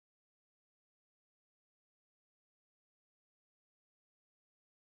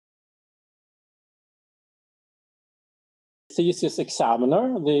thesis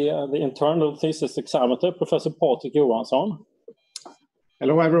examiner, the internal thesis examiner, Professor Patrik Johansson.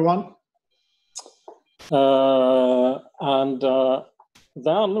 Hello, everyone.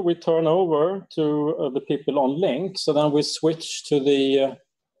 Then we turn over to the people on link. So then we switch to the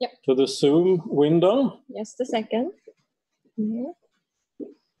to the Zoom window. Just a second.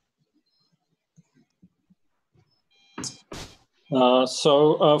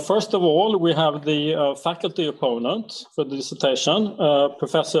 First of all, we have the faculty opponent for the dissertation,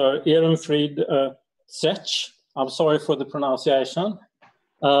 Professor Ehrenfried Zschech. I'm sorry for the pronunciation.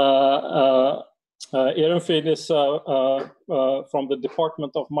 Ehrenfried is from the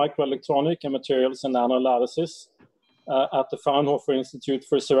Department of Microelectronic and Materials and Nanoanalysis at the Fraunhofer Institute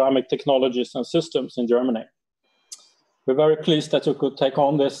for Ceramic Technologies and Systems in Germany. We're very pleased that you could take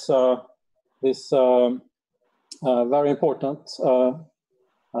on this very important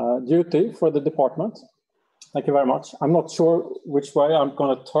duty for the department. Thank you very much. I'm not sure which way I'm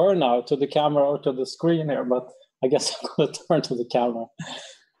going to turn now, to the camera or to the screen here, but I guess I'm going to turn to the camera.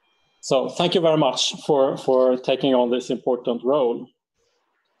 So thank you very much for taking on this important role.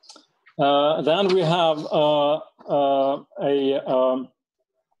 Then we have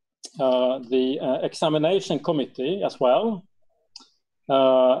the examination committee as well.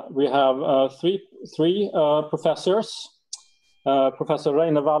 We have three professors. Professor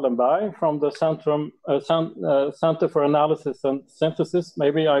Rainer Wallenberg from the Center for Analysis and Synthesis,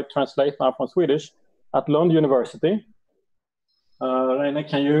 maybe I translate now from Swedish, at Lund University. Rainer,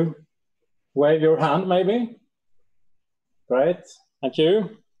 can you wave your hand maybe? Great, thank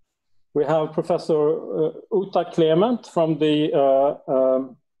you. We have Professor Uta Clement from the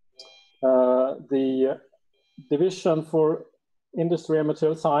Division for Industry and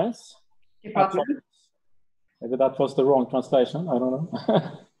Material Science. Maybe that was the wrong translation, I don't know.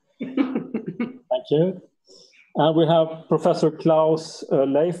 Thank you. And we have Professor Klaus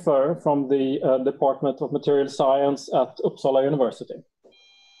Leifer from the Department of Material Science at Uppsala University.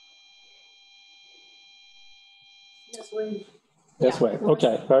 Yes, way.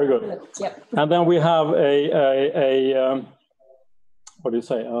 Okay, very good. Yep. And then we have a what do you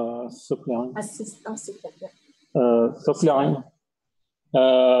say, suppleant? Suppleant.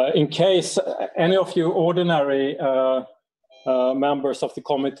 In case any of you ordinary members of the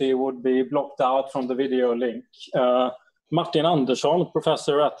committee would be blocked out from the video link, Martin Andersson,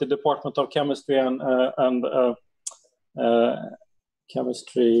 professor at the Department of Chemistry and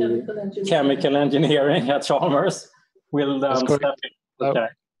Chemical Engineering at Chalmers, will then step in. Okay,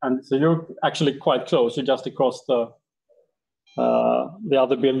 and so you're actually quite close. You're just across the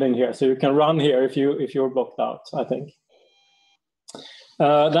other building here, so you can run here if you're blocked out, I think.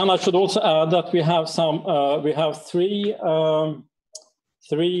 Then I should also add that we have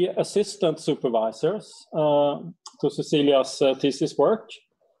three assistant supervisors to Cecilia's thesis work.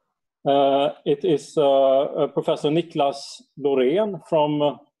 It is Professor Niklas Lorén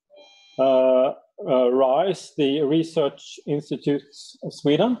from RISE, the Research Institute of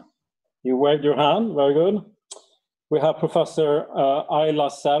Sweden. You waved your hand, very good. We have Professor Ayla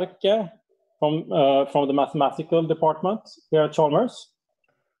Serke from the mathematical department here at Chalmers.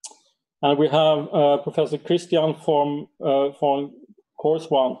 And we have Professor Christian from course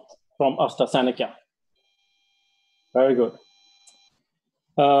 1 from AstraZeneca. Very good.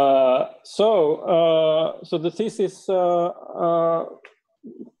 So the thesis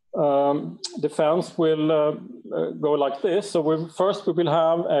defense will go like this. So we will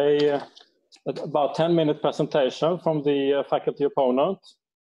have about 10-minute presentation from the faculty opponent,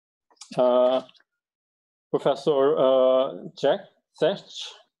 Professor Zschech,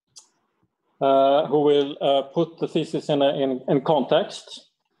 who will put the thesis in context.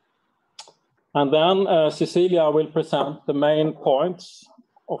 And then Cecilia will present the main points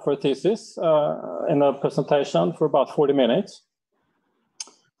of her thesis in a presentation for about 40 minutes.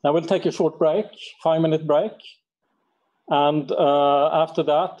 Now we'll take a short break, 5-minute break. And after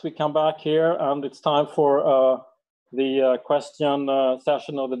that, we come back here and it's time for the question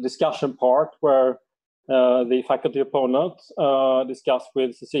session or the discussion part where the faculty opponent discuss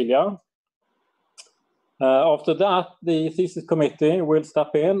with Cecilia. After that, the thesis committee will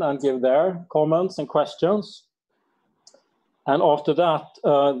step in and give their comments and questions. And after that,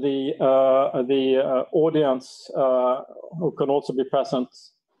 the audience who can also be present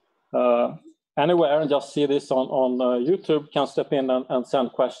anywhere and just see this on YouTube can step in and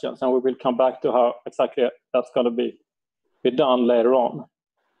send questions. And we will come back to how exactly that's going to be done later on.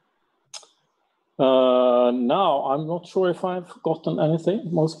 Now, I'm not sure if I've forgotten anything,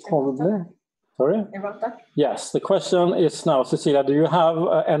 most probably. Sorry? Yes, the question is now, Cecilia, do you have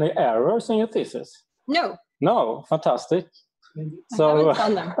any errors in your thesis? No, No, fantastic. So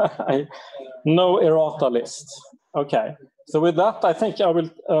no errata list. Okay. So with that, I think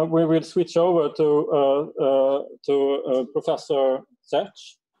we will switch over to Professor Zschech,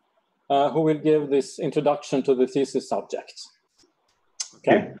 who will give this introduction to the thesis subject.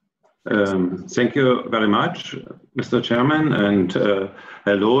 Okay. Thank you very much, Mr. Chairman, and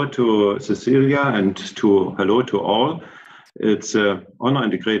hello to Cecilia and hello to all. It's an honor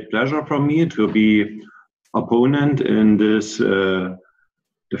and a great pleasure for me to be opponent in this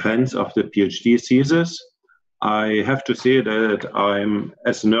defense of the PhD thesis. I have to say that I'm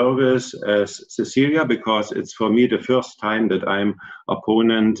as nervous as Cecilia because it's for me the first time that I'm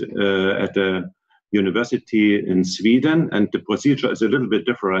opponent at a university in Sweden, and the procedure is a little bit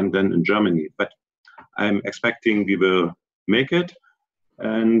different than in Germany, but I'm expecting we will make it.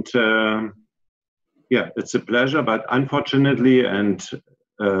 And yeah, it's a pleasure, but unfortunately, and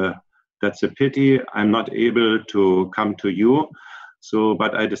that's a pity, I'm not able to come to you. So,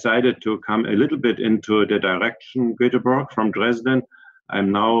 but I decided to come a little bit into the direction Göteborg from Dresden.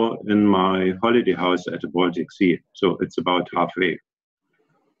 I'm now in my holiday house at the Baltic Sea, so it's about halfway.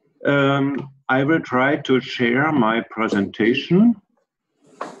 I will try to share my presentation.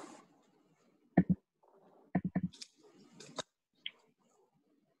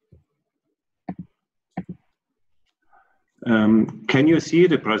 Can you see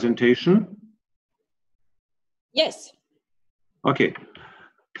the presentation? Yes. Okay,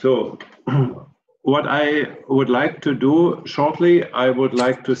 so what I would like to do shortly, I would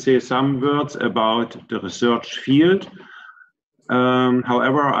like to say some words about the research field.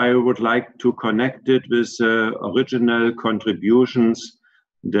 However, I would like to connect it with original contributions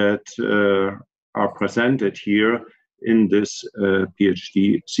that are presented here in this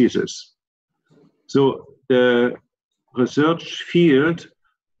PhD thesis. So the research field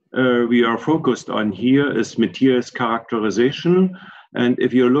we are focused on here is materials characterization. And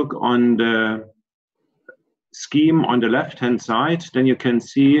if you look on the scheme on the left-hand side, then you can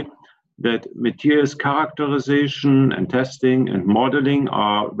see that materials characterization and testing and modeling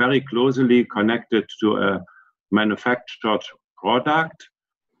are very closely connected to a manufactured product.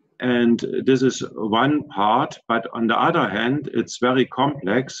 And this is one part, but on the other hand, it's very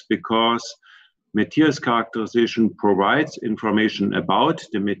complex because materials characterization provides information about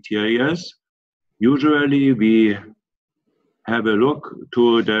the materials. Usually we have a look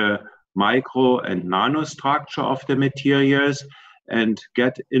to the micro and nanostructure of the materials and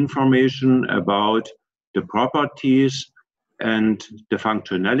get information about the properties and the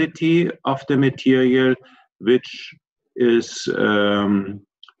functionality of the material, which is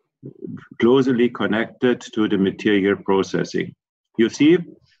closely connected to the material processing. You see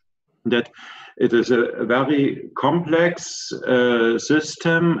that it is a very complex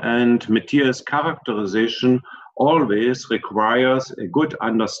system, and materials characterization always requires a good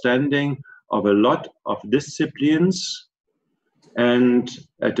understanding of a lot of disciplines, and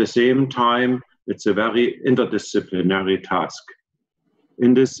at the same time, it's a very interdisciplinary task.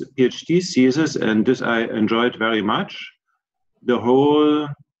 In this PhD thesis, and this I enjoyed very much, the whole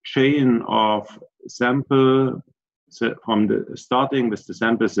chain of sample from the starting with the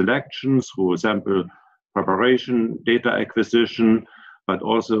sample selection through sample preparation, data acquisition, but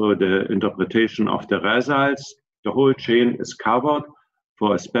also the interpretation of the results. The whole chain is covered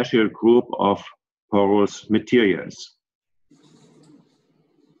for a special group of porous materials.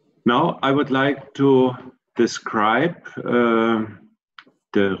 Now I would like to describe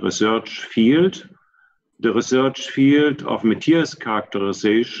the research field. The research field of materials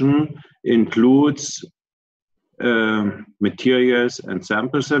characterization includes materials and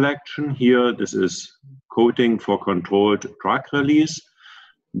sample selection. Here, this is coating for controlled drug release.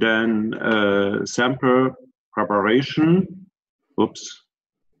 Then sample preparation, of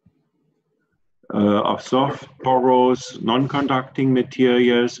soft, porous, non-conducting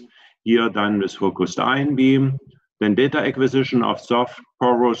materials. Here done with focused ion beam. Then data acquisition of soft,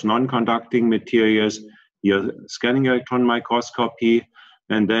 porous, non-conducting materials. Here scanning electron microscopy.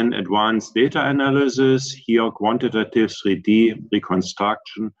 And then advanced data analysis, here quantitative 3D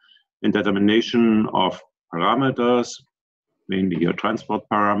reconstruction and determination of parameters, mainly here transport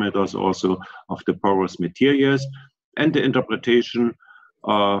parameters also of the porous materials, and the interpretation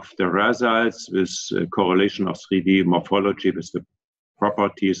of the results with correlation of 3D morphology with the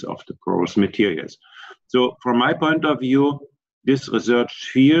properties of the porous materials. So from my point of view, this research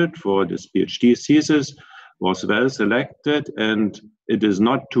field for this PhD thesis was well selected, and it is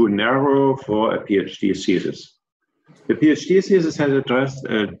not too narrow for a PhD thesis. The PhD thesis has addressed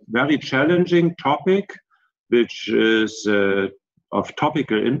a very challenging topic, which is of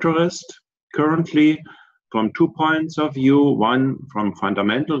topical interest currently. from 2 points of view. One from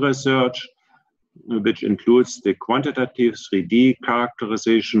fundamental research, which includes the quantitative 3D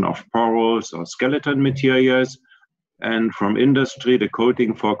characterization of porous or skeleton materials, and from industry, the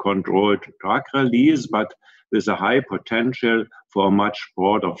coding for controlled drug release, but with a high potential for a much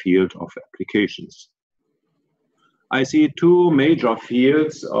broader field of applications. I see two major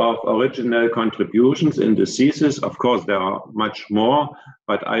fields of original contributions in the thesis. Of course, there are much more,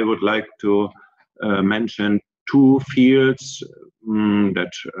 but I would like to mention two fields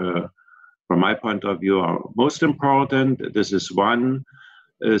that, from my point of view, are most important. This is one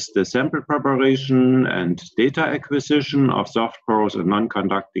is the sample preparation and data acquisition of soft, porous, and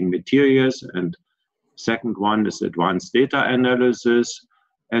non-conducting materials. And second one is advanced data analysis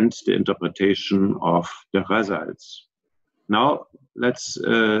and the interpretation of the results. Now, let's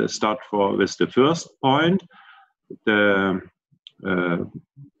start with the first point, the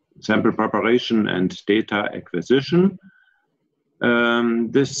sample preparation and data acquisition.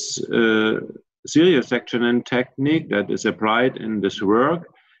 This serial sectioning technique that is applied in this work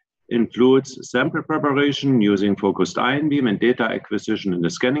includes sample preparation using focused ion beam and data acquisition in the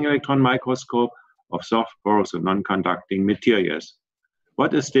scanning electron microscope of soft, porous, and non-conducting materials.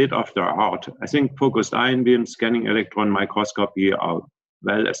 What is state of the art? I think focused ion beam, scanning electron microscopy are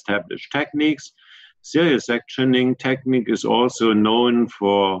well-established techniques. Serial sectioning technique is also known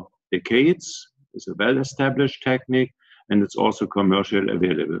for decades. It's a well-established technique, and it's also commercially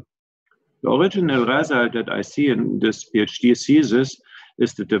available. The original result that I see in this PhD thesis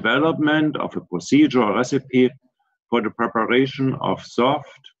is the development of a procedure or recipe for the preparation of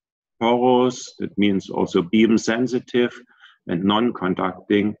soft, porous, that means also beam-sensitive, and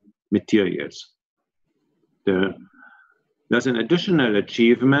non-conducting materials. There's an additional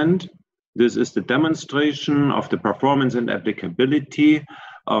achievement. This is the demonstration of the performance and applicability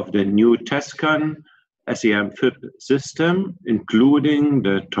of the new TESCAN SEM FIB system, including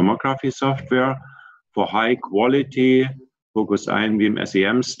the tomography software for high quality focused ion beam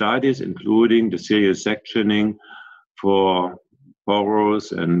SEM studies, including the serial sectioning for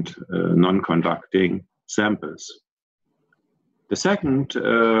porous and non-conducting samples. The second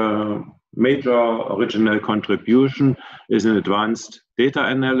major original contribution is an advanced data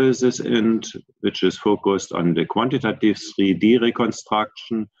analysis, which is focused on the quantitative 3D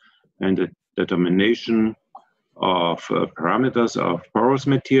reconstruction and the determination of parameters of porous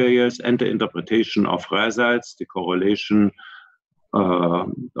materials and the interpretation of results, the correlation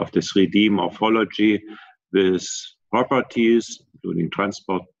of the 3D morphology with properties, including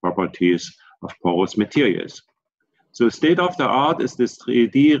transport properties of porous materials. So state of the art is this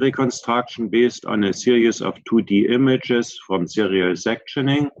 3D reconstruction based on a series of 2D images from serial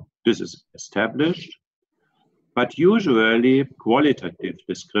sectioning. This is established, but usually qualitative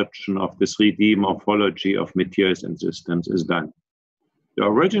description of the 3D morphology of materials and systems is done. The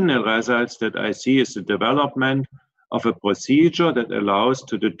original results that I see is the development of a procedure that allows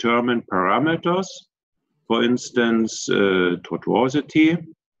to determine parameters, for instance, tortuosity,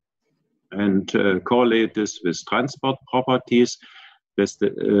 and correlate this with transport properties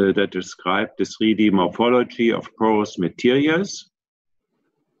that describe the 3D morphology of porous materials,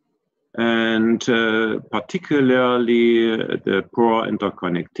 and particularly the pore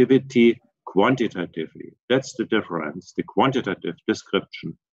interconnectivity quantitatively. That's the difference, the quantitative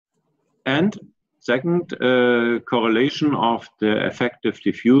description. And second, correlation of the effective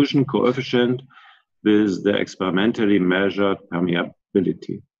diffusion coefficient with the experimentally measured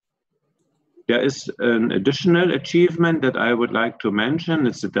permeability. There is an additional achievement that I would like to mention.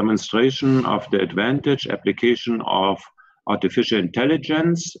 It's the demonstration of the advantage application of artificial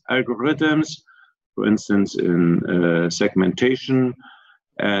intelligence algorithms, for instance, in segmentation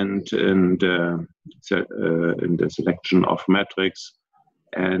and in the selection of metrics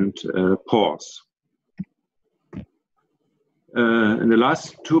and pores. In the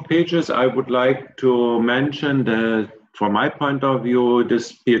last 2 pages, I would like to mention that, from my point of view,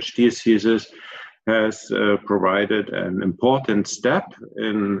 this PhD thesis has provided an important step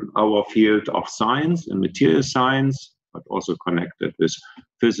in our field of science and material science, but also connected with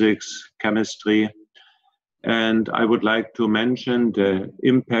physics, chemistry. And I would like to mention the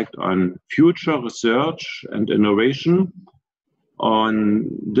impact on future research and innovation. On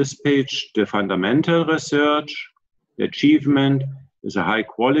this page, the fundamental research, the achievement is a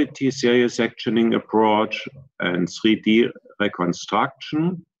high-quality serial sectioning approach and 3D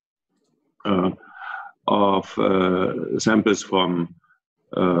reconstruction of samples from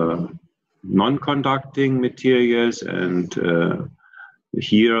non-conducting materials. And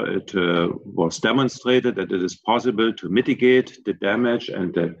here it was demonstrated that it is possible to mitigate the damage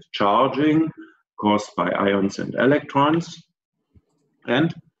and the charging caused by ions and electrons.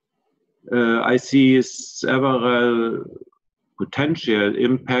 And I see several potential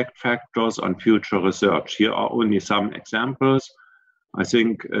impact factors on future research. Here are only some examples. I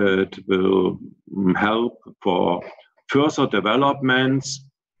think it will help for further developments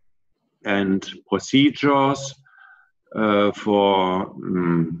and procedures for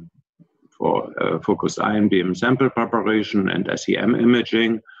focused ion beam sample preparation and SEM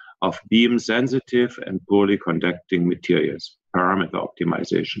imaging of beam-sensitive and poorly conducting materials, parameter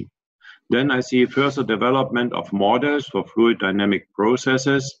optimization. Then I see further development of models for fluid dynamic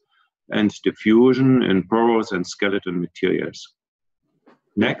processes and diffusion in porous and skeleton materials.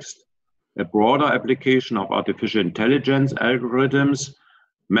 Next, a broader application of artificial intelligence algorithms,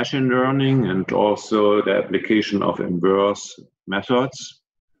 machine learning, and also the application of inverse methods.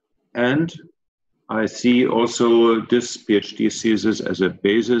 And I see also this PhD thesis as a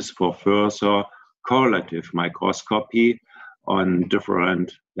basis for further correlative microscopy on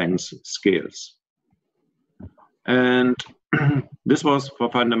different length scales. And this was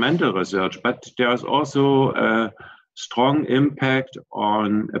for fundamental research, but there's also a strong impact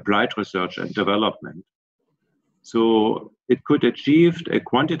on applied research and development. So it could achieve a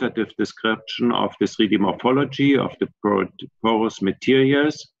quantitative description of the 3D morphology of the porous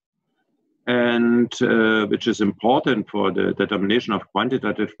materials, and which is important for the determination of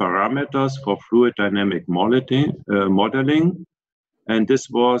quantitative parameters for fluid dynamic modeling. And this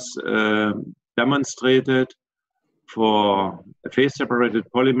was demonstrated for a phase-separated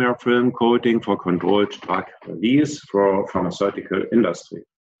polymer film coating for controlled drug release for pharmaceutical industry.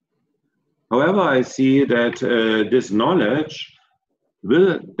 However, I see that this knowledge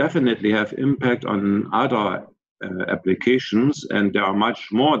will definitely have impact on other applications, and there are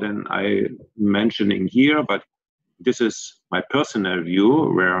much more than I'm mentioning here, but this is my personal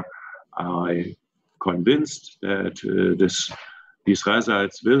view, where I'm convinced that these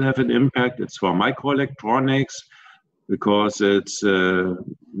results will have an impact. It's for microelectronics, because it's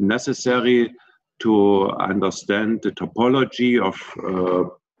necessary to understand the topology of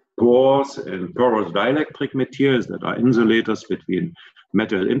pores and porous dielectric materials that are insulators between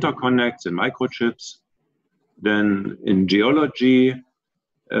metal interconnects and microchips. Then in geology,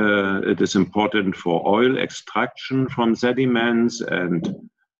 it is important for oil extraction from sediments and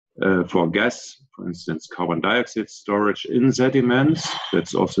for gas, for instance, carbon dioxide storage in sediments.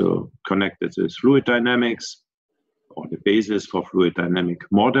 That's also connected to fluid dynamics, or the basis for fluid dynamic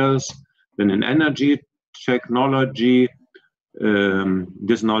models. Then in energy technology,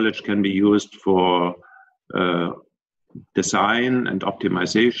 this knowledge can be used for design and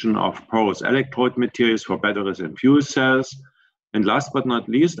optimization of porous electrode materials for batteries and fuel cells. And last but not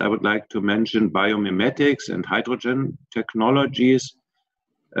least, I would like to mention biomimetics and hydrogen technologies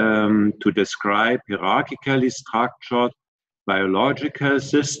to describe hierarchically structured biological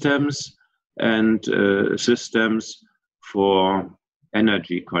systems and systems for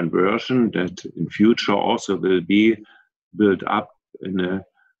energy conversion that in future also will be built up in a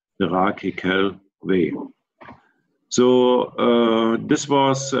hierarchical way. So this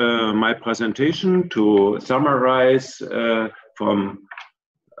was my presentation to summarize from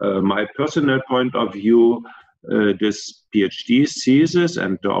my personal point of view this PhD thesis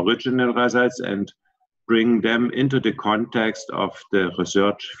and the original results, and bring them into the context of the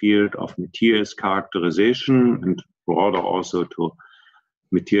research field of materials characterization, and broader also to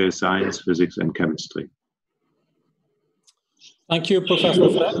material science, physics, and chemistry. Thank you, Professor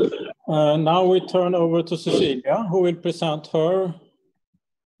Fleck. Now we turn over to Cecilia, who will present her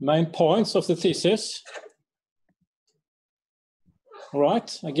main points of the thesis. All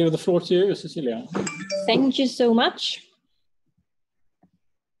right, I give the floor to you, Cecilia. Thank you so much.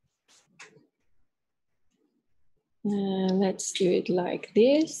 Let's do it like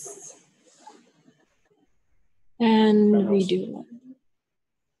this. And we do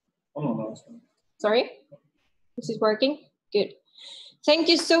one. Sorry, is it working? Good. Thank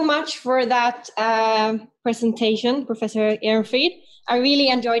you so much for that presentation, Professor Ehrenfried. I really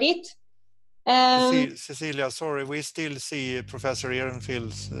enjoyed it. Cecilia, sorry, we still see Professor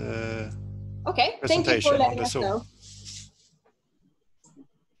Ehrenfried's okay, thank you for letting us know.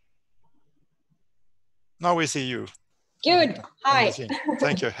 Now we see you. Good. Hi.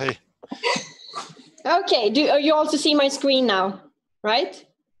 Thank you. Hey. Okay. Do you also see my screen now? Right?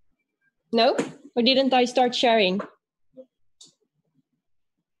 No? Or didn't I start sharing?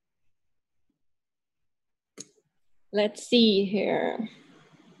 Let's see here.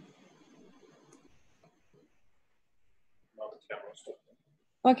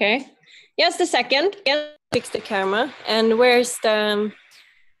 Okay. Just a second. Fix the camera. And where's the...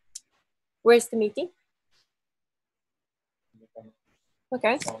 Where's the meeting?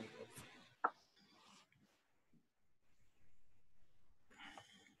 Okay.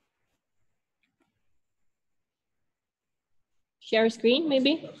 Share screen,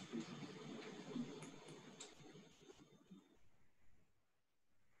 maybe?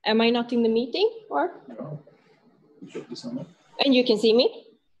 Am I not in the meeting, or? No. And you can see me?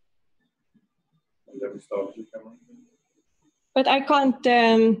 And then we start your camera. But I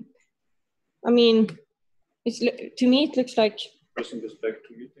can't, I mean, it's, to me it looks like... Pressing this back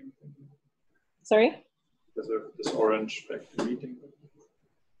to meeting. Sorry? There's this orange back to meeting.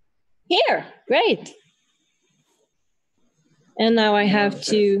 Here, great. And now I have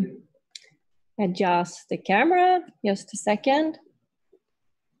to adjust the camera, just a second.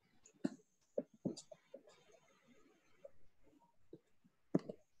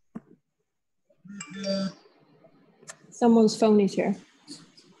 Someone's phone is here.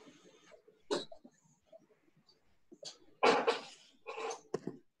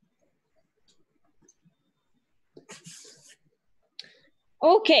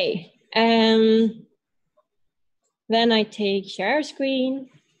 Okay, then I take share screen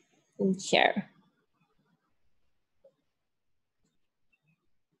and share.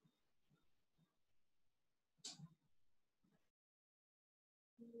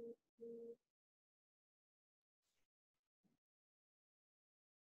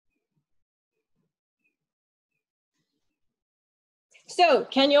 So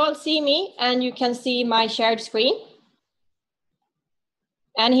can you all see me, and you can see my shared screen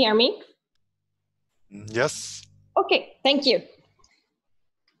and hear me? Yes. Okay, thank you.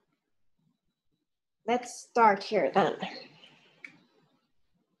 Let's start here then.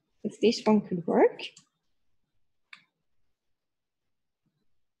 If this one could work.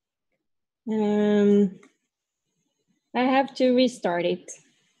 I have to restart it.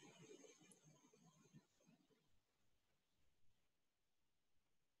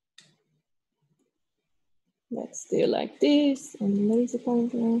 Let's do like this and laser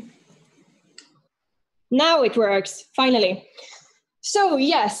pointer. Now it works, finally. So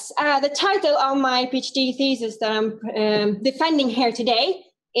yes, the title of my PhD thesis that I'm defending here today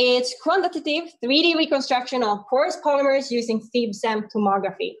is Quantitative 3D Reconstruction of Porous Polymers using FIB-SEM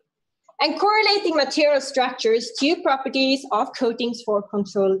tomography and correlating material structures to properties of coatings for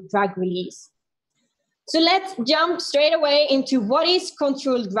controlled drag release. So let's jump straight away into what is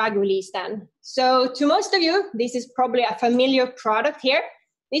controlled drag release then. So to most of you, this is probably a familiar product here.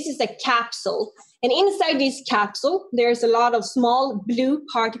 This is a capsule. And inside this capsule, there's a lot of small blue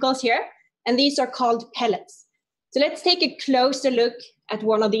particles here, and these are called pellets. So let's take a closer look at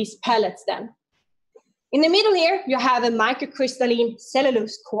one of these pellets then. In the middle here, you have a microcrystalline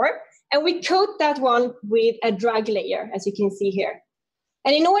cellulose core, and we coat that one with a drag layer, as you can see here.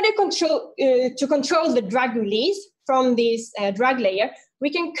 And in order to control the drag release from this drag layer,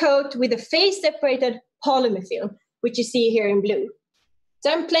 we can coat with a phase-separated polymer film, which you see here in blue.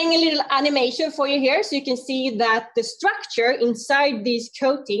 So I'm playing a little animation for you here, so you can see that the structure inside these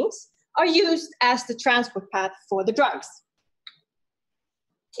coatings are used as the transport path for the drugs.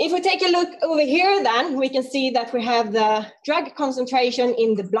 If we take a look over here, then we can see that we have the drug concentration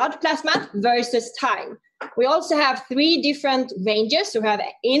in the blood plasma versus time. We also have 3 different ranges. So we have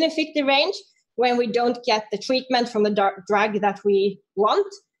an ineffective range when we don't get the treatment from the drug that we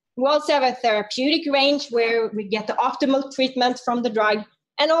want. We also have a therapeutic range where we get the optimal treatment from the drug,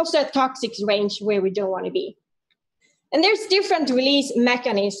 and also a toxic range where we don't want to be. And there's different release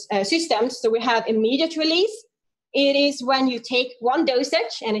mechanism systems. So we have immediate release. It is when you take one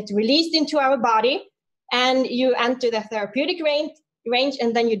dosage and it's released into our body, and you enter the therapeutic range,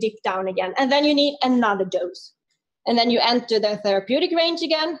 and then you dip down again. And then you need another dose. And then you enter the therapeutic range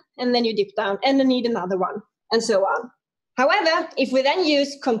again, and then you dip down, and you need another one, and so on. However, if we then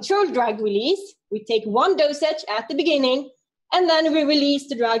use controlled drug release, we take one dosage at the beginning, and then we release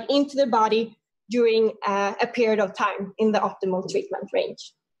the drug into the body during a period of time in the optimal treatment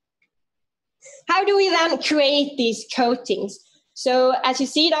range. How do we then create these coatings? So as you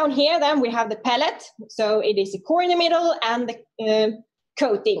see down here, then we have the pellet. So it is the core in the middle and the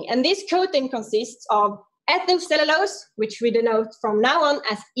coating. And this coating consists of ethyl cellulose, which we denote from now on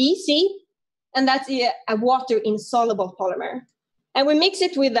as EC, and that's a water-insoluble polymer. And we mix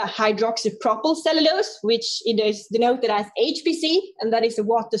it with the hydroxypropyl cellulose, which it is denoted as HPC, and that is a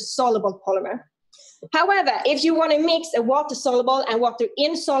water-soluble polymer. However, if you want to mix a water-soluble and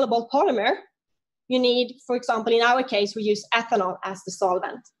water-insoluble polymer, you need, for example, in our case, we use ethanol as the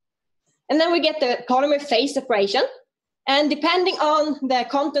solvent. And then we get the polymer phase separation. And depending on the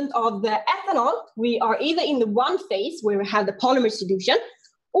content of the ethanol, we are either in the one phase where we have the polymer solution,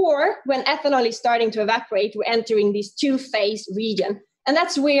 or when ethanol is starting to evaporate, we're entering this two-phase region. And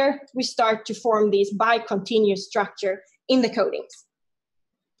that's where we start to form this bicontinuous structure in the coatings.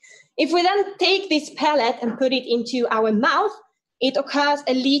 If we then take this pellet and put it into our mouth, it occurs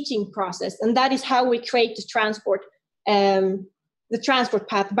a leaching process, and that is how we create the transport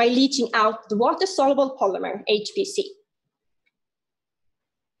path by leaching out the water-soluble polymer, HPC.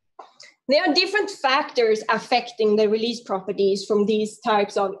 There are different factors affecting the release properties from these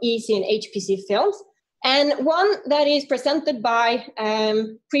types of EC and HPC films. And one that is presented by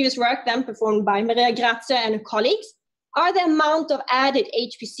previous work then performed by Maria Grazia and her colleagues are the amount of added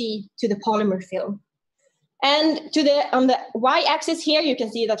HPC to the polymer film. And on the y-axis here, you can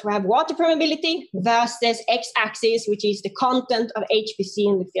see that we have water permeability versus x-axis, which is the content of HPC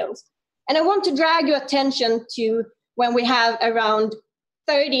in the films. And I want to drag your attention to when we have around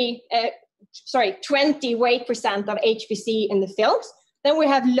 20 weight percent of HPC in the films, then we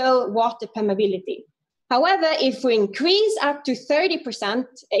have low water permeability. However, if we increase up to 30%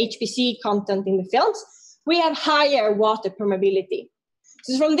 HPC content in the films, we have higher water permeability.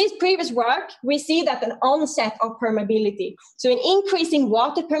 So from this previous work, we see that an onset of permeability. So an increasing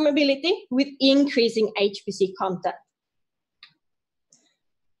water permeability with increasing HPC content.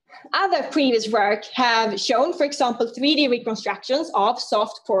 Other previous work have shown, for example, 3D reconstructions of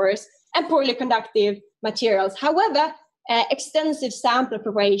soft, porous, and poorly conductive materials. However, extensive sample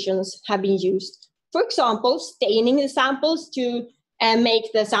preparations have been used. For example, staining the samples to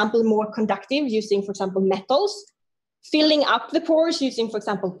make the sample more conductive using, for example, metals, filling up the pores using, for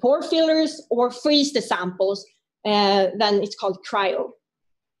example, pore fillers, or freeze the samples, then it's called cryo.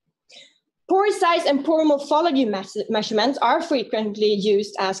 Pore size and pore morphology measurements are frequently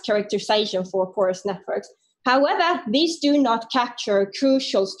used as characterization for porous networks. However, these do not capture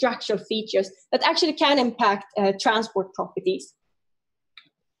crucial structural features that actually can impact transport properties.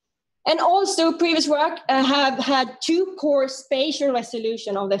 And also, previous work have had too poor spatial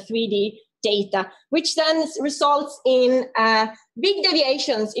resolution of the 3D data, which then results in big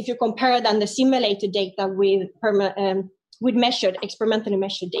deviations if you compare then the simulated data with experimentally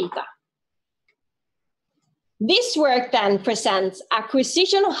measured data. This work then presents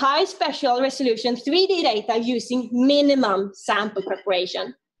acquisition of high spatial resolution 3D data using minimum sample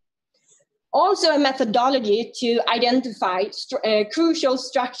preparation. Also a methodology to identify crucial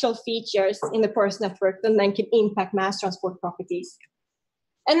structural features in the porous network that then can impact mass transport properties.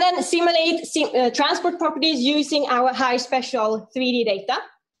 And then simulate transport properties using our high spatial 3D data,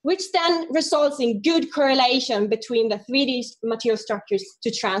 which then results in good correlation between the 3D material structures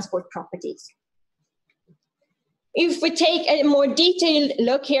to transport properties. If we take a more detailed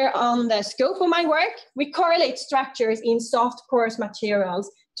look here on the scope of my work, we correlate structures in soft porous materials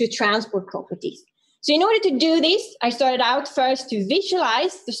to transport properties. So in order to do this, I started out first to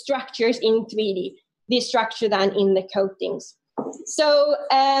visualize the structures in 3D, this structure then in the coatings. So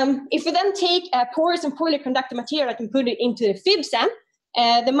if we then take a porous and poorly conductive material and put it into the FIB-SEM,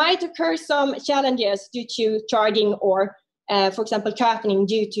 there might occur some challenges due to charging or, for example, trapping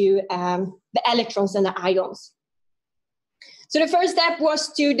due to the electrons and the ions. So the first step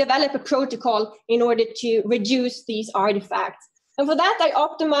was to develop a protocol in order to reduce these artifacts. And for that, I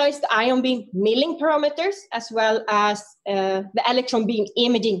optimized the ion beam milling parameters as well as the electron beam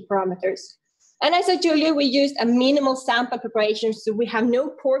imaging parameters. And as I told you, we used a minimal sample preparation, so we have no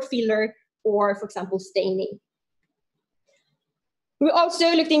pore filler or, for example, staining. We also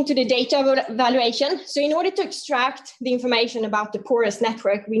looked into the data evaluation. So in order to extract the information about the porous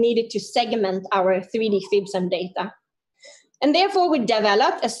network, we needed to segment our 3D FIB-SEM data. And therefore, we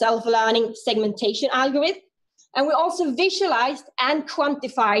developed a self-learning segmentation algorithm. And we also visualized and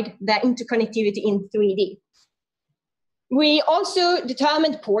quantified the interconnectivity in 3D. We also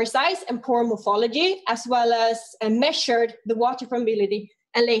determined pore size and pore morphology, as well as measured the water permeability,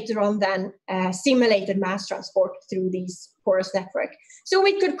 and later on then simulated mass transport through these porous network. So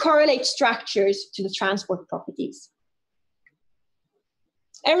we could correlate structures to the transport properties.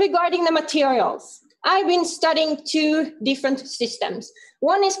 And regarding the materials, I've been studying two different systems.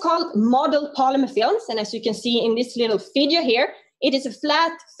 One is called model polymer films, and as you can see in this little figure here, it is a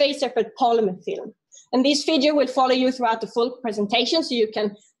flat phase-separate polymer film. And this figure will follow you throughout the full presentation, so you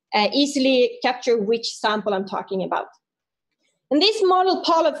can easily capture which sample I'm talking about. And these model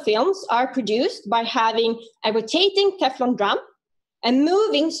polymer films are produced by having a rotating Teflon drum, a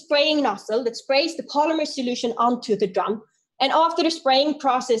moving spraying nozzle that sprays the polymer solution onto the drum. And after the spraying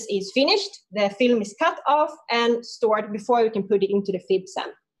process is finished, the film is cut off and stored before we can put it into the FIB-SEM.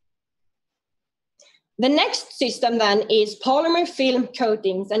 The next system then is polymer film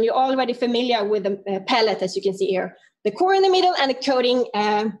coatings, and you're already familiar with the pellet, as you can see here. the core in the middle and a coating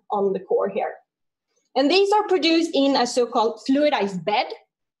on the core here. And these are produced in a so-called fluidized bed.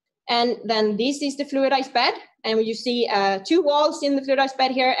 And then this is the fluidized bed. And you see 2 walls in the fluidized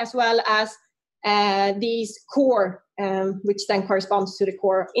bed here, as well as these core, which then corresponds to the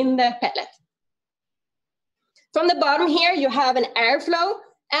core in the pellet. From the bottom here, you have an airflow,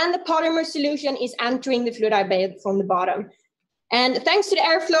 and the polymer solution is entering the fluidized bed from the bottom. And thanks to the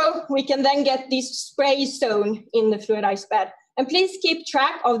airflow, we can then get this spray zone in the fluidized bed. And please keep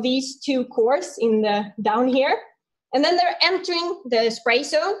track of these 2 cores in the down here. And then they're entering the spray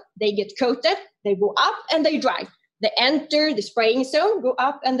zone, they get coated, they go up and they dry. They enter the spraying zone, go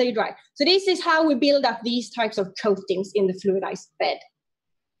up and they dry. So this is how we build up these types of coatings in the fluidized bed.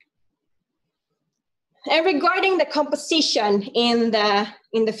 And regarding the composition in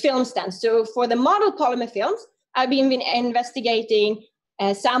the film stand, so for the model polymer films, I've been investigating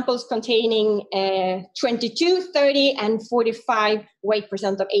samples containing 22, 30, and 45 weight %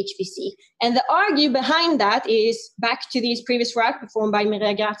 of HPC. And the argument behind that is, back to this previous work performed by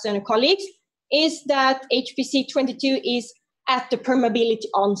Maria Grazia and her colleagues, is that HPC 22 is at the permeability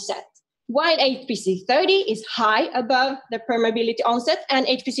onset, while HPC 30 is high above the permeability onset, and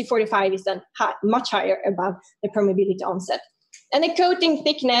HPC 45 is then much higher above the permeability onset. And the coating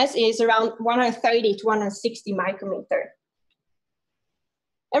thickness is around 130 to 160 micrometer.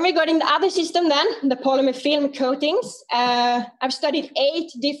 And regarding the other system then, the polymer film coatings, I've studied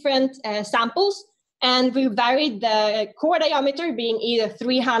 8 different samples, and we varied the core diameter being either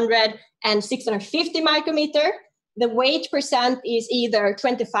 300 and 650 micrometer. The weight % is either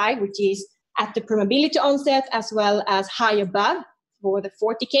 25, which is at the permeability onset, as well as high above for the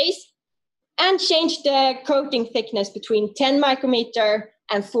 40 case, and changed the coating thickness between 10 micrometer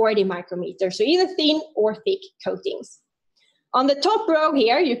and 40 micrometer, so either thin or thick coatings. On the top row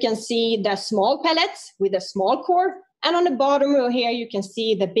here, you can see the small pellets with a small core, and on the bottom row here, you can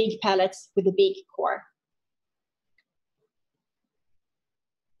see the big pellets with the big core.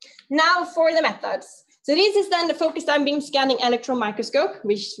 Now for the methods. So this is then the focused ion beam scanning electron microscope,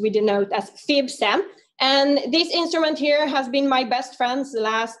 which we denote as FIB-SEM. And this instrument here has been my best friend the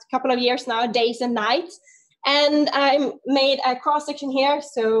last couple of years now, days and nights. And I made a cross-section here,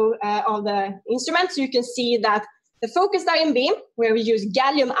 so all the instruments, you can see that the focused ion beam, where we use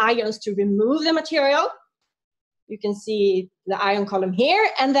gallium ions to remove the material. You can see the ion column here.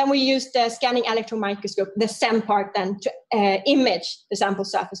 And then we use the scanning electron microscope, the SEM part then, to image the sample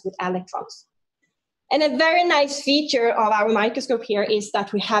surface with electrons. And a very nice feature of our microscope here is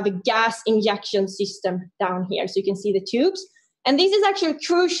that we have a gas injection system down here. So you can see the tubes. And this is actually a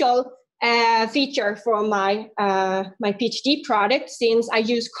crucial feature for my PhD project, since I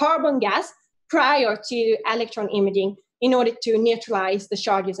use carbon gas prior to electron imaging in order to neutralize the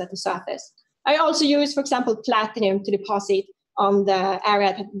charges at the surface. I also use, for example, platinum to deposit on the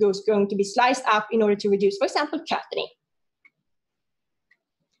area that is going to be sliced up in order to reduce, for example, cutting.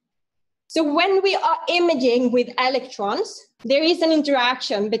 So when we are imaging with electrons, there is an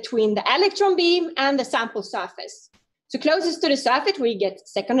interaction between the electron beam and the sample surface. So closest to the surface, we get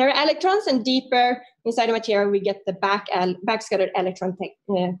secondary electrons, and deeper inside the material, we get the backscattered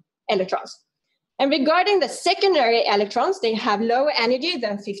electrons. And regarding the secondary electrons, they have lower energy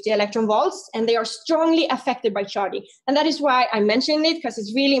than 50 electron volts, and they are strongly affected by charging. And that is why I mentioned it, because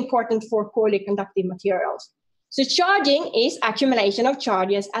it's really important for poorly conductive materials. So charging is accumulation of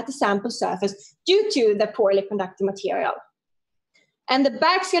charges at the sample surface due to the poorly conductive material. And the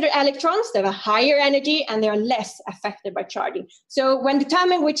backscattered electrons, they have a higher energy and they are less affected by charging. So when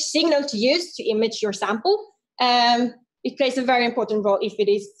determining which signal to use to image your sample, it plays a very important role if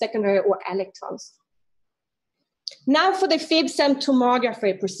it is secondary or electrons. Now for the FIB-SEM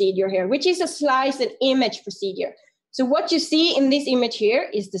tomography procedure here, which is a slice and image procedure. So what you see in this image here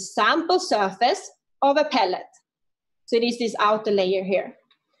is the sample surface of a pellet. So it is this outer layer here.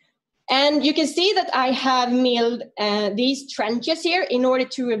 And you can see that I have milled these trenches here in order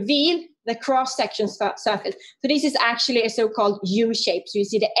to reveal the cross-section surface. So this is actually a so-called U-shape. So you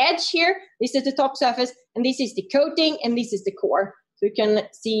see the edge here, this is the top surface, and this is the coating, and this is the core. So you can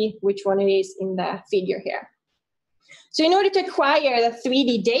see which one it is in the figure here. So in order to acquire the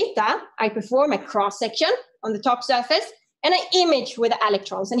 3D data, I perform a cross-section on the top surface, and I image with the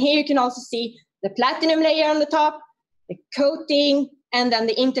electrons. And here you can also see the platinum layer on the top, the coating, and then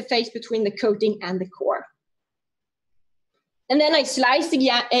the interface between the coating and the core. And then I slice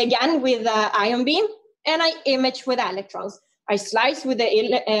again with the ion beam, and I image with electrons. I slice with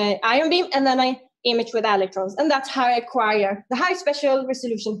the ion beam, and then I image with electrons. And that's how I acquire the high spatial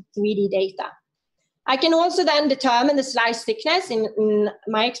resolution 3D data. I can also then determine the slice thickness. In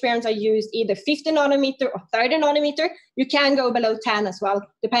my experience, I used either 50 nanometer or 30 nanometer. You can go below 10 as well,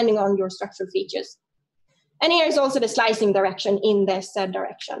 depending on your structural features. And here is also the slicing direction in the Z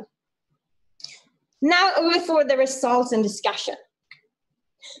direction. Now over for the results and discussion.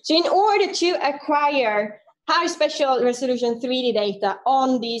 So in order to acquire high special resolution 3D data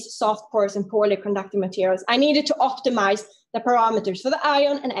on these soft porous and poorly conducting materials, I needed to optimize the parameters for the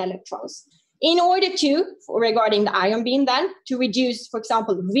ion and electrons. In order to, regarding the ion beam then, to reduce, for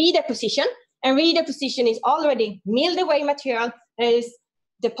example, redeposition, and redeposition is already milled away material that is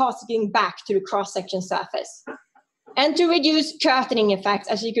depositing back to the cross-section surface. And to reduce curtaining effects,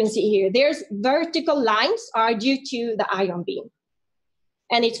 as you can see here, there's vertical lines are due to the ion beam,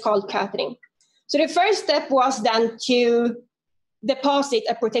 and it's called curtaining. So the first step was then to deposit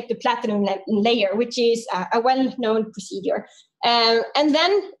a protected platinum layer, which is a well-known procedure. And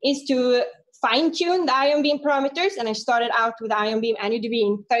then is to fine-tune the ion beam parameters, and I started out with ion beam anode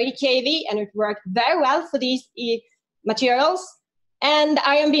being 30 kV, and it worked very well for these materials. And the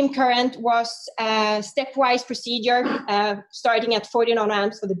ion beam current was a stepwise procedure, starting at 40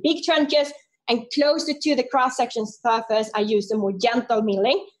 nanoamps for the big trenches, and closer to the cross-section surface, I used a more gentle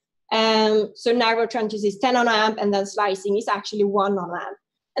milling. So narrow trenches is 10 nanoamp, and then slicing is actually 1 nanoamp.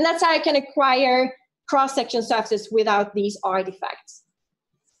 And that's how I can acquire cross-section surfaces without these artifacts.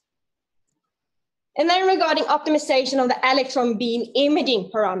 And then regarding optimization of the electron beam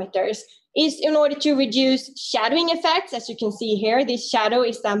imaging parameters is in order to reduce shadowing effects. As you can see here, this shadow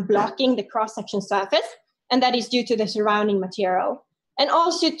is then blocking the cross-section surface, and that is due to the surrounding material. And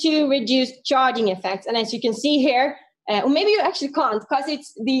also to reduce charging effects. And as you can see here, or maybe you actually can't, because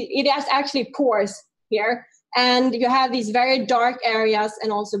it has actually pores here, and you have these very dark areas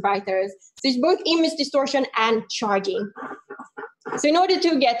and also bright areas. So it's both image distortion and charging. So in order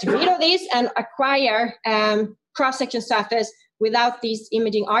to get rid of this and acquire cross-section surface without these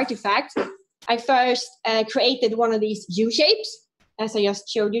imaging artifacts, I first created one of these U-shapes, as I just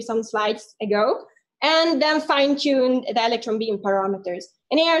showed you some slides ago, and then fine-tuned the electron beam parameters.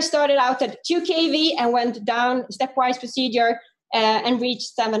 And here I started out at 2 kV and went down stepwise procedure and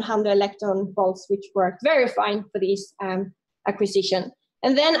reached 700 electron volts, which worked very fine for this acquisition.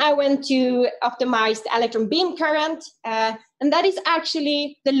 And then I went to optimize the electron beam current, and that is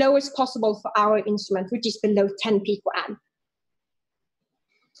actually the lowest possible for our instrument, which is below 10 picoamp.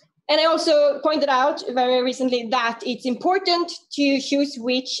 And I also pointed out very recently that it's important to choose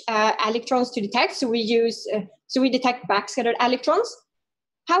which electrons to detect. So we detect backscattered electrons.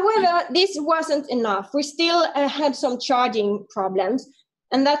 However, this wasn't enough. We still had some charging problems,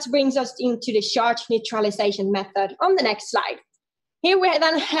 and that brings us into the charge neutralization method on the next slide. Here we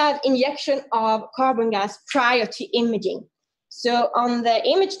then have injection of carbon gas prior to imaging. So on the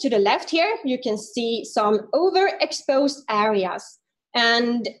image to the left here, you can see some overexposed areas.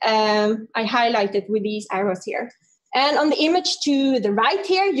 And I highlighted with these arrows here. And on the image to the right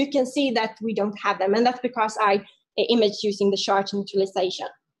here, you can see that we don't have them. And that's because I imaged using the charge neutralization.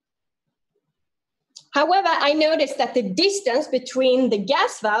 However, I noticed that the distance between the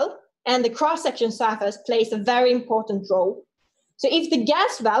gas valve and the cross-section surface plays a very important role. So if the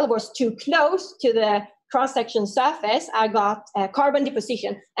gas valve was too close to the cross-section surface, I got carbon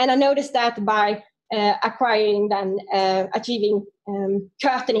deposition. And I noticed that by acquiring then achieving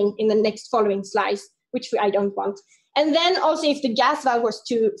curtaining in the next following slice, which I don't want. And then also if the gas valve was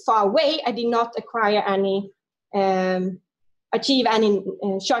too far away, I did not acquire any, achieve any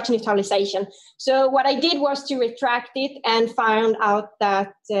charge neutralization. So what I did was to retract it and found out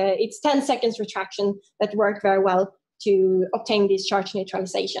that it's 10 seconds retraction that worked very well to obtain this charge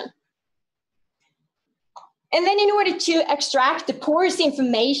neutralization. And then in order to extract the porous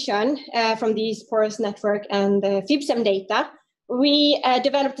information from these porous network and the FIB-SEM data, we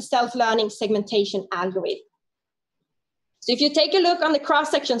developed a self-learning segmentation algorithm. So if you take a look on the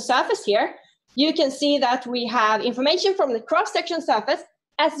cross-section surface here, you can see that we have information from the cross-section surface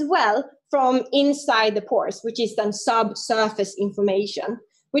as well from inside the pores, which is then subsurface information,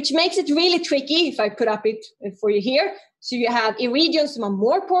 which makes it really tricky if I put up it for you here. So you have a region that are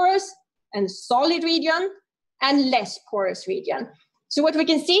more porous and solid region and less porous region. So what we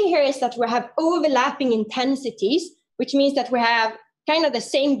can see here is that we have overlapping intensities, which means that we have kind of the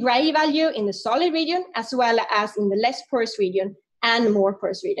same gray value in the solid region as well as in the less porous region and more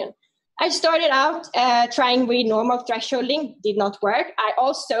porous region. I started out trying with normal thresholding, did not work. I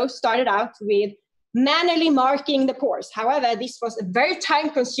also started out with manually marking the pores. However, this was a very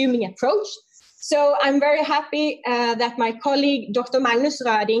time-consuming approach. So I'm very happy that my colleague, Dr. Magnus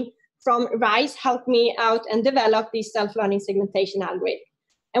Röding from RISE, helped me out and develop this self-learning segmentation algorithm.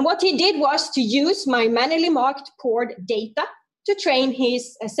 And what he did was to use my manually marked poured data to train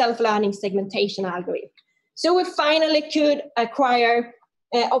his self-learning segmentation algorithm. So we finally could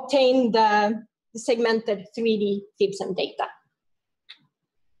obtain the segmented 3D FIB-SEM data.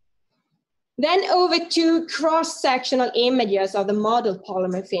 Then over to cross-sectional images of the model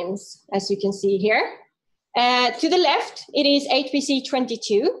polymer fins, as you can see here. To the left, it is HPC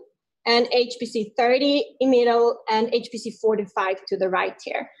 22 and HPC 30 in middle and HPC 45 to the right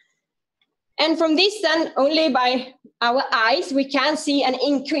here. And from this then, only by our eyes, we can see an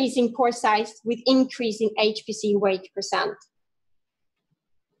increasing pore size with increasing HPC weight percent.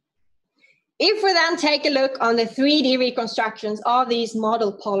 If we then take a look on the 3D reconstructions of these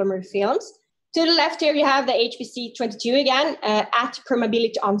model polymer films, to the left here you have the HPC 22 again at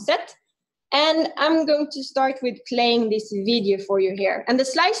permeability onset. And I'm going to start with playing this video for you here. And the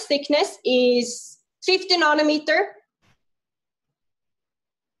slice thickness is 50 nanometer.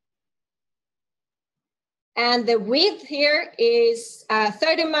 And the width here is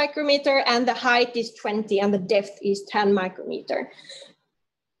 30 micrometer, and the height is 20, and the depth is 10 micrometer.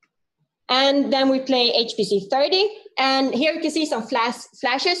 And then we play HPC 30, and here you can see some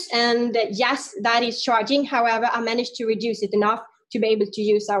flashes, and yes, that is charging. However, I managed to reduce it enough to be able to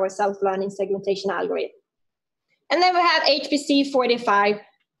use our self-learning segmentation algorithm. And then we have HPC 45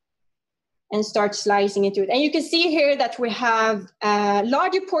 and start slicing into it. And you can see here that we have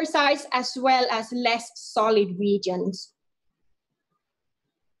larger pore size as well as less solid regions.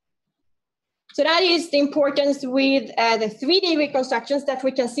 So that is the importance with the 3D reconstructions, that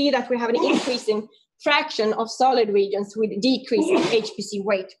we can see that we have an increasing fraction of solid regions with decreasing HPC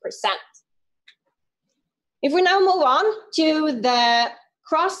weight percent. If we now move on to the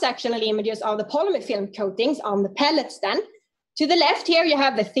cross-sectional images of the polymer film coatings on the pellets then, to the left here you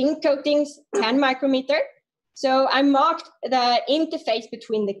have the thin coatings, 10 micrometer. So I marked the interface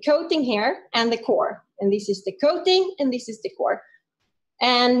between the coating here and the core. And this is the coating and this is the core.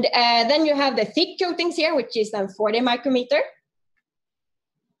 And then you have the thick coatings here, which is then 40 micrometer.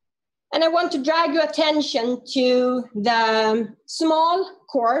 And I want to drag your attention to the small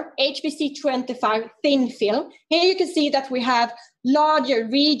core HPC 25 thin film. Here you can see that we have larger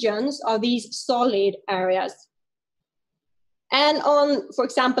regions of these solid areas. And on, for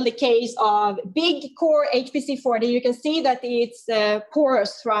example, the case of big core HPC 40, you can see that it's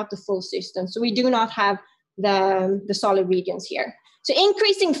porous throughout the full system. So we do not have the solid regions here. So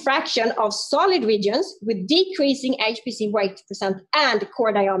increasing fraction of solid regions with decreasing HPC weight percent and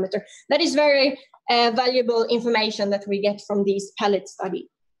core diameter. That is very valuable information that we get from these pellet study.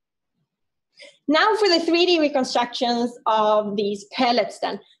 Now for the 3D reconstructions of these pellets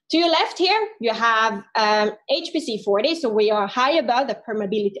then. To your left here, you have HPC 40, so we are high above the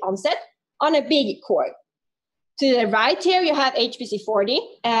permeability onset on a big core. To the right here, you have HPC 40,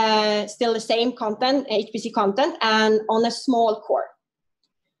 still the same content, HPC content, and on a small core.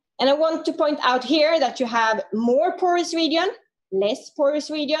 And I want to point out here that you have more porous region, less porous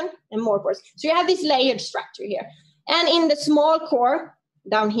region, and more porous. So you have this layered structure here. And in the small core,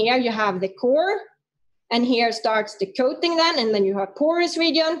 down here, you have the core, and here starts the coating then, and then you have porous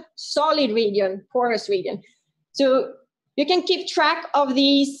region, solid region, porous region. So you can keep track of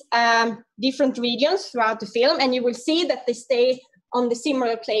these different regions throughout the film, and you will see that they stay on the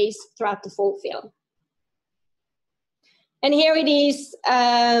similar place throughout the full film. And here it is,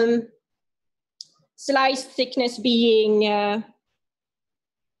 slice thickness being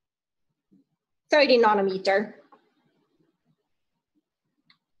 30 nanometer.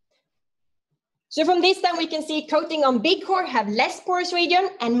 So from this then we can see coating on big core have less porous region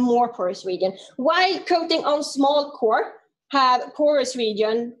and more porous region, while coating on small core have porous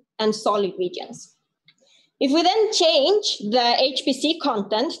region and solid regions. If we then change the HPC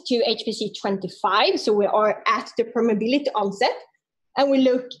content to HPC 25, so we are at the permeability onset, and we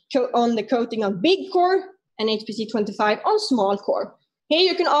look on the coating on big core and HPC 25 on small core. Here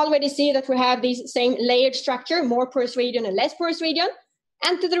you can already see that we have this same layered structure, more porous region and less porous region.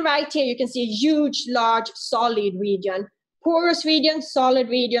 And to the right here, you can see a huge, large, solid region. Porous region, solid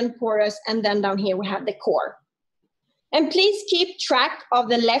region, porous, and then down here we have the core. And please keep track of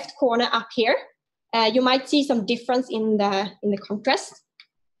the left corner up here. You might see some difference in the contrast.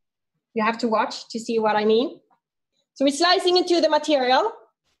 You have to watch to see what I mean. So we're slicing into the material,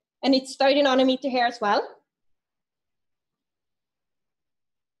 and it's 30 nanometer here as well.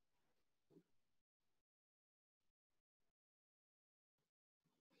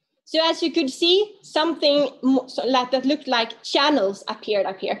 So as you could see, something that looked like channels appeared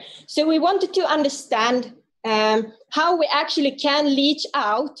up here. So we wanted to understand how we actually can leach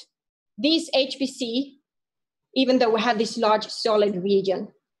out this HPC, even though we have this large solid region.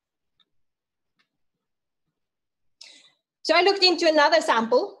 So I looked into another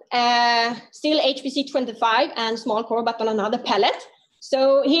sample, still HPC 25 and small core, but on another pellet.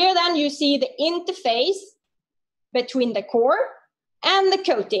 So here then you see the interface between the core and the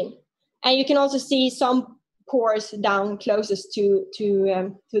coating. And you can also see some pores down closest to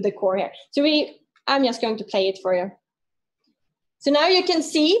the core here. So I'm just going to play it for you. So now you can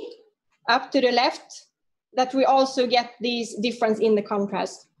see up to the left that we also get this difference in the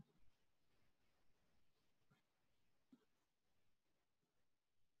contrast.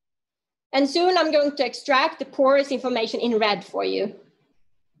 And soon I'm going to extract the porous information in red for you.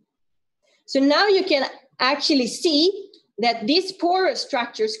 So now you can actually see that this porous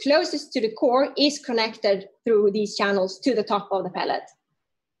structures closest to the core is connected through these channels to the top of the pellet.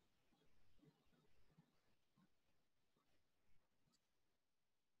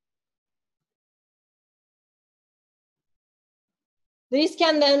 This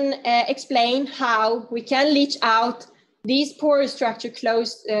can then explain how we can leach out these porous structure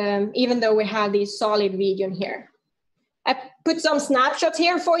close, even though we have this solid region here. I put some snapshots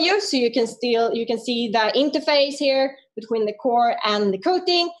here for you, so you can see the interface here between the core and the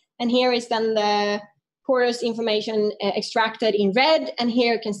coating, and here is then the porous information extracted in red, and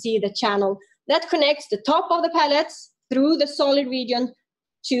here you can see the channel that connects the top of the pellets through the solid region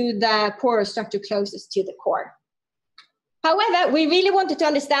to the porous structure closest to the core. However, we really wanted to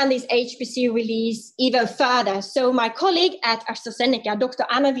understand this HPC release even further, so my colleague at AstraZeneca, Dr.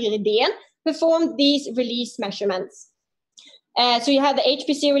 Anna Viridén, performed these release measurements. So you have the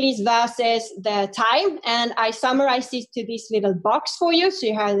HPC release versus the time, and I summarized this to this little box for you. So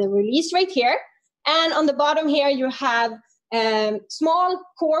you have the release rate here, and on the bottom here you have small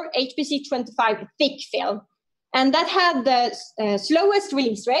core HPC 25 thick film, and that had the slowest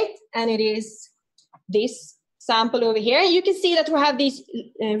release rate, and it is this sample over here. You can see that we have these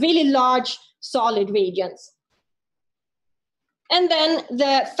really large solid regions. And then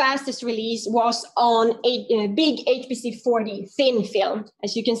the fastest release was on a big HPC 40 thin film.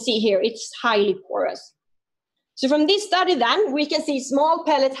 As you can see here, it's highly porous. So from this study then, we can see small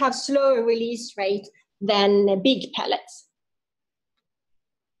pellets have slower release rate than big pellets.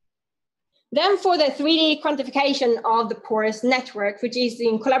 Then for the 3D quantification of the porous network, which is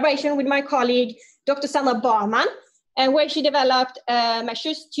in collaboration with my colleague, Dr. Sandra Barman, and where she developed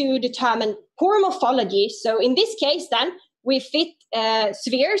measures to determine pore morphology. So in this case then, we fit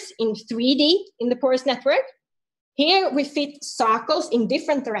spheres in 3D in the porous network. Here we fit circles in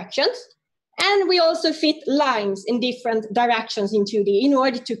different directions. And we also fit lines in different directions in 2D in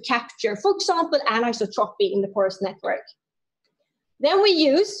order to capture, for example, anisotropy in the porous network. Then we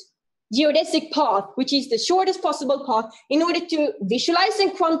use geodesic path, which is the shortest possible path, in order to visualize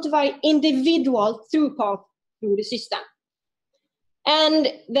and quantify individual through path through the system. And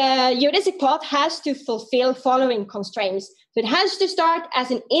the geodesic path has to fulfill following constraints. So it has to start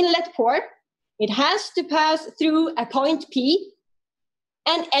as an inlet pore, it has to pass through a point P,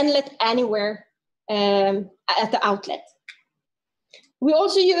 and inlet anywhere at the outlet. We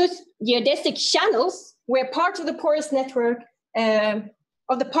also use geodesic channels, where parts of the porous network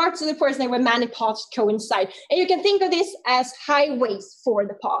where many paths coincide. And you can think of this as highways for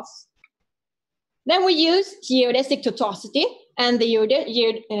the paths. Then we use geodesic tortuosity, and the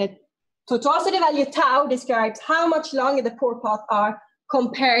tortuosity value tau describes how much longer the pore paths are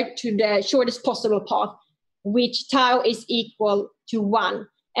compared to the shortest possible path, which tau is equal to 1.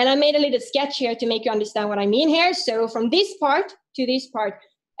 And I made a little sketch here to make you understand what I mean here. So from this part to this part,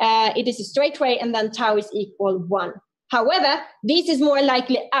 it is a straight way, and then tau is equal 1. However, this is more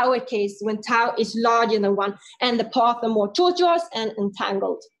likely our case when tau is larger than 1 and the paths are more tortuous and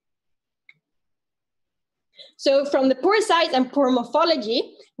entangled. So from the pore size and pore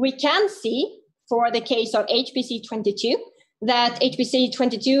morphology, we can see for the case of HPC 22 that HPC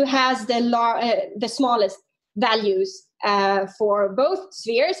 22 has the smallest values for both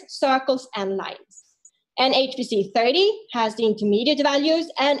spheres, circles, and lines. And HPC 30 has the intermediate values,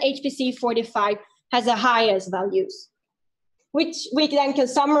 and HPC 45 has the highest values, which we then can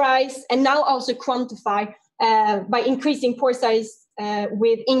summarize and now also quantify by increasing pore size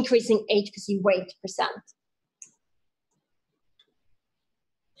with increasing HPC weight percent.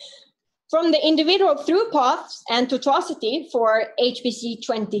 From the individual through paths and tortuosity for HPC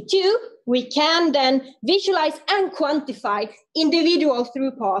 22, we can then visualize and quantify individual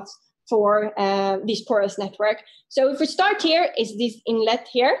through paths for this porous network. So if we start here, is this inlet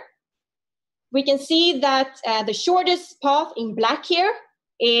here? We can see that the shortest path in black here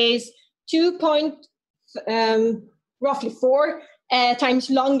is roughly 4 times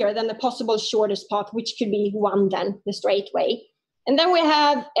longer than the possible shortest path, which could be 1 then, the straight way. And then we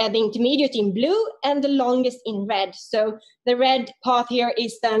have the intermediate in blue and the longest in red. So the red path here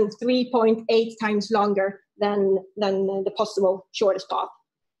is then 3.8 times longer than the possible shortest path.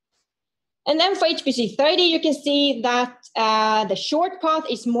 And then for HPC 30, you can see that the short path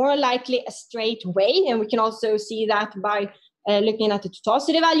is more likely a straight way. And we can also see that by looking at the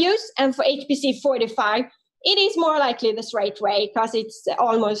totality values. And for HPC 45, it is more likely the straight way because it's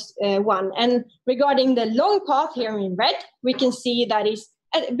almost 1. And regarding the long path here in red, we can see that is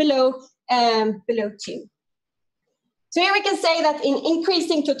below 2. So here we can say that in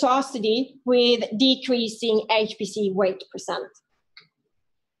increasing totality with decreasing HPC weight percent.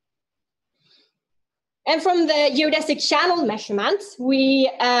 And from the geodesic channel measurements,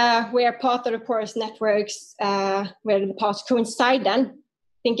 where path of the porous networks, where the paths coincide then,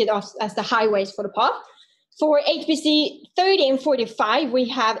 think it as the highways for the path. For HPC 30 and 45, we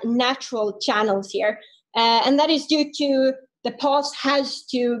have natural channels here. And that is due to the paths has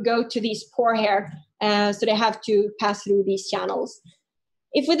to go to these pore here. So they have to pass through these channels.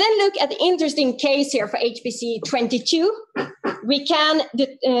 If we then look at the interesting case here for HPC 22, we can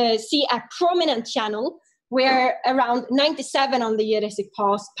see a prominent channel where around 97 on the geodesic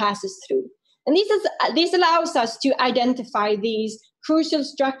path passes through. And this allows us to identify these crucial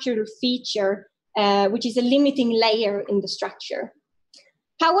structural feature, which is a limiting layer in the structure.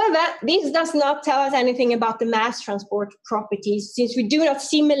 However, this does not tell us anything about the mass transport properties, since we do not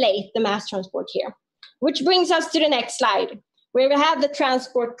simulate the mass transport here. Which brings us to the next slide, where we have the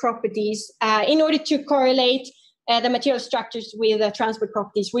transport properties. In order to correlate the material structures with the transport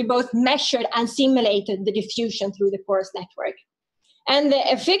properties, we both measured and simulated the diffusion through the porous network. And the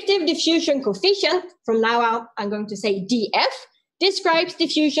effective diffusion coefficient, from now on I'm going to say DF, describes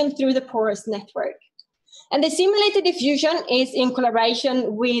diffusion through the porous network. And the simulated diffusion is in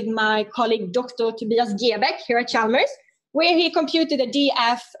collaboration with my colleague, Dr. Tobias Gebeck here at Chalmers, where he computed a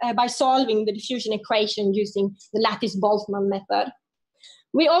DF by solving the diffusion equation using the lattice-Boltzmann method.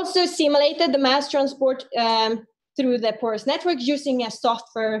 We also simulated the mass transport through the porous network using a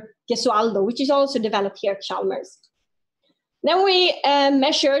software, Gesualdo, which is also developed here at Chalmers. Then we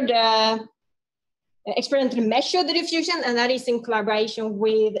experimentally measured the diffusion, and that is in collaboration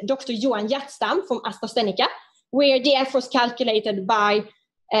with Dr. Johan Hjertstam from AstraZeneca, where DF was calculated by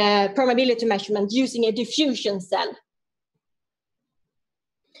permeability measurement using a diffusion cell.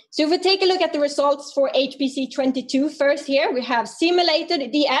 So if we take a look at the results for HPC 22 first here, we have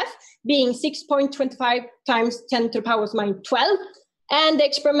simulated DF being 6.25 times 10 to the power minus 12. And the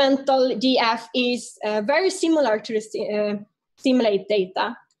experimental DF is very similar to the simulate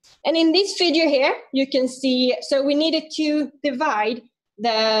data. And in this figure here, you can see, so we needed to divide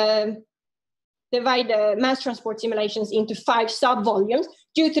the mass transport simulations into 5 sub-volumes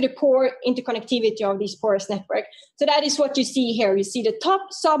due to the poor interconnectivity of this porous network. So that is what you see here. You see the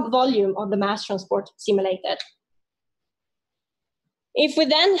top sub-volume of the mass transport simulated. If we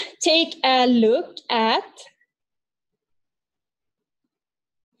then take a look at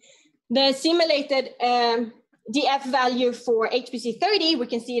the simulated DF value for HPC 30, we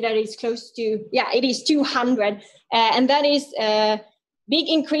can see that it's close to, it is 200. And that is a big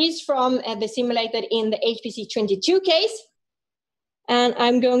increase from the simulated in the HPC 22 case. And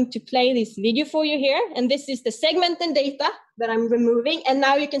I'm going to play this video for you here. And this is the segmented data that I'm removing. And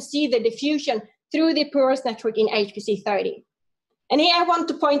now you can see the diffusion through the porous network in HPC 30. And here I want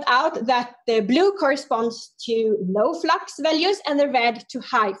to point out that the blue corresponds to low flux values and the red to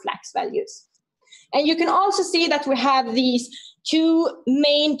high flux values. And you can also see that we have these 2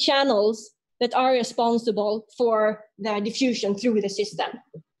 main channels that are responsible for the diffusion through the system.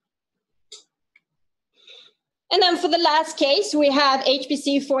 And then for the last case, we have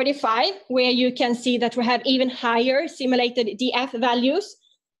HPC 45, where you can see that we have even higher simulated DF values.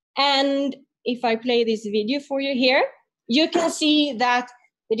 And if I play this video for you here, you can see that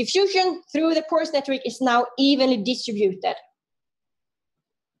the diffusion through the porous network is now evenly distributed.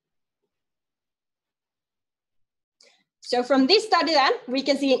 So from this study then, we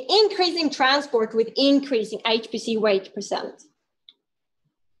can see an increasing transport with increasing HPC weight percent.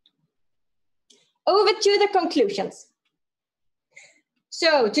 Over to the conclusions.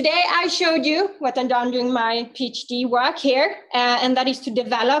 So today I showed you what I've done during my PhD work here, and that is to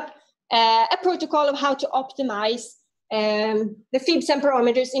develop a protocol of how to optimize the FIB-SEM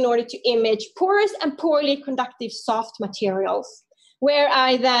parameters in order to image porous and poorly conductive soft materials, where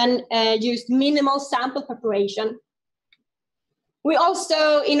I then used minimal sample preparation. We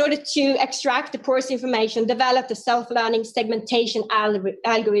also, in order to extract the porous information, developed a self-learning segmentation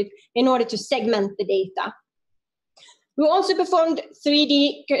algorithm in order to segment the data. We also performed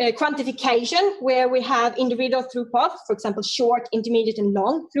 3D quantification, where we have individual throughput, for example, short, intermediate, and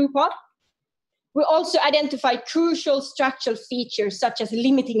long throughput. We also identified crucial structural features, such as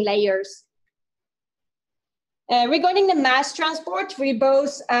limiting layers. Regarding the mass transport, we both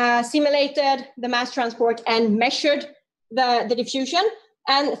simulated the mass transport and measured the diffusion.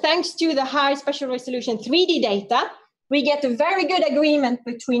 And thanks to the high spatial resolution 3D data, we get a very good agreement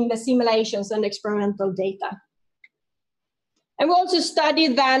between the simulations and experimental data. And we also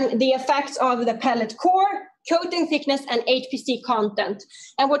studied then the effects of the pellet core, coating thickness, and HPC content.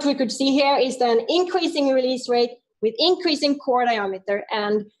 And what we could see here is an increasing release rate with increasing core diameter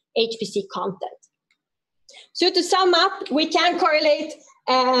and HPC content. So to sum up, we can correlate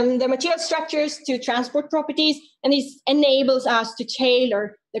the material structures to transport properties, and this enables us to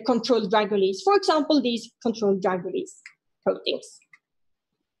tailor the controlled drug release. For example, these controlled drug release coatings.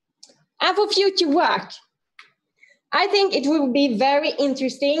 And for future work, I think it will be very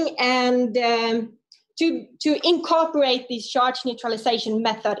interesting and to incorporate this charge neutralization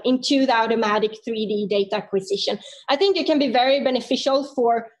method into the automatic 3D data acquisition. I think it can be very beneficial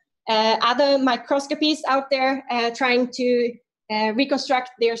for other microscopies out there trying to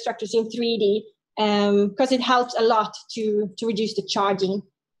reconstruct their structures in 3D because it helps a lot to reduce the charging.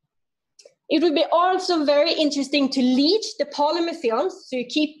 It would be also very interesting to leach the polymer films to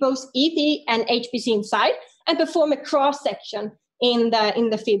keep both EP and HPC inside and perform a cross-section in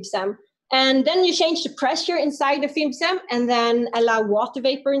the FIB-SEM. And then you change the pressure inside the FIB-SEM and then allow water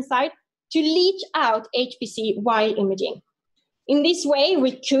vapor inside to leach out HPC while imaging. In this way,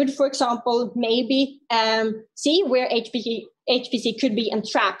 we could, for example, maybe see where HPC could be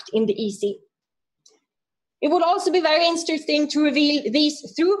entrapped in the EC. It would also be very interesting to reveal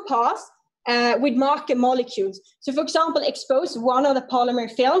these through paths with marker molecules. So, for example, expose one of the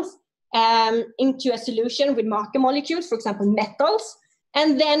polymer films into a solution with marker molecules, for example, metals,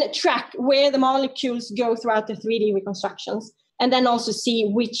 and then track where the molecules go throughout the 3D reconstructions, and then also see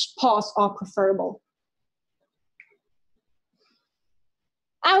which paths are preferable.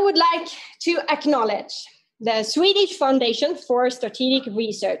 I would like to acknowledge the Swedish Foundation for Strategic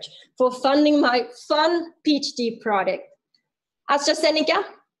Research for funding my fun PhD project, AstraZeneca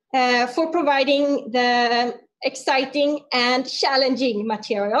for providing the exciting and challenging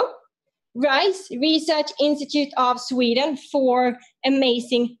material, RISE, Research Institute of Sweden, for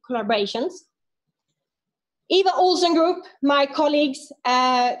amazing collaborations. Eva Olsson Group, my colleagues,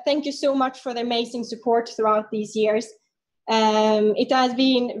 thank you so much for the amazing support throughout these years. It has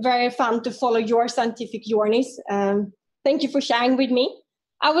been very fun to follow your scientific journeys. Thank you for sharing with me.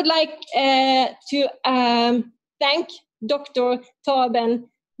 I would like to thank Dr. Torben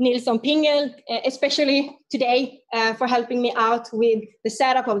Nilsson Pingel, especially today, for helping me out with the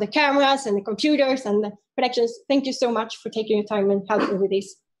setup of the cameras and the computers and the productions. Thank you so much for taking your time and helping with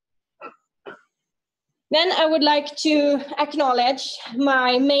this. Then I would like to acknowledge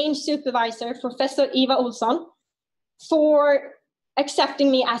my main supervisor, Professor Eva Olsson, for accepting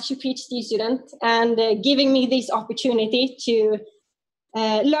me as your PhD student and giving me this opportunity to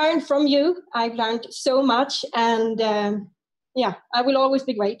learn from you. I've learned so much, and yeah, I will always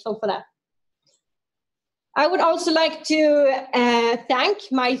be grateful for that. I would also like to thank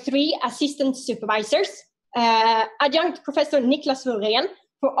my 3 assistant supervisors, Adjunct Professor Niklas Wurén,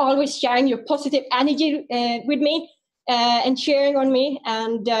 for always sharing your positive energy with me and sharing on me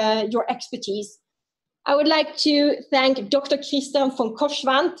and your expertise. I would like to thank Dr. Christian von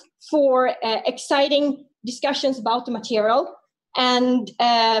Korsvant for exciting discussions about the material, and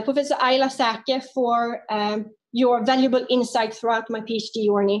Professor Ayla Säke for your valuable insight throughout my PhD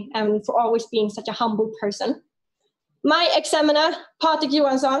journey and for always being such a humble person. My examiner, Patrik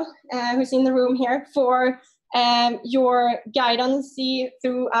Johansson, who's in the room here, for your guidance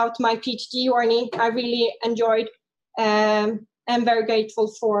throughout my PhD journey. I really enjoyed and I'm very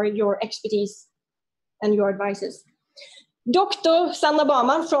grateful for your expertise and your advices. Dr. Sandra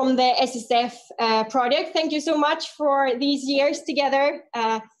Barman from the SSF project, thank you so much for these years together.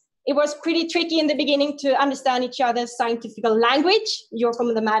 It was pretty tricky in the beginning to understand each other's scientific language. You're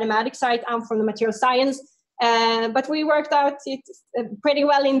from the mathematics side, I'm from the material science. But we worked out it pretty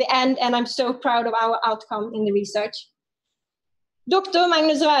well in the end, and I'm so proud of our outcome in the research. Dr.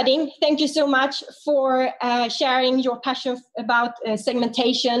 Magnus Röding, thank you so much for sharing your passion about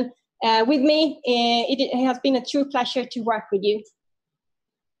segmentation with me. It has been a true pleasure to work with you.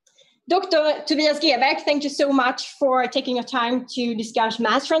 Dr. Tobias Gebeck, thank you so much for taking your time to discuss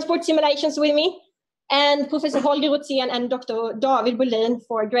mass transport simulations with me. And Professor Holger Rothsén and Dr. David Bolin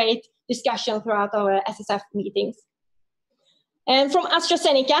for a great discussion throughout our SSF meetings. And from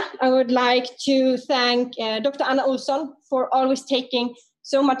AstraZeneca, I would like to thank Dr. Eva Olsson for always taking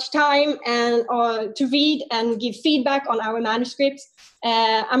so much time and to read and give feedback on our manuscripts.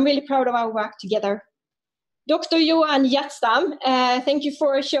 I'm really proud of our work together. Dr. Johan Hjertstam, thank you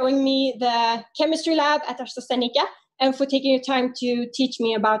for showing me the chemistry lab at AstraZeneca and for taking your time to teach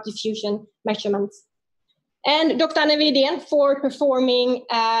me about diffusion measurements. And Dr. Anna Widén for performing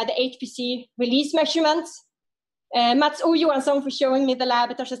the HPC release measurements. Mats O. Johansson for showing me the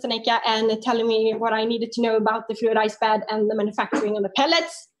lab at AstraZeneca and telling me what I needed to know about the fluidized bed and the manufacturing of the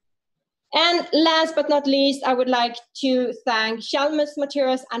pellets. And last but not least, I would like to thank Chalmers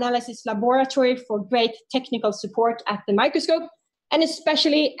Materials Analysis Laboratory for great technical support at the microscope, and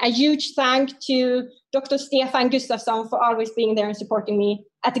especially a huge thank to Dr. Stefan Gustafsson for always being there and supporting me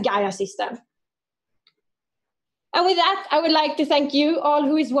at the Gaia system. And with that, I would like to thank you all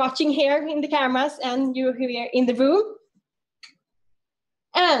who is watching here in the cameras and you who are in the room.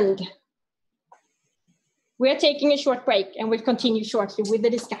 And we're taking a short break and we'll continue shortly with the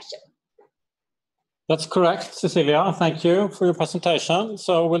discussion. That's correct, Cecilia. Thank you for your presentation.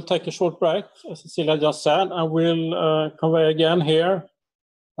 So we'll take a short break, as Cecilia just said, and we'll convey again here,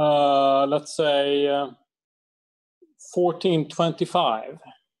 let's say 14:25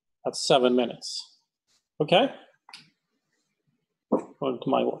 at 7 minutes. Okay? According to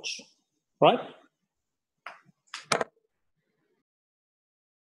my watch, right?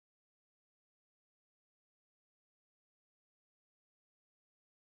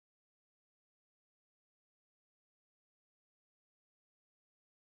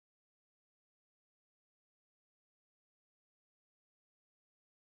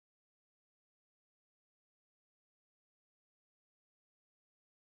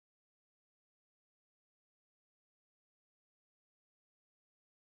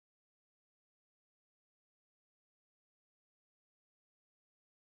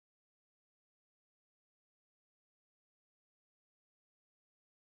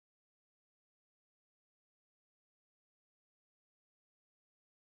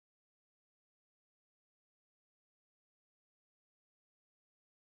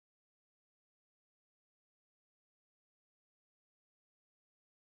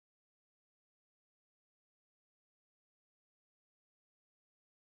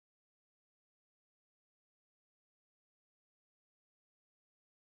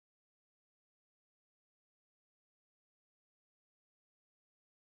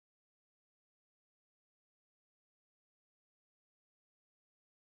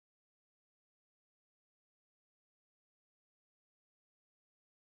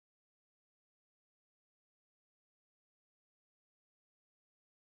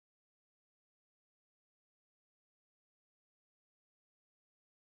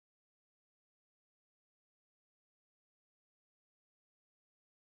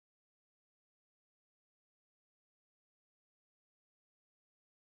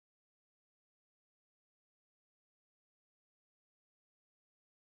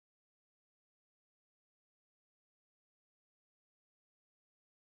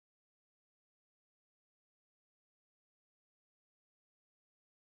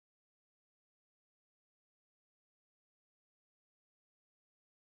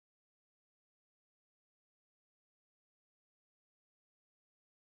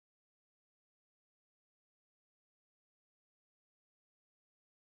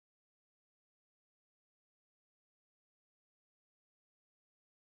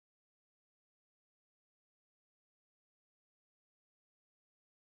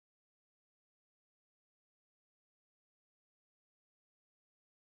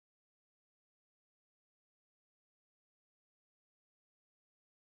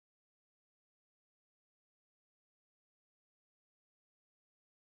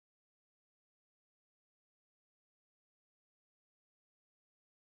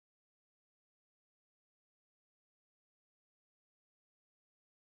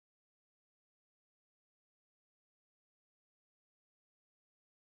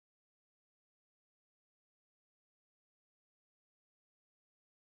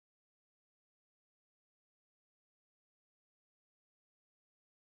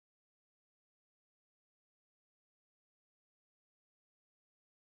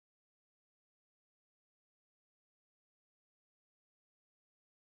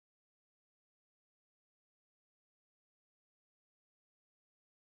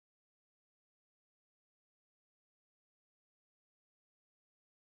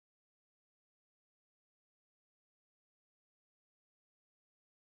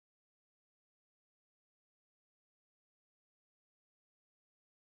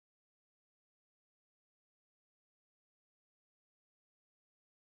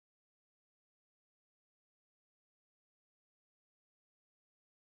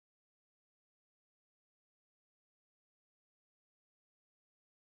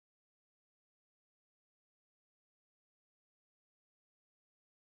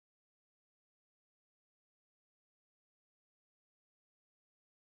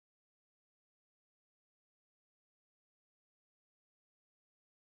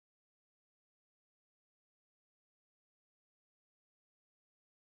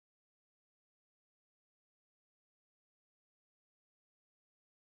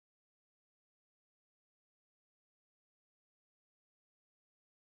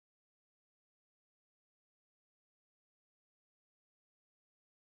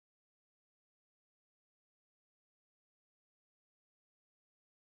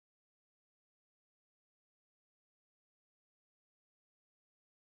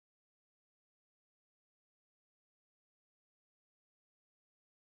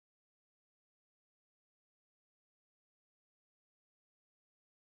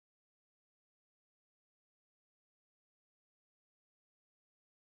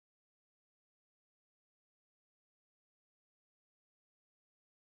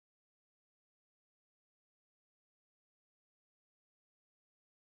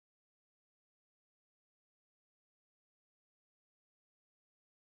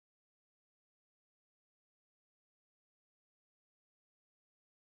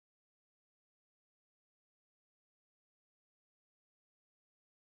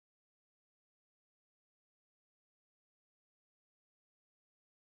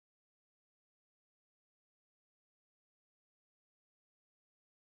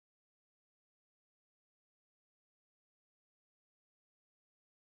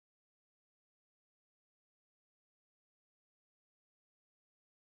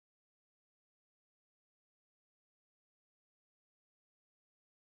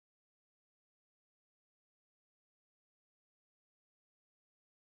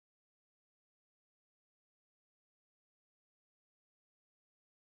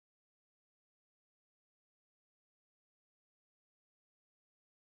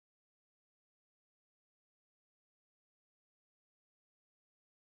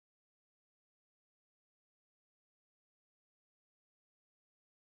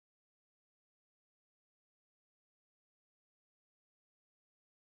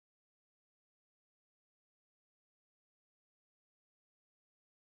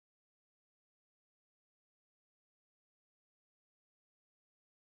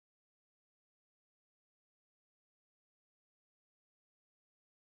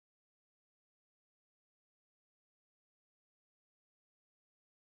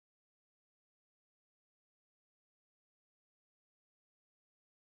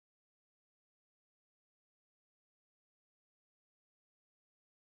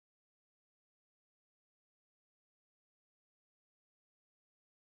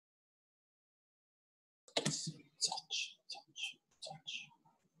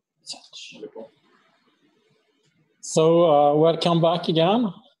 So welcome back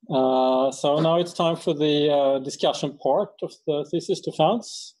again. So now it's time for the discussion part of the thesis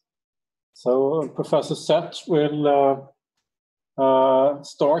defense. So Professor Zschech will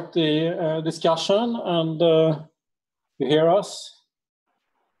start the discussion, and you hear us?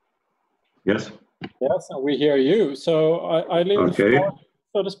 Yes. Yes, and we hear you. So I leave the floor,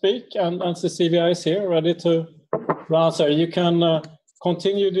 so to speak, and Cecilia is here, ready to answer. You can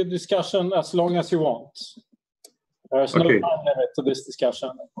continue the discussion as long as you want. There's no time limit to this discussion,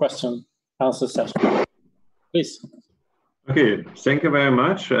 question, answer session. Please. Okay, thank you very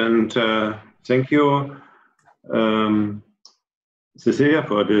much, and thank you, Cecilia,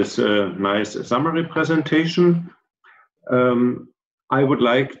 for this nice summary presentation. I would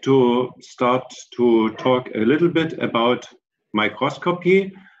like to start to talk a little bit about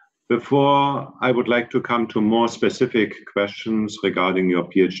microscopy before I would like to come to more specific questions regarding your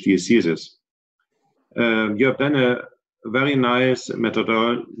PhD thesis. You have done a very nice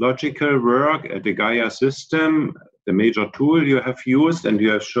methodological work at the Gaia system, the major tool you have used, and you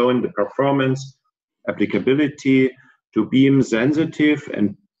have shown the performance, applicability to beam sensitive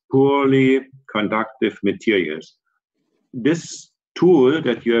and poorly conductive materials. This tool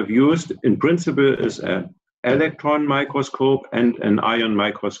that you have used in principle is an electron microscope and an ion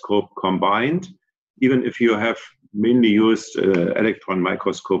microscope combined, even if you have mainly used electron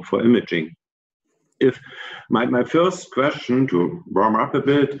microscope for imaging. If my first question, to warm up a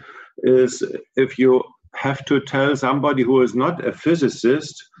bit, is if you have to tell somebody who is not a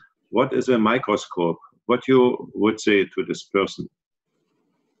physicist what is a microscope, what you would say to this person?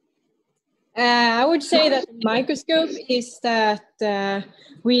 I would say that a microscope is that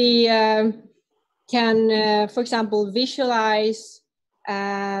we can, for example, visualize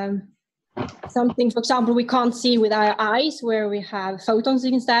something, for example, we can't see with our eyes, where we have photons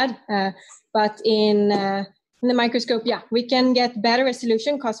instead. But in the microscope, yeah, we can get better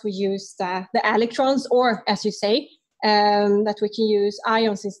resolution because we use the electrons, or as you say, that we can use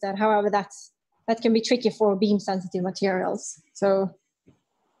ions instead. However, that can be tricky for beam sensitive materials. So.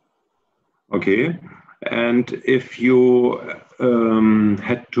 Okay, and if you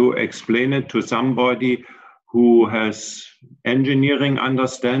had to explain it to somebody who has engineering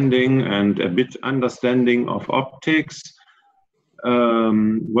understanding and a bit understanding of optics,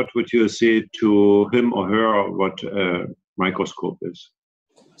 what would you say to him or her what a microscope is?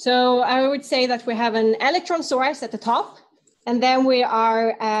 So I would say that we have an electron source at the top, and then we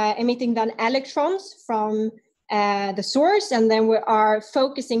are emitting then electrons from the source, and then we are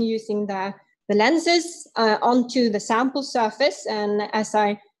focusing using the lenses onto the sample surface. And as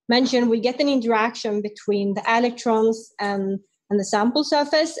I mentioned, we get an interaction between the electrons and the sample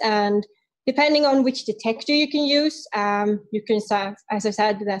surface. And depending on which detector you can use, you can have, as I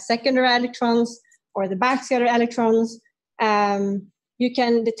said, the secondary electrons or the backscatter electrons. You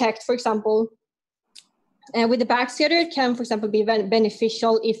can detect, for example, with the backscatter, it can, for example, be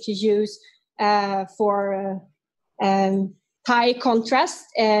beneficial if you use for high contrast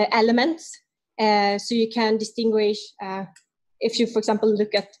elements. So you can distinguish if you, for example,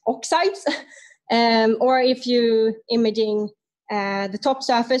 look at oxides, or if you imaging the top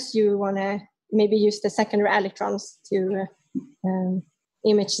surface, you want to maybe use the secondary electrons to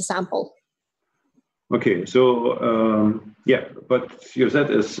image the sample. Okay, so yeah, what you said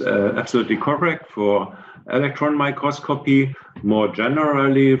is absolutely correct for electron microscopy. More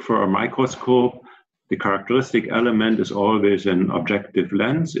generally, for a microscope, the characteristic element is always an objective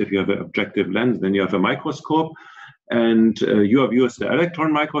lens. If you have an objective lens, then you have a microscope. And you have used the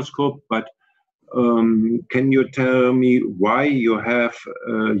electron microscope, but can you tell me why you have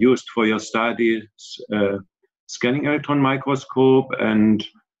used for your studies scanning electron microscope, and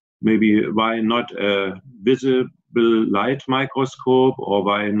maybe why not a visible light microscope, or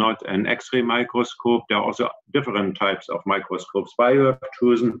why not an X-ray microscope? There are also different types of microscopes. Why you have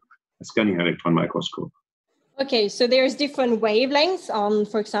chosen a scanning electron microscope? Okay, so there's different wavelengths on,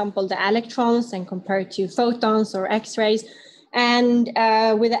 for example, the electrons and compared to photons or X-rays. And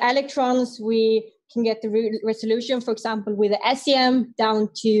with the electrons, we can get the resolution, for example, with the SEM down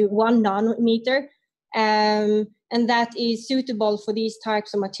to 1 nanometer. And that is suitable for these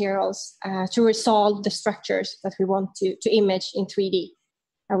types of materials to resolve the structures that we want to image in 3D,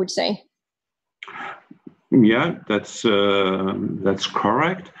 I would say. Yeah, that's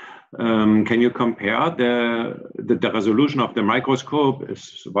correct. Can you compare the resolution of the microscope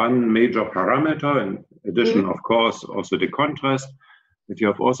is one major parameter, in addition, of course, also the contrast that you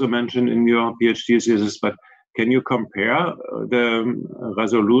have also mentioned in your PhD thesis, but can you compare the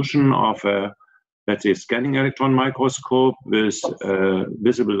resolution of a let's say, scanning electron microscope with a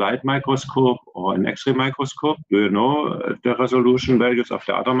visible light microscope or an X-ray microscope? Do you know the resolution values of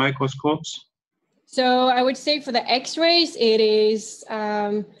the other microscopes? So I would say for the X-rays, it is,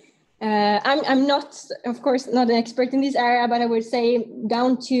 I'm not, of course, not an expert in this area, but I would say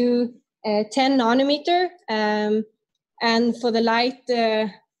down to 10 nanometer. And for the light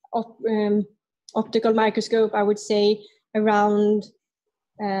optical microscope, I would say around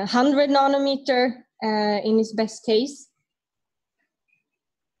 100 nanometer in its best case.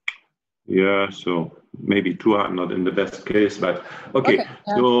 Yeah, so maybe 200 in the best case, but okay.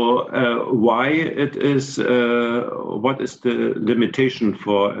 So why it is, what is the limitation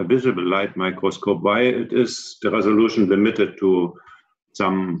for a visible light microscope? Why it is the resolution limited to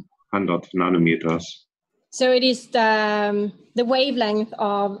some 100 nanometers? So it is the wavelength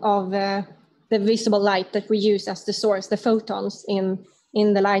of the visible light that we use as the source, the photons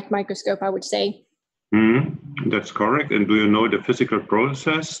in the light microscope, I would say. That's correct. And do you know the physical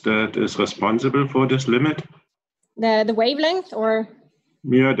process that is responsible for this limit? The wavelength, or?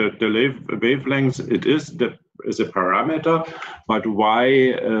 Yeah, the wavelength, it is a parameter, but why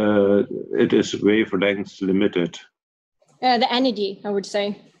it is wavelength limited? The energy, I would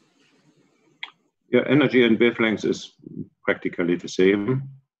say. Yeah, energy and wavelength is practically the same.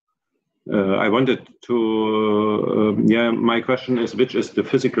 I wanted to, my question is, which is the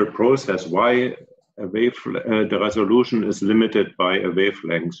physical process? Why the resolution is limited by a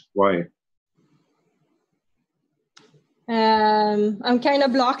wavelength? Why? I'm kind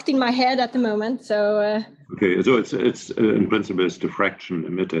of blocked in my head at the moment, so. Okay, so it's in principle it's diffraction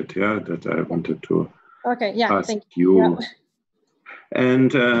limited, yeah, that I wanted to ask you. Yeah.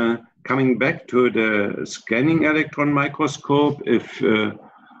 And coming back to the scanning electron microscope, if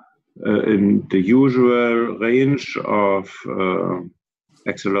in the usual range of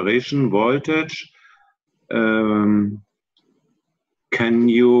acceleration voltage, can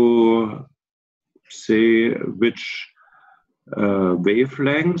you say which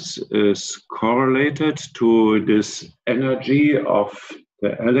wavelength is correlated to this energy of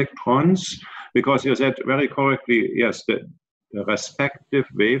the electrons? Because you said very correctly, yes, the respective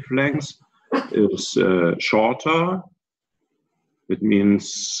wavelength is shorter. It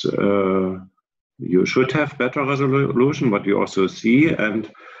means you should have better resolution, but you also see.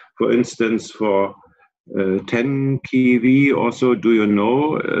 And for instance, for 10 keV also, do you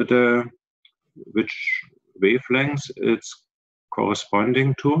know which wavelengths it's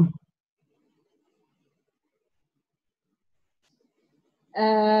corresponding to?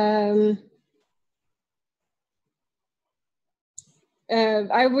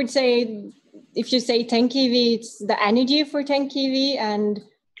 I would say, if you say 10 keV, it's the energy for 10 keV, and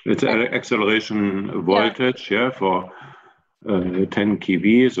it's acceleration voltage, for 10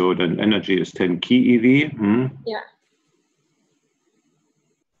 keV. So then energy is 10 keV. Yeah.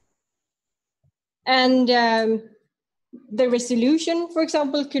 And the resolution, for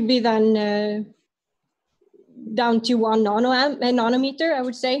example, could be then down to 1 nanometer, I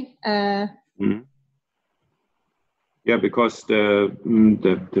would say. Yeah, because the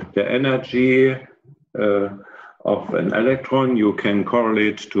energy of an electron you can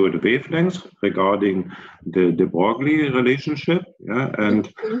correlate to the wavelength regarding the de Broglie relationship,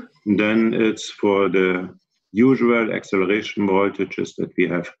 and then it's for the usual acceleration voltages that we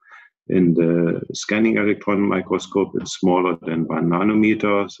have in the scanning electron microscope. It's smaller than 1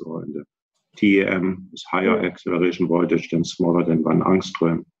 nanometer, so in the TEM is higher acceleration voltage than smaller than 1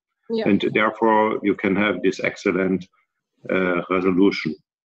 angstrom. Yeah. And therefore, you can have this excellent resolution.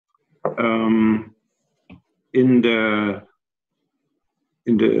 In the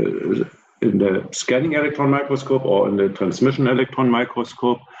scanning electron microscope or in the transmission electron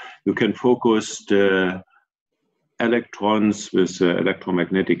microscope, you can focus the electrons with the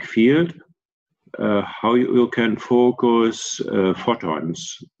electromagnetic field. How you can focus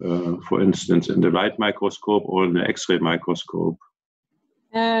photons, for instance, in the light microscope or in the X-ray microscope?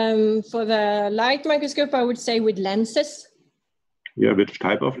 For the light microscope, I would say with lenses. Yeah, which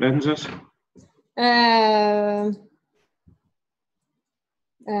type of lenses? I'm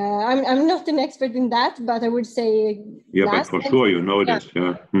not an expert in that, but I would say. Yeah, but for sure you know this.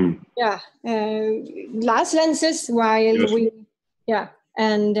 Yeah. Yeah, glass lenses. While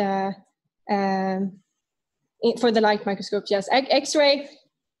and for the light microscopes, yes, X-ray.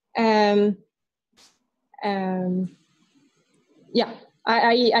 Yeah.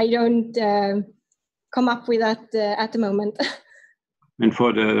 I don't come up with that at the moment. And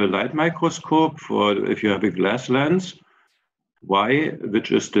for the light microscope, if you have a glass lens,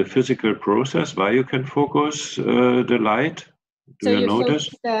 which is the physical process, why you can focus the light? Do you notice?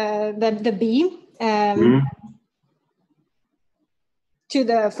 The beam to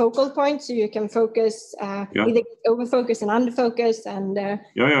the focal point, so you can focus either over focus and under focus, and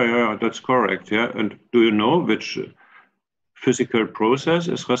yeah, that's correct. Yeah, and do you know which physical process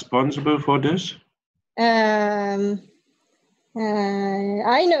is responsible for this? I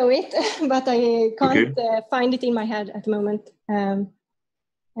know it, but I can't find it in my head at the moment.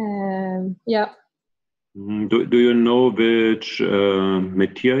 Yeah. Do you know which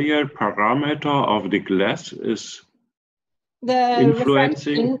material parameter of the glass is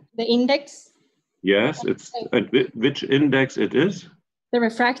influencing the index? Yes, it's which index it is? The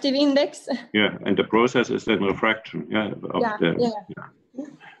refractive index. Yeah, and the process is then refraction. Yeah.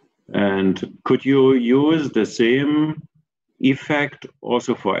 And could you use the same effect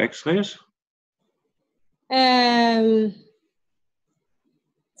also for X-rays?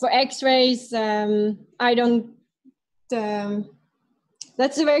 For X-rays, I don't.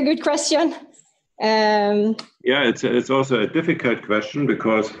 That's a very good question. Yeah, it's also a difficult question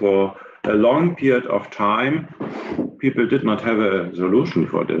because for a long period of time, people did not have a solution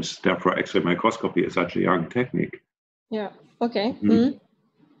for this. Therefore, X-ray microscopy is such a young technique. Yeah. Okay.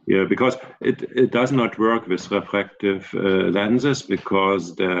 Yeah, because it does not work with refractive lenses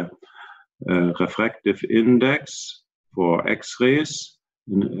because the refractive index for X-rays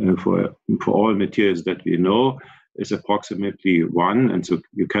for all materials that we know is approximately 1, and so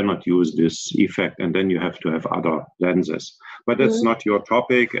you cannot use this effect, and then you have to have other lenses. But that's not your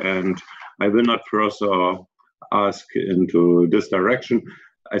topic, and I will not further ask into this direction.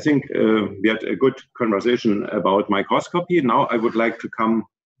 I think we had a good conversation about microscopy. Now I would like to come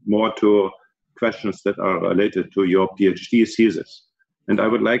more to questions that are related to your PhD thesis. And I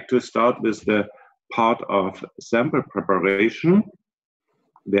would like to start with the part of sample preparation,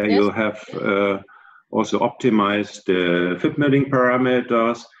 where you have also optimized the FIB milling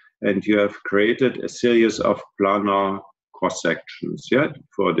parameters, and you have created a series of planar cross-sections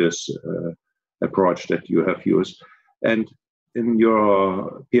for this approach that you have used. And in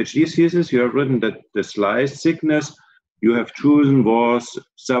your PhD thesis, you have written that the slice thickness you have chosen was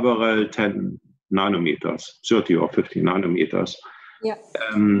several 10 nanometers, 30 or 50 nanometers. Yeah.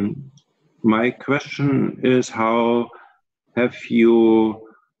 My question is, how have you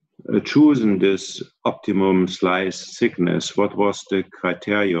chosen this optimum slice thickness? What was the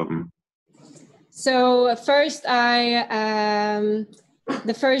criterion? So first, the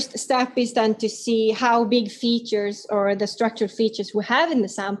first step is then to see how big features or the structural features we have in the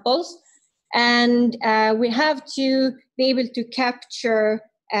samples. And we have to be able to capture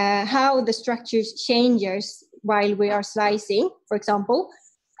how the structures changes while we are slicing, for example.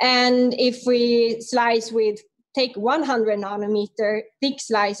 And if we slice take 100 nanometer thick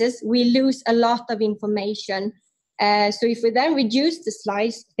slices, we lose a lot of information. So if we then reduce the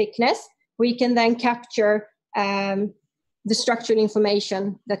slice thickness, we can then capture the structural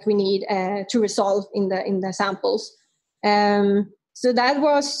information that we need to resolve in the samples. So that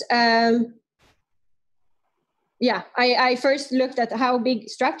was, I first looked at how big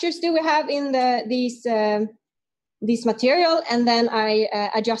structures do we have in this material, and then I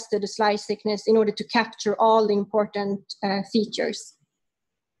adjusted the slice thickness in order to capture all the important features.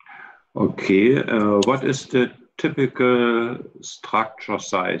 Okay, what is the typical structure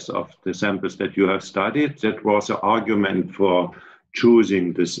size of the samples that you have studied? That was an argument for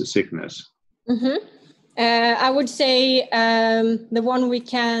choosing this thickness. I would say the one we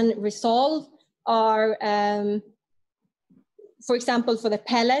can resolve are, for example, for the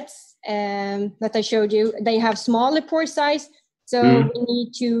pellets that I showed you, they have smaller pore size, so we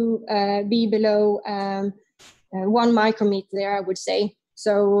need to be below 1 micrometer there, I would say.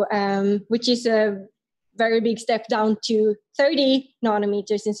 So, which is a very big step down to 30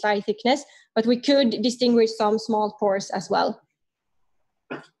 nanometers in slice thickness, but we could distinguish some small pores as well.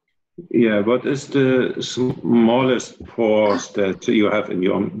 Yeah, what is the smallest pores that you have in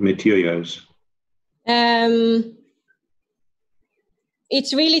your materials?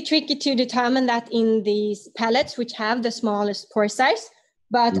 It's really tricky to determine that in these pellets, which have the smallest pore size.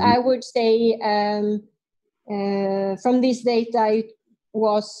 But I would say from this data, it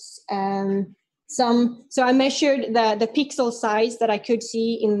was so I measured the pixel size that I could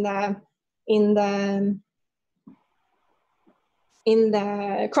see in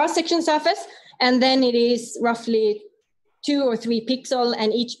the cross-section surface, and then it is roughly 2 or 3 pixels,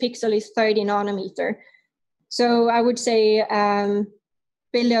 and each pixel is 30 nanometer. So I would say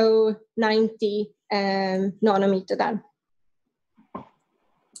below 90 nanometer then.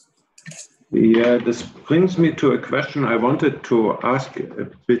 Yeah, this brings me to a question I wanted to ask a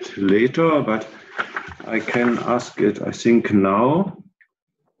bit later, but I can ask it, I think, now,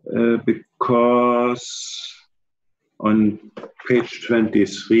 because on page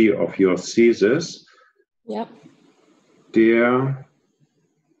 23 of your thesis, yep. There,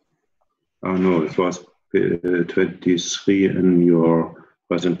 oh no, it was 23 in your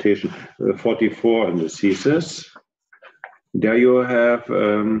presentation, 44 in the thesis. There you have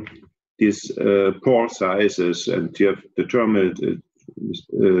these pore sizes, and you have determined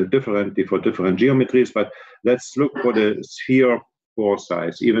differently for different geometries, but let's look for the sphere pore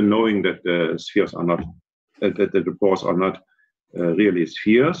size, even knowing that the spheres are not, that the pores are not really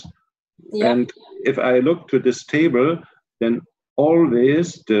spheres. Yep. And if I look to this table, then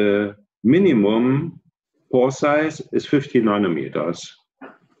always the minimum pore size is 50 nanometers.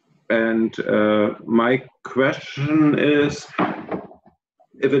 And my question is,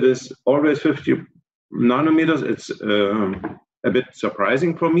 if it is always 50 nanometers, it's a bit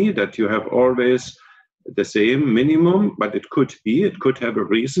surprising for me that you have always the same minimum, but it could be, it could have a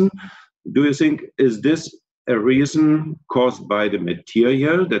reason. Do you think, is this a reason caused by the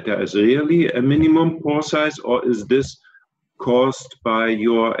material, that there is really a minimum pore size, or is this caused by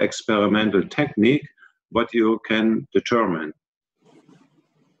your experimental technique, what you can determine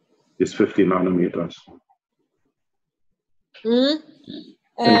is 50 nanometers? And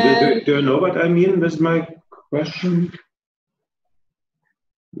do you know what I mean with my question?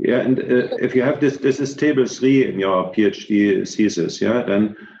 Yeah, and if you have this is table 3 in your PhD thesis, yeah,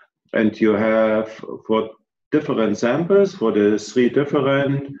 then, and you have for different samples, for the 3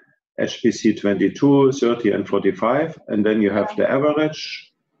 different HPC 22, 30, and 45, and then you have the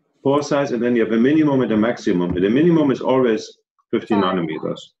average pore size, and then you have a minimum and a maximum. And the minimum is always 50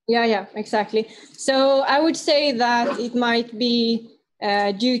 nanometers. Yeah, exactly. So I would say that it might be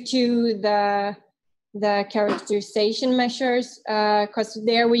due to the characterization measures, because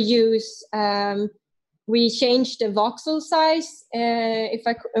there we use, we change the voxel size, if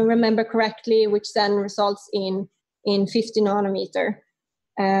I remember correctly, which then results in 50 nanometer.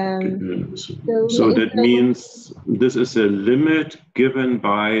 So that means this is a limit given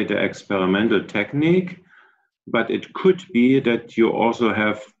by the experimental technique, but it could be that you also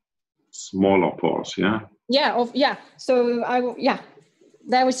have smaller pores, yeah? Yeah. So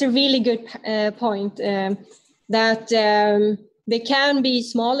that was a really good point, that there can be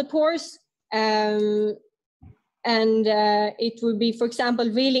smaller pores, and it would be, for example,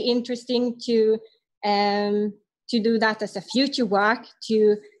 really interesting to do that as a future work,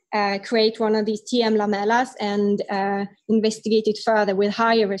 to create one of these TM lamellas and investigate it further with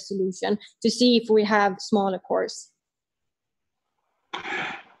higher resolution to see if we have smaller pores.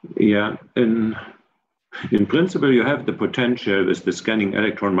 Yeah, in principle, you have the potential with the scanning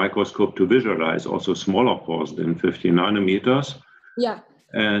electron microscope to visualize also smaller pores than 50 nanometers. Yeah.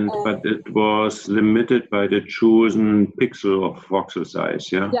 But it was limited by the chosen pixel of voxel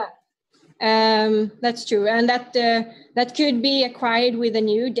size, yeah? Yeah, that's true. And that could be acquired with a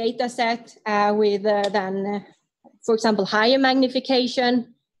new data set with then, for example, higher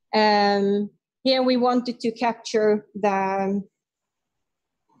magnification. Here we wanted to capture the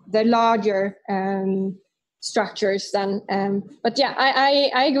larger structures then. But yeah,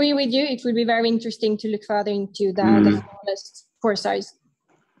 I agree with you. It would be very interesting to look further into the smallest pore size.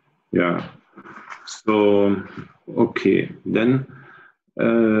 Yeah. So, okay, then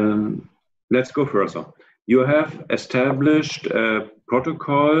let's go further. You have established a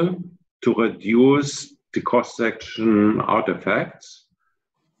protocol to reduce the cross-section artifacts.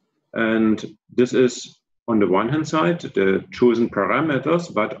 And this is, on the one hand side, the chosen parameters,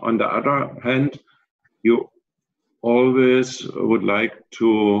 but on the other hand, you always would like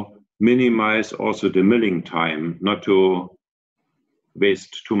to minimize also the milling time, not to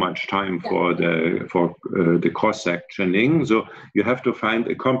waste too much time for the cross-sectioning. So you have to find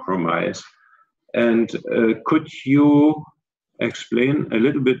a compromise. And could you explain a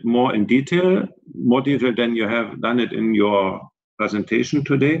little bit more in detail, more detail than you have done it in your presentation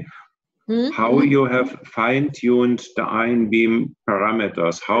today, how you have fine-tuned the ion beam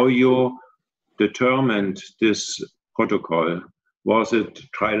parameters, how you determined this protocol? Was it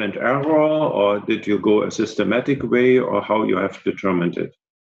trial and error, or did you go a systematic way, or how you have determined it?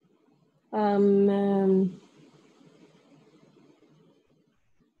 I'm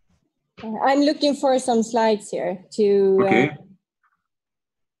looking for some slides here to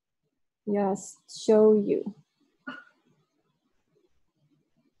just show you.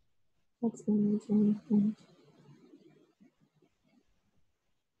 Let's imagine.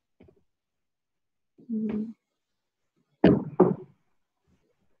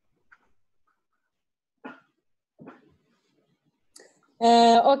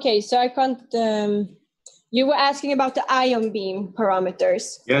 Okay, so I can't You were asking about the ion beam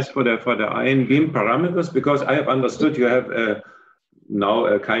parameters. Yes, for the ion beam parameters, because I have understood you have now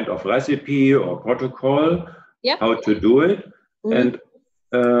a kind of recipe or protocol how to do it, and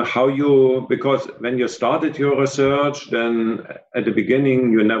how you, because when you started your research, then at the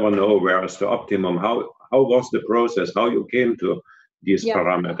beginning you never know where is the optimum. How was the process? How you came to these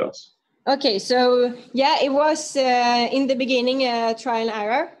parameters? Okay, so yeah, it was in the beginning trial and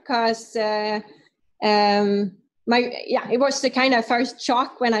error, because it was the kind of first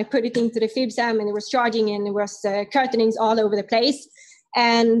shock when I put it into the FIB-SEM and it was charging and it was curtainings all over the place.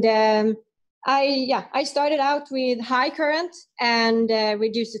 And I started out with high current and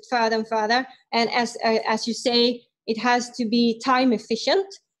reduced it further and further. And as you say, it has to be time efficient.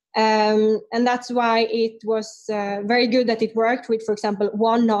 And that's why it was very good that it worked with, for example,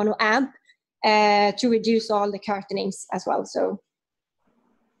 1 nanoamp to reduce all the curtainings as well. So,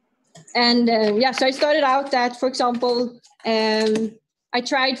 and so I started out that, for example, I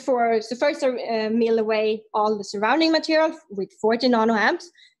tried first I mill away all the surrounding material with 40 nanoamps.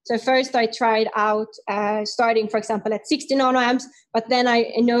 So first I tried out starting, for example, at 60 nanoamps, but then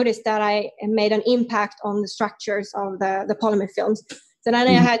I noticed that I made an impact on the structures of the polymer films. So then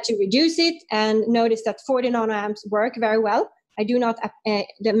I had to reduce it and noticed that 40 nanoamps work very well. I do not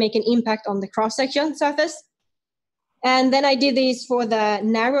make an impact on the cross-section surface. And then I did this for the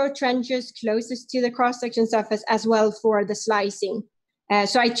narrow trenches closest to the cross-section surface as well for the slicing.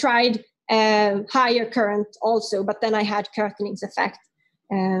 So I tried higher current also, but then I had curtainings effect.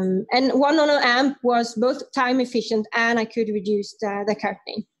 And 1 nanoamp was both time efficient and I could reduce the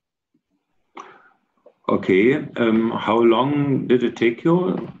curtaining. Okay, how long did it take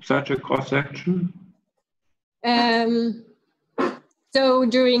you, such a cross-section? So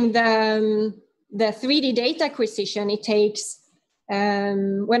during the 3D data acquisition, it takes,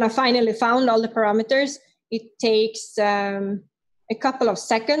 when I finally found all the parameters, it takes a couple of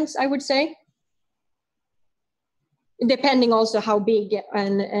seconds, I would say. Depending also how big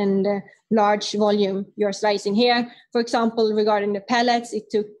and large volume you're slicing here. For example, regarding the pellets, it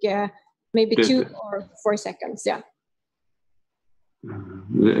took maybe 2 or 4 seconds, yeah.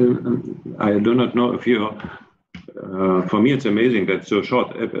 I do not know if you, for me it's amazing that's so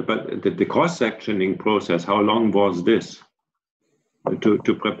short, but the cross-sectioning process, how long was this? To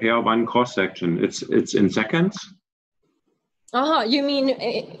prepare one cross-section, it's in seconds? You mean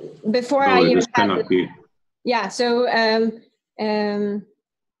before I even cannot be. Yeah, so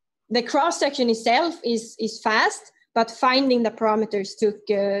the cross-section itself is fast, but finding the parameters took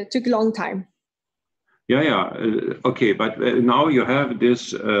a long time. Okay, but now you have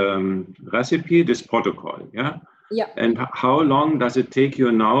this recipe, this protocol, yeah? Yeah. And how long does it take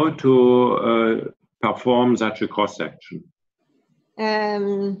you now to perform such a cross-section?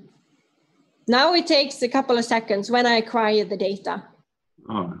 Now it takes a couple of seconds when I acquire the data.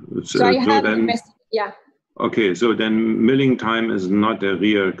 So I have Okay, so then milling time is not a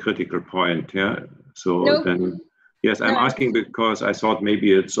real critical point, yeah? So no. Then, yes, I'm asking because I thought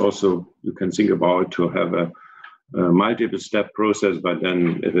maybe it's also, you can think about to have a multiple step process, but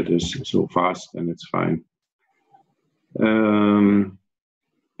then if it is so fast, then it's fine.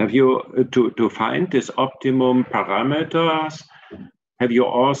 Have you, to find this optimum parameters, have you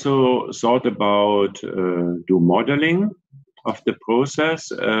also thought about do modeling of the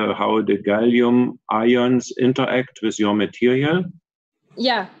process, how the gallium ions interact with your material?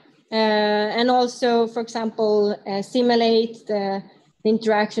 Yeah, and also, for example, simulate the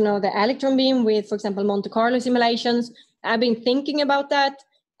interaction of the electron beam with, for example, Monte Carlo simulations. I've been thinking about that,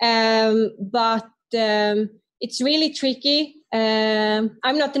 but it's really tricky.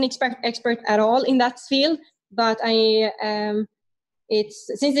 I'm not an expert at all in that field, but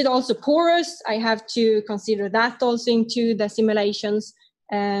since it's also porous, I have to consider that also into the simulations.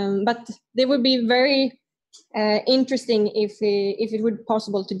 But they would be very interesting if it would be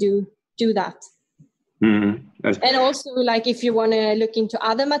possible to do that. Mm-hmm. And also, like if you want to look into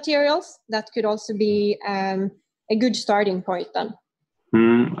other materials, that could also be a good starting point then.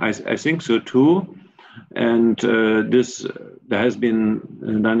 I think so too. And there has been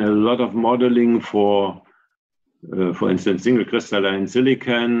done a lot of modeling for instance, single crystalline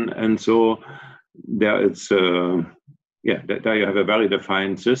silicon, and so there it's there you have a very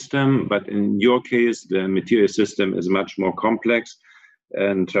defined system. But in your case, the material system is much more complex,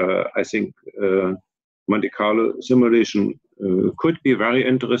 and I think Monte Carlo simulation could be a very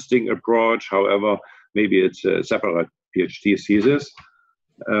interesting approach. However, maybe it's a separate PhD thesis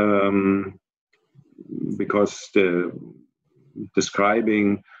because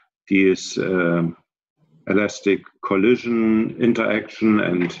describing these elastic collision interaction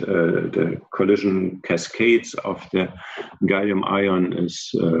and the collision cascades of the gallium ion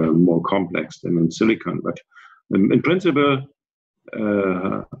is more complex than in silicon. But in principle,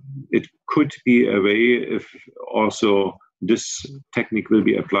 it could be a way if also this technique will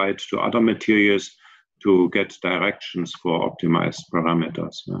be applied to other materials to get directions for optimized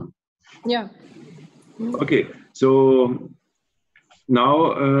parameters. Yeah. Okay, so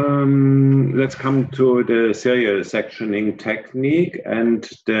now let's come to the serial sectioning technique and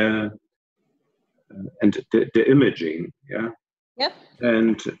the imaging. Yeah. Yep.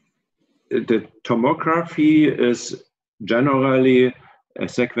 And the tomography is generally a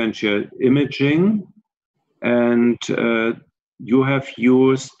sequential imaging, and you have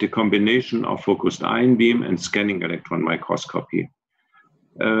used the combination of focused ion beam and scanning electron microscopy.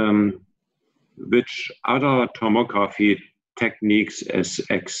 Which other tomography techniques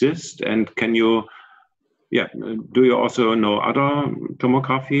exist, and can you, do you also know other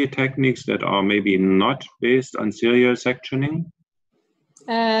tomography techniques that are maybe not based on serial sectioning?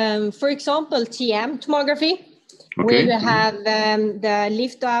 For example, TM tomography, okay. where you have the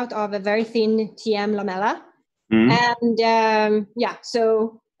lift out of a very thin TM lamella. And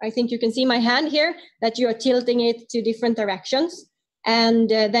so I think you can see my hand here that you are tilting it to different directions. And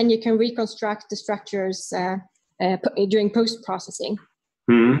then you can reconstruct the structures during post-processing.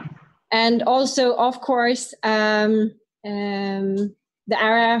 And also, of course, the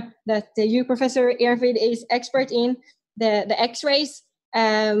area that you, Professor Ehrenfried, is expert in, the X-rays,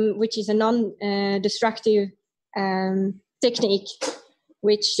 which is a non-destructive technique,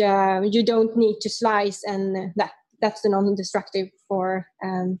 which you don't need to slice, and that's the non-destructive for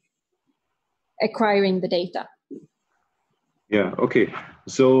acquiring the data. Yeah, okay.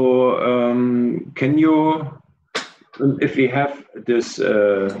 So can you, if we have this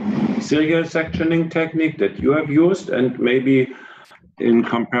serial sectioning technique that you have used, and maybe in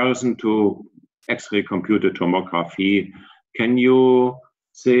comparison to X-ray computed tomography, can you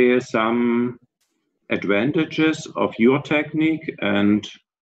say some advantages of your technique and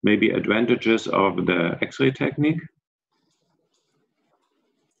maybe advantages of the X-ray technique?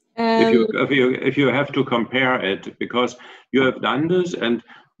 If you have to compare it, because you have done this, and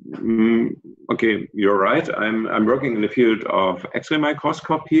okay, you're right. I'm working in the field of X-ray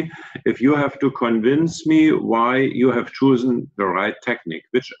microscopy. If you have to convince me why you have chosen the right technique,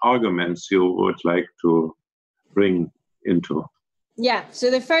 which arguments you would like to bring into? Yeah.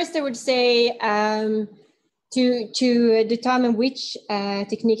 So the first, I would say, to determine which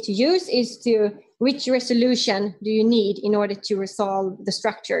technique to use is to which resolution do you need in order to resolve the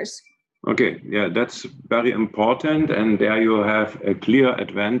structures? Okay, yeah, that's very important, and there you have a clear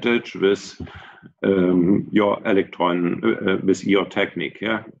advantage with your electron, with your technique,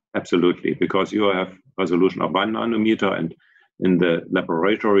 yeah, absolutely, because you have resolution of 1 nanometer, and in the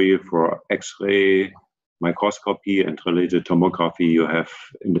laboratory for X-ray microscopy and related tomography, you have,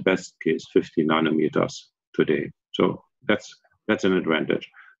 in the best case, 50 nanometers today. So that's an advantage.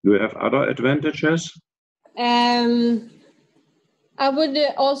 Do you have other advantages? I would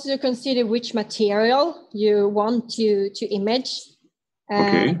also consider which material you want to image.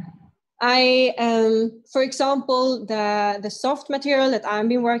 Okay. For example, the soft material that I've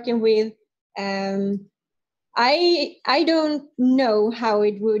been working with, I don't know how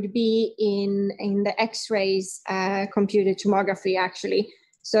it would be in the X-rays computed tomography, actually.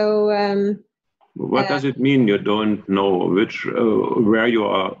 So. What does it mean you don't know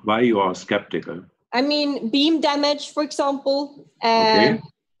why you are skeptical? I mean, beam damage, for example, okay.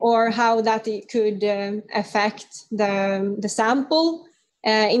 or how that it could affect the sample.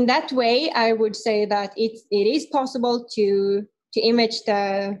 In that way, I would say that it is possible to image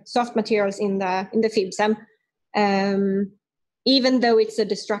the soft materials in the FIB-SEM, even though it's a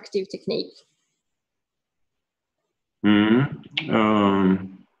destructive technique.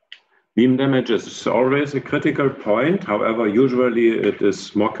 Beam damage is always a critical point. However, usually it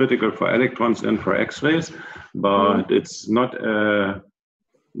is more critical for electrons than for X-rays, but it's not,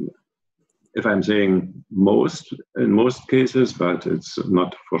 if I'm saying in most cases, but it's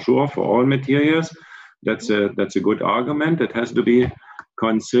not for sure for all materials. That's a good argument that has to be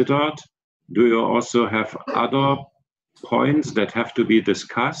considered. Do you also have other points that have to be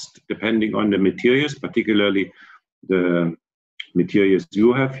discussed depending on the materials, particularly the materials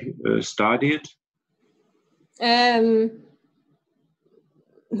you have studied? I'm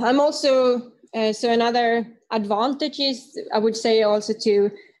also, so another advantage is, I would say also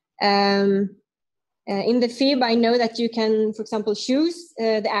to, in the FIB, I know that you can, for example, choose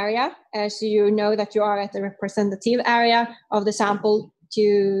the area, so you know that you are at the representative area of the sample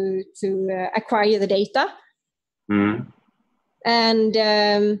to acquire the data. And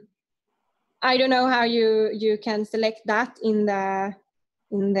I don't know how you can select that in the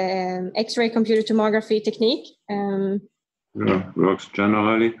X-ray computer tomography technique. Yeah, works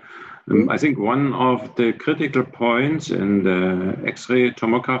generally. I think one of the critical points in the X-ray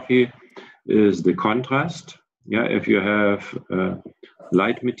tomography is the contrast. Yeah, if you have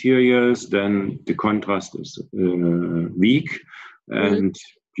light materials, then the contrast is weak, and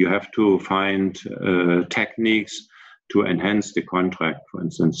you have to find techniques to enhance the contrast, for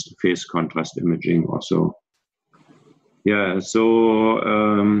instance, phase contrast imaging or so. Yeah, so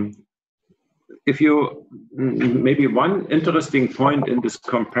if you, maybe one interesting point in this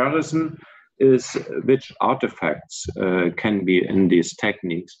comparison is which artifacts can be in these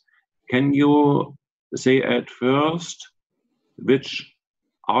techniques. Can you say at first which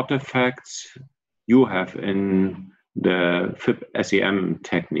artifacts you have in the FIB-SEM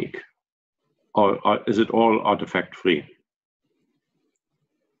technique? Or is it all artifact free?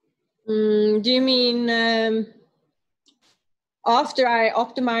 Do you mean after I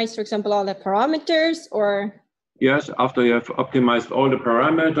optimize, for example, all the parameters, or? Yes, after you have optimized all the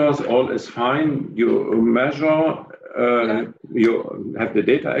parameters, all is fine. You measure, you have the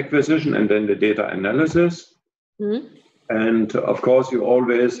data acquisition and then the data analysis. And of course, you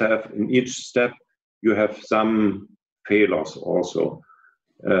always have, in each step, you have some failures also.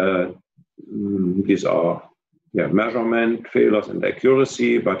 These are measurement failures and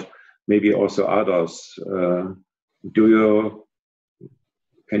accuracy, but maybe also others.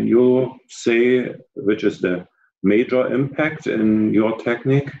 Can you say which is the major impact in your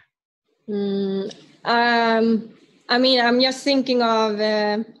technique? I mean, I'm just thinking of,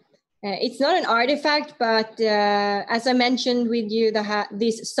 it's not an artifact, but as I mentioned with you,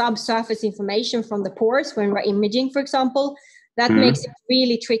 this subsurface information from the pores when we're imaging, for example, that makes it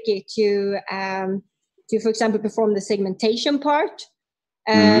really tricky to, for example, perform the segmentation part.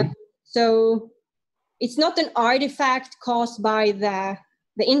 So it's not an artifact caused by the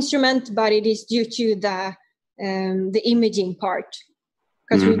instrument, but it is due to the imaging part,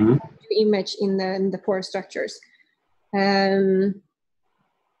 because we do image in the pore structures.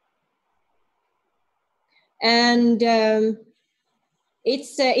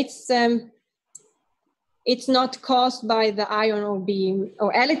 It's not caused by the ion or beam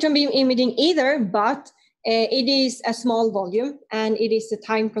or electron beam imaging either, but it is a small volume and it is a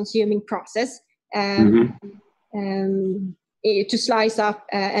time-consuming process to slice up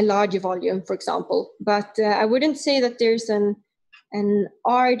a larger volume, for example. But I wouldn't say that there's an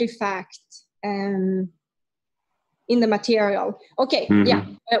artifact in the material. Okay,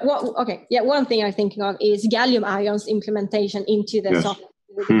 one thing I'm thinking of is gallium ions implementation into the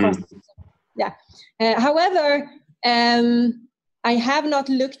software. However, I have not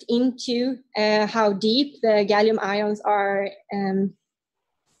looked into how deep the gallium ions are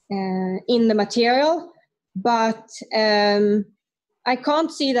in the material, but I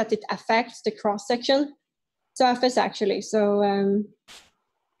can't see that it affects the cross-section surface actually. So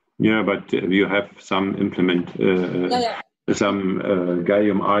but you have some some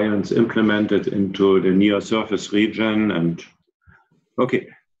gallium ions implemented into the near surface region, and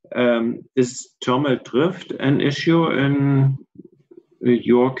is thermal drift an issue in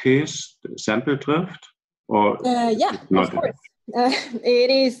your case, sample drift? Or of course. It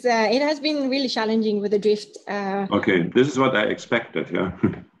is. It has been really challenging with the drift. This is what I expected.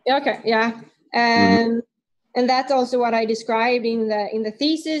 And that's also what I described in the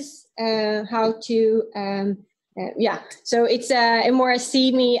thesis. How to So it's a more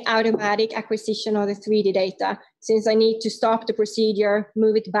semi-automatic acquisition of the 3D data, since I need to stop the procedure,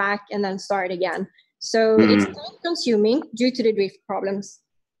 move it back, and then start again. So it's time-consuming due to the drift problems.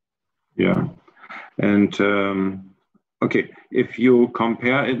 Yeah, and if you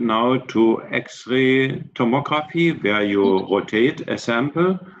compare it now to X-ray tomography, where you rotate a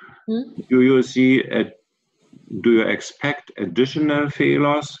sample, do you expect additional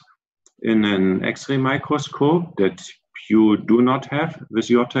failures in an X-ray microscope that you do not have with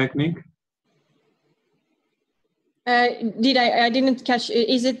your technique? I didn't catch.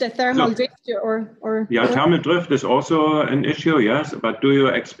 Is it the thermal drift or? Yeah, thermal drift is also an issue, yes. But do you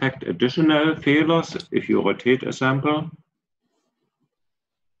expect additional failures if you rotate a sample?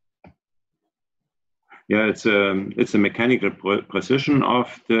 Yeah, it's a mechanical precision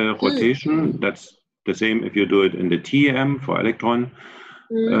of the rotation. That's the same if you do it in the TEM for electron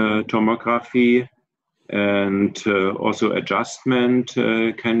tomography, and also adjustment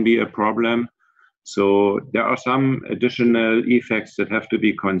can be a problem. So there are some additional effects that have to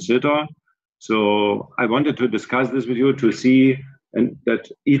be considered. So I wanted to discuss this with you to see and that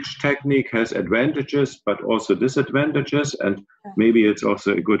each technique has advantages but also disadvantages, and maybe it's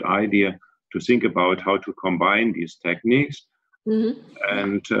also a good idea to think about how to combine these techniques.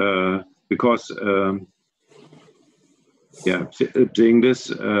 And because saying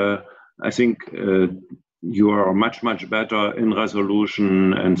this, I think you are much better in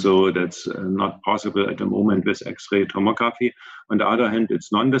resolution, and so that's not possible at the moment with X-ray tomography. On the other hand,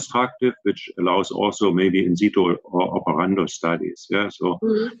 it's non-destructive, which allows also maybe in situ or operando studies. Yeah, so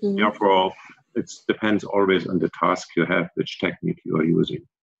therefore it depends always on the task you have, which technique you are using.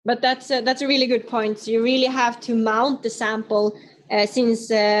 But that's a really good point. So you really have to mount the sample.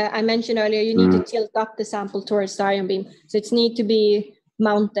 Since I mentioned earlier, you need to tilt up the sample towards the ion beam, so it needs to be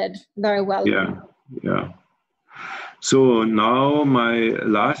mounted very well. Yeah. So now my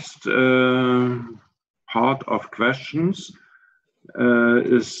last part of questions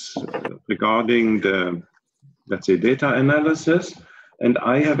is regarding the, let's say, data analysis. And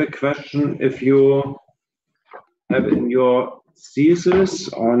I have a question. If you have in your thesis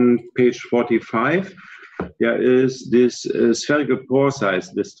on page 45, there is this spherical pore size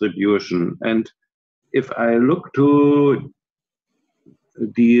distribution. And if I look to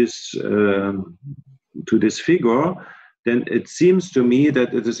these to this figure, then it seems to me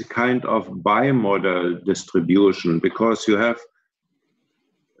that it is a kind of bimodal distribution, because you have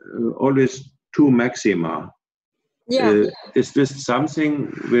always two maxima. Is this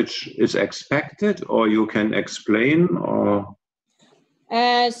something which is expected, or you can explain, or?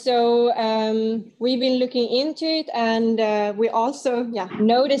 So we've been looking into it, and we also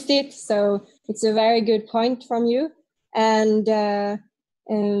noticed it. So it's a very good point from you, and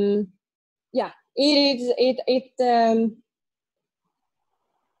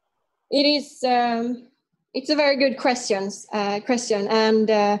it's a very good question,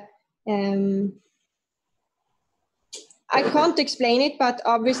 and I can't explain it, but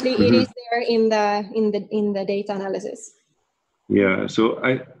obviously it is there in the data analysis. Yeah, so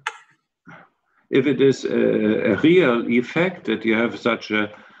if it is a real effect that you have such a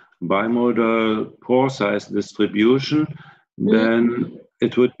bimodal pore size distribution, then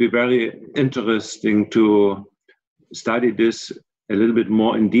it would be very interesting to study this a little bit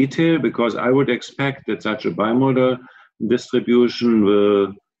more in detail, because I would expect that such a bimodal distribution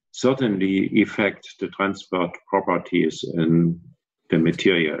will certainly affect the transport properties in the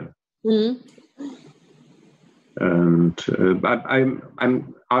material. And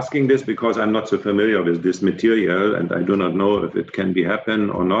I'm asking this because I'm not so familiar with this material, and I do not know if it can be happen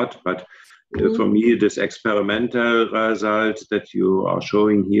or not. But for me, this experimental result that you are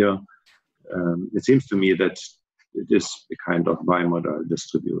showing here, it seems to me that it is a kind of bimodal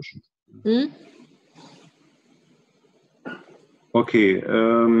distribution. Okay,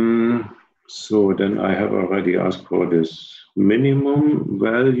 so then I have already asked for this minimum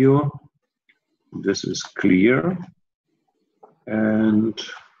value. This is clear. And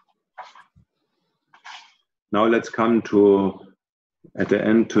now let's come to, at the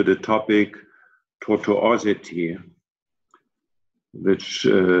end, to the topic tortuosity, which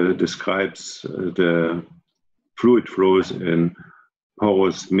describes the fluid flows in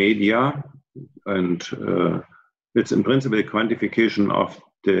porous media. And it's in principle a quantification of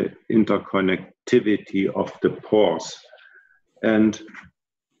the interconnectivity of the pores. And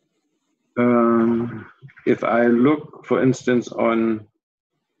if I look, for instance, on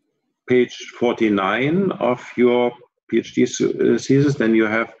page 49 of your PhD thesis, then you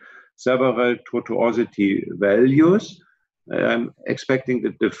have several tortuosity values. I'm expecting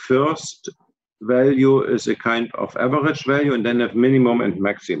that the first value is a kind of average value, and then have minimum and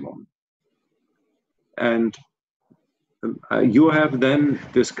maximum. And you have then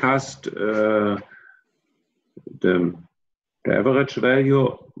discussed the average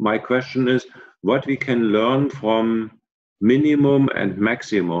value. My question is what we can learn from minimum and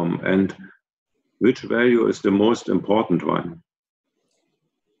maximum, and which value is the most important one?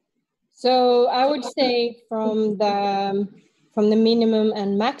 So I would say from the minimum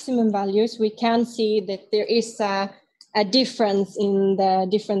and maximum values, we can see that there is a difference in the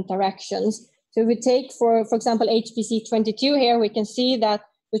different directions. So if we take, for example, HPC 22 here, we can see that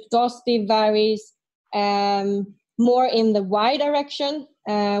viscosity varies more in the y direction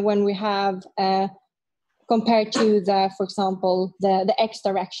when we have compared to the, for example, the x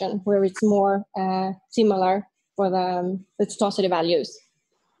direction, where it's more similar for the viscosity values.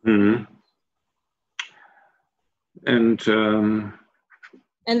 Mm-hmm. And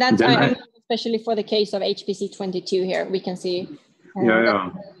that's especially for the case of HPC 22 here, we can see.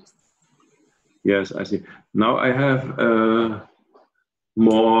 Yes, I see. Now I have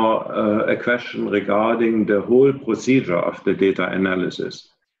more a question regarding the whole procedure of the data analysis.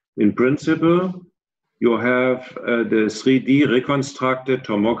 In principle, you have the 3D reconstructed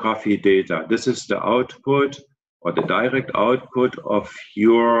tomography data. This is the output or the direct output of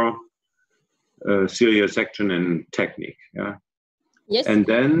your serial section technique. Yeah? Yes. And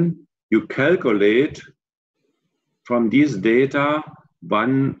then you calculate from these data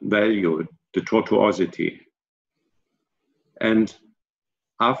one value, the tortuosity. And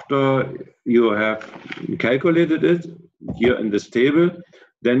after you have calculated it here in this table,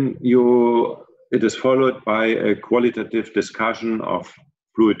 then it is followed by a qualitative discussion of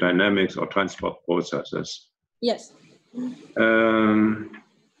fluid dynamics or transport processes. Yes.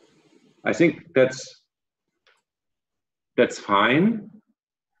 I think that's fine.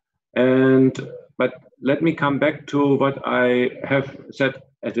 But let me come back to what I have said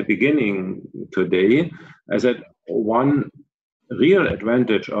at the beginning today. I said one real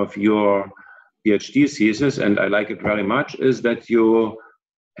advantage of your PhD thesis, and I like it very much, is that you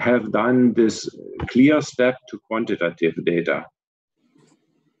have done this clear step to quantitative data.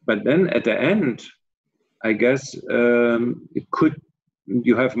 But then at the end, I guess you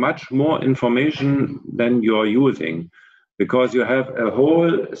have much more information than you're using, because you have a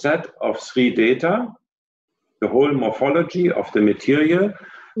whole set of 3 data, the whole morphology of the material,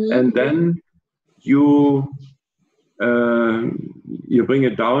 and then you bring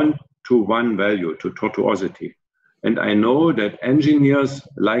it down to one value, to tortuosity. And I know that engineers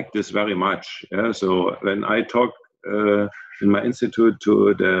like this very much. Yeah? So when I talk in my institute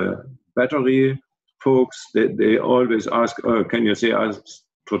to the battery folks, they always ask, oh, can you say us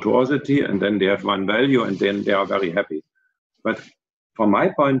tortuosity? And then they have one value, and then they are very happy. But from my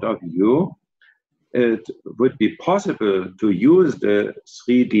point of view, it would be possible to use the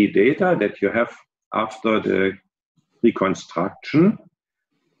 3D data that you have after the reconstruction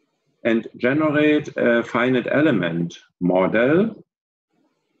and generate a finite element model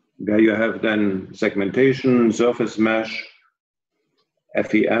where you have then segmentation, surface mesh,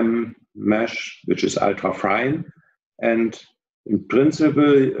 FEM mesh, which is ultra fine, and in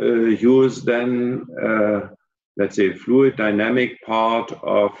principle use then let's say fluid dynamic part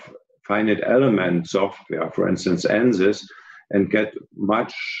of finite element software, for instance ANSYS, and get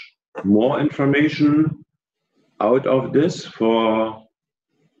much more information out of this for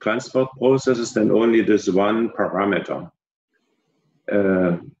transport processes than only this one parameter.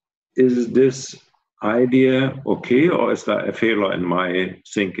 Is this idea okay, or is there a failure in my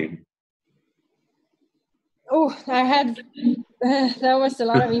thinking? Oh, I had, that was a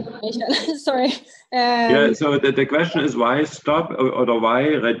lot of information, sorry. Yeah, so the question is why stop or why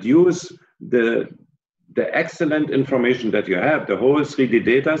reduce the excellent information that you have, the whole 3D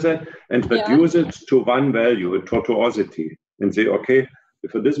data set, and reduce it to one value, tortuosity, and say, okay,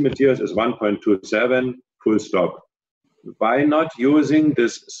 for this material is 1.27, full stop. Why not using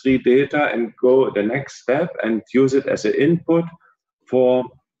this 3 data and go the next step and use it as an input for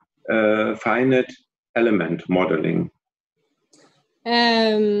finite element modeling?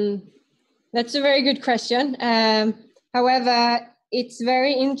 That's a very good question. However, it's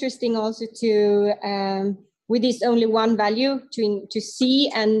very interesting also to, with this only one value, to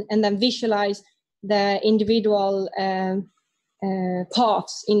see and then visualize the individual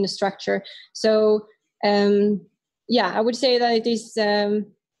parts in the structure. So, yeah, I would say that it is a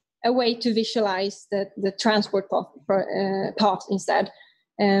way to visualize the transport part instead.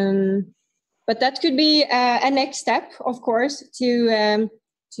 But that could be a next step, of course, to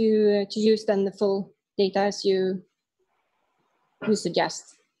use then the full data as you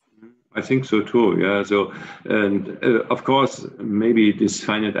suggest. I think so too. Yeah. So, and of course, maybe this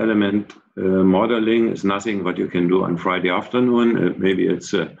finite element modeling is nothing what you can do on Friday afternoon. Maybe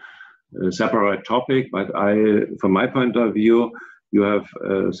it's a separate topic, but from my point of view, you have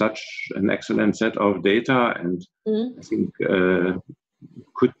such an excellent set of data, and I think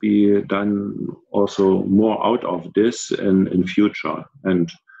could be done also more out of this in future,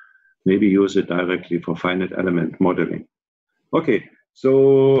 and maybe use it directly for finite element modeling. Okay,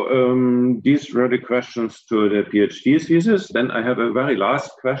 so these were the questions to the PhD thesis. Then I have a very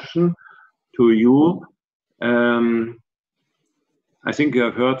last question to you. I think you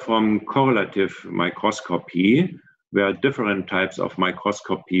have heard from correlative microscopy, where different types of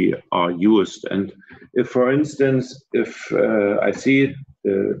microscopy are used. And if, for instance, if I see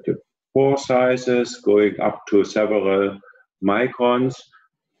the pore sizes going up to several microns,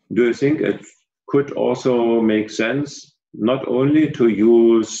 do you think it could also make sense not only to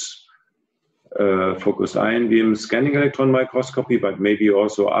use focused ion beam scanning electron microscopy, but maybe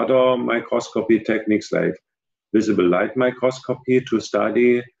also other microscopy techniques like visible light microscopy to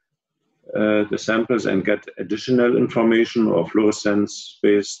study the samples and get additional information or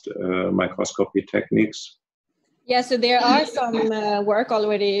fluorescence-based microscopy techniques? Yeah, so there are some work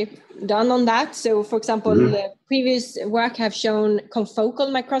already done on that. So, for example, previous work have shown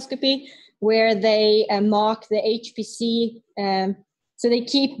confocal microscopy, where they mark the HPC. So they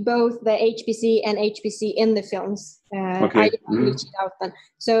keep both the HPC and HPC in the films. Bleach it out then.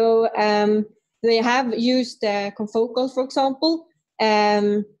 So they have used confocal, for example.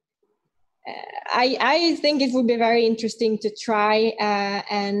 I think it would be very interesting to try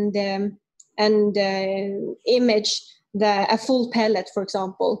and image a full pellet, for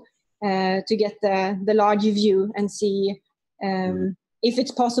example, to get the larger view and see if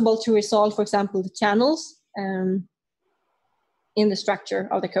it's possible to resolve, for example, the channels in the structure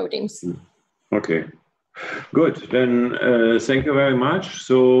of the coatings. Okay, good. Then thank you very much.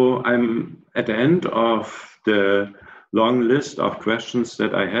 So I'm at the end of the long list of questions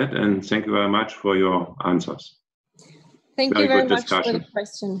that I had, and thank you very much for your answers. Thank you very much for the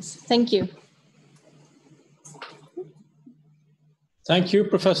questions. Thank you. Thank you,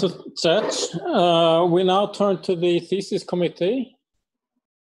 Professor Zschech. We now turn to the thesis committee.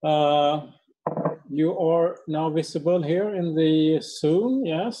 You are now visible here in the Zoom.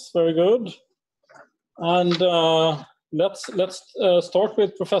 Yes, very good. And let's start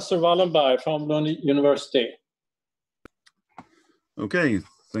with Professor Wallenberg from Lund University. Okay,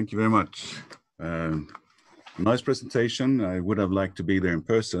 thank you very much. Nice presentation. I would have liked to be there in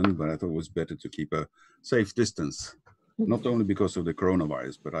person, but I thought it was better to keep a safe distance. Not only because of the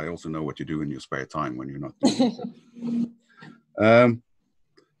coronavirus, but I also know what you do in your spare time when you're not doing it.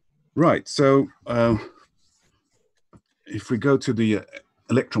 Right, so if we go to the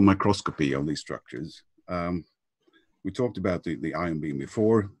electron microscopy of these structures, we talked about the ion beam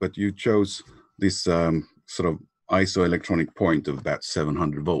before, but you chose this sort of isoelectronic point of about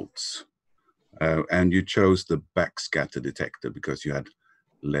 700 volts. And you chose the backscatter detector because you had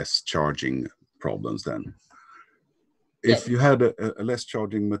less charging problems then. If you had a less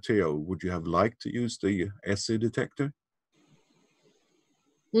charging material, would you have liked to use the SE detector?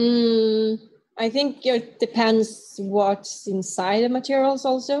 I think it depends what's inside the materials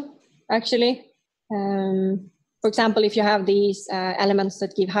also, actually. For example, if you have these elements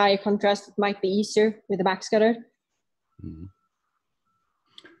that give higher contrast, it might be easier with the backscatter.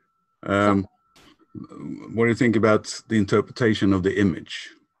 What do you think about the interpretation of the image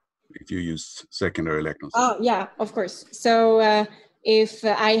if you use secondary electrons? Oh, yeah, of course. So if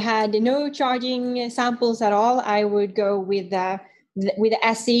I had no charging samples at all, I would go with the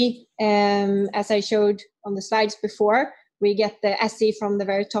SE, as I showed on the slides before. We get the SE from the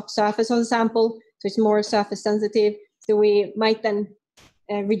very top surface of the sample, so it's more surface sensitive. So we might then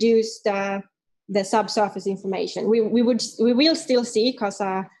reduce the subsurface information. We will still see, because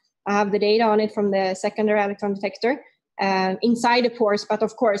I have the data on it from the secondary electron detector inside the pores, but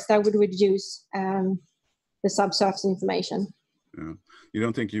of course that would reduce the subsurface information. Yeah. You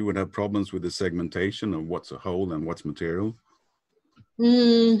don't think you would have problems with the segmentation of what's a hole and what's material?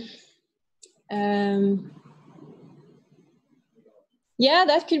 Yeah,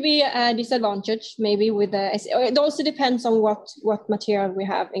 that could be a disadvantage maybe with the. It also depends on what material we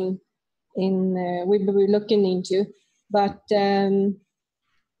have we'll be looking into, but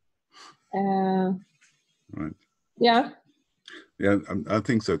right. Yeah. Yeah, I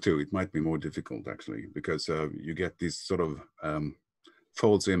think so too. It might be more difficult actually, because you get this sort of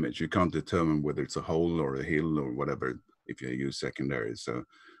false image. You can't determine whether it's a hole or a hill or whatever if you use secondary. So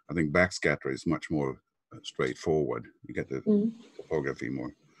I think backscatter is much more straightforward. You get the topography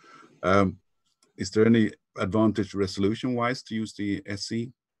more. Is there any advantage resolution-wise to use the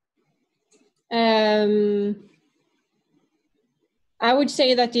SE? I would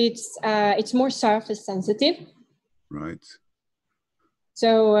say that it's more surface sensitive. Right.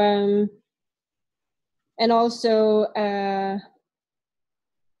 So and also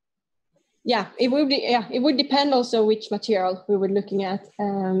it would depend also which material we were looking at.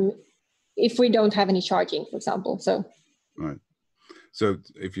 If we don't have any charging, for example. So right. So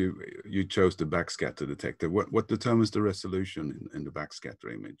if you chose the backscatter detector, what determines the resolution in the backscatter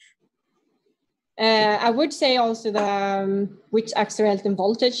image? I would say also the which accelerating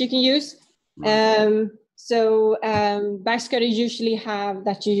voltage you can use. Right. So backscatter usually have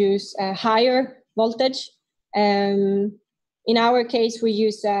that you use a higher voltage. In our case, we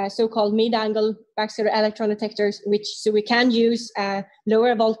use so-called mid-angle backscatter electron detectors, so we can use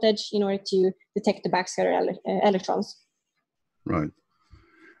lower voltage in order to detect the backscatter electrons. Right.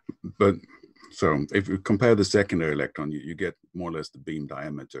 But so if you compare the secondary electron, you get more or less the beam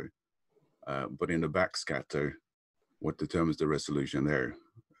diameter. but in the backscatter, what determines the resolution there?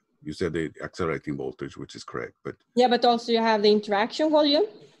 You said the accelerating voltage, which is correct, but yeah, but also you have the interaction volume,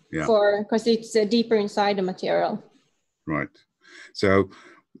 because it's deeper inside the material. Right. So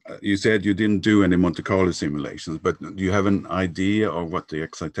you said you didn't do any Monte Carlo simulations, but do you have an idea of what the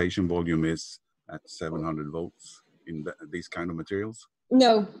excitation volume is at 700 volts in these kind of materials?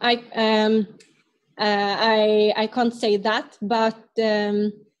 No, I can't say that, but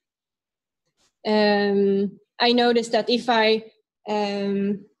I noticed that if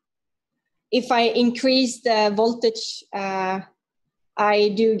I increase the voltage, I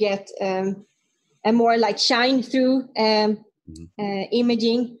do get a more like shine through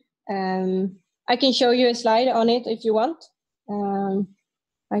imaging. I can show you a slide on it if you want.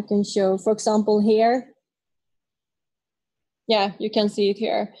 I can show, for example, here. Yeah, you can see it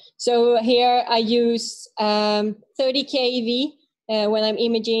here. So here I use 30 keV when I'm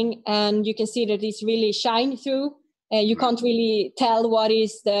imaging, and you can see that it's really shine through. You can't really tell what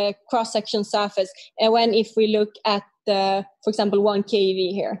is the cross-section surface. And if we look at the, for example, 1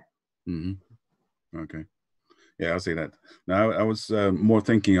 keV here. Okay. Yeah, I see that. Now I was more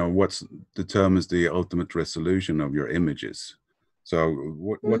thinking of what determines the ultimate resolution of your images. So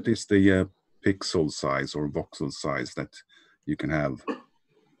what is the pixel size or voxel size that you can have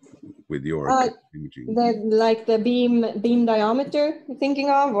with your imaging? Like the beam diameter you're thinking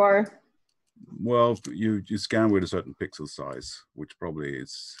of, or? Well, you scan with a certain pixel size, which probably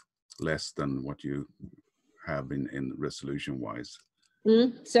is less than what you have in resolution wise.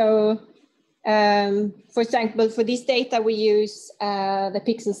 So, for example, for this data, we use the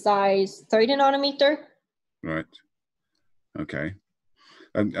pixel size 30 nanometer. Right. Okay.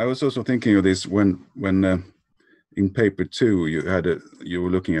 And I was also thinking of this when in paper 2, you were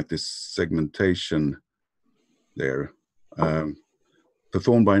looking at this segmentation there,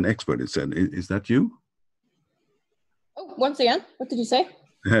 performed by an expert, it said. Is that you? Oh, once again, what did you say?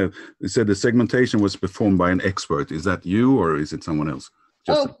 It said the segmentation was performed by an expert. Is that you, or is it someone else?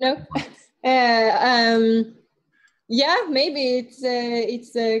 No. Yeah, maybe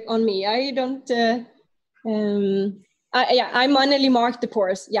it's on me. I don't. I manually mark the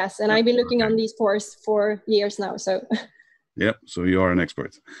pores. Yes, and I've been looking on these pores for years now. So. Yep. So you are an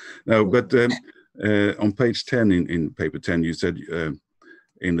expert. No, but on page 10 in paper 10, you said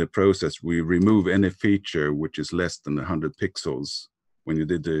in the process we remove any feature which is less than 100 pixels when you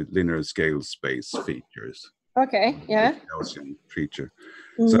did the linear scale space features. Okay. Yeah. Gaussian feature.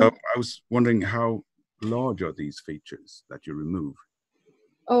 So I was wondering, how large are these features that you remove?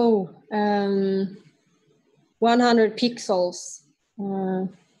 Oh, 100 pixels.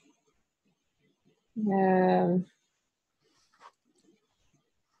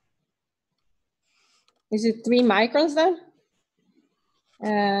 Is it 3 microns then?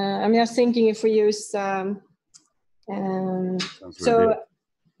 I'm just thinking if we use, so,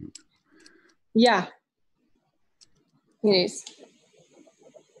 yeah, it is.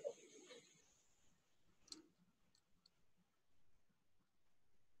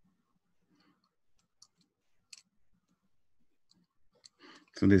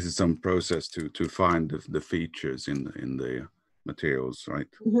 So this is some process to find the features in the materials, right?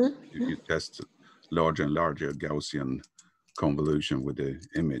 You test larger and larger Gaussian convolution with the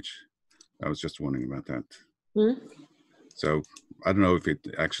image. I was just wondering about that. So I don't know if it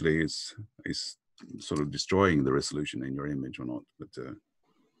actually is sort of destroying the resolution in your image or not, but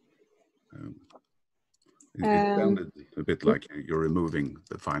it sounded a bit like you're removing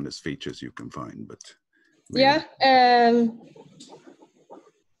the finest features you can find, but maybe.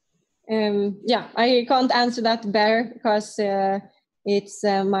 Yeah, I can't answer that better because it's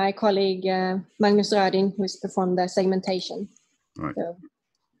my colleague Magnus Röding who's performed the segmentation. Right. So.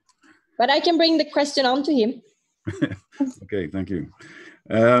 But I can bring the question on to him. Okay, thank you.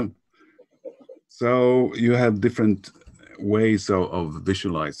 So you have different ways of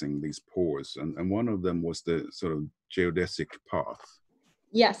visualizing these pores, and one of them was the sort of geodesic path.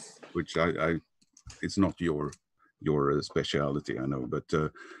 Yes. Which it's not your speciality, I know,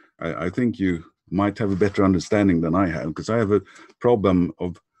 but I think you might have a better understanding than I have, because I have a problem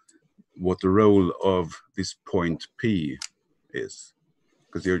of what the role of this point P is,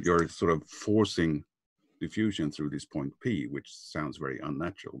 because you're sort of forcing diffusion through this point P, which sounds very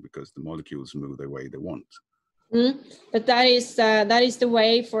unnatural because the molecules move the way they want. But that is the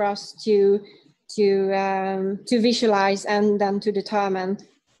way for us to visualize and then to determine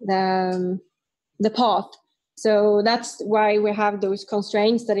the path. So that's why we have those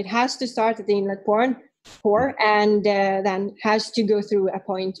constraints that it has to start at the inlet pore and then has to go through a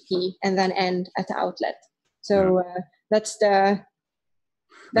point P and then end at the outlet. So that's the.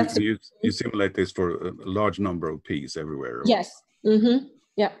 That's you simulate this for a large number of P's everywhere? Or? Yes. Mm-hmm.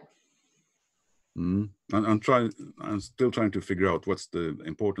 Yeah. I'm still trying to figure out what's the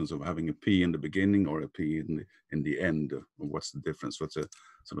importance of having a P in the beginning or a P in the end. What's the difference? What's a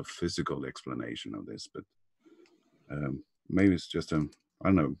sort of physical explanation of this? But maybe it's just I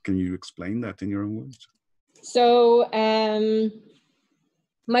don't know. Can you explain that in your own words? So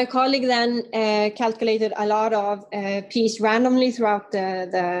my colleague then calculated a lot of P's randomly throughout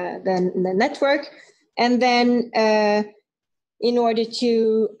the network, and then in order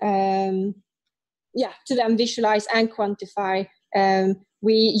to then visualize and quantify,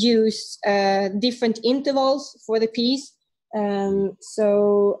 we use different intervals for the P's.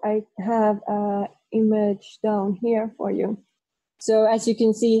 So I have an image down here for you. So as you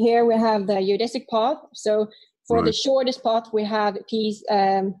can see here, we have the geodesic path. So for the shortest path, we have P's,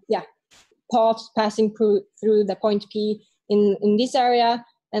 paths passing through the point P in this area,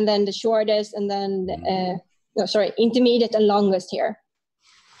 and then the shortest, and then intermediate and longest here.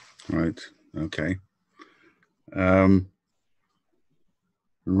 Right. Okay.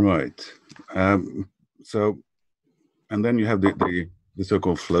 Right. So, and then you have the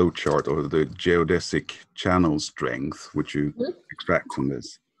so-called flow chart, or the geodesic channel strength, which you extract from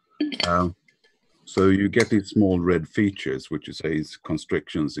this. So you get these small red features, which you say is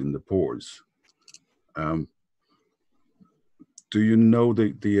constrictions in the pores. Do you know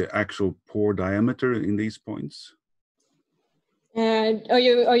the actual pore diameter in these points? Are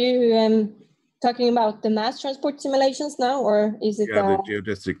you talking about the mass transport simulations now, or is it? Yeah, the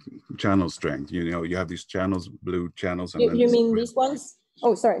geodesic channel strength. You know, you have these channels, blue channels. And you mean these ones?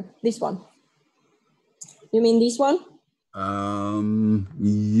 Oh, sorry, this one. You mean this one?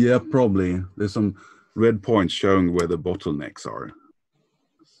 Yeah, probably. There's some red points showing where the bottlenecks are.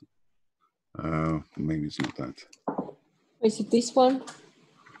 Maybe it's not that. Is it this one?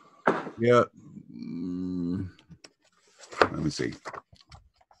 Yeah. Let me see.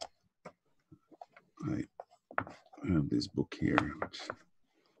 I have this book here.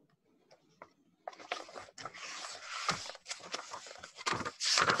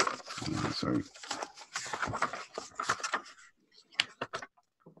 Sorry.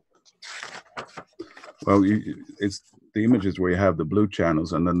 Well, it's the images where you have the blue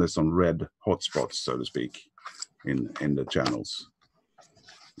channels, and then there's some red hotspots, so to speak, in the channels,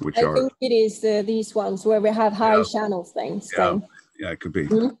 which I think it is these ones where we have high channel things. Yeah, it could be.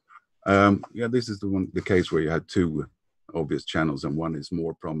 Yeah, this is the case where you had two obvious channels, and one is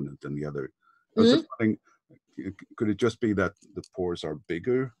more prominent than the other. I was just wondering, could it just be that the pores are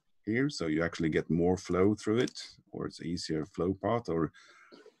bigger here, so you actually get more flow through it, or it's easier flow path, or?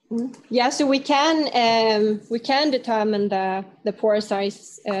 Yeah, so we can determine the pore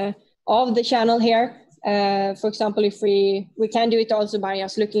size of the channel here. For example, if we can do it also by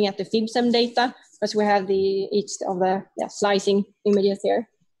us looking at the FIB-SEM data, because we have each of the slicing images here.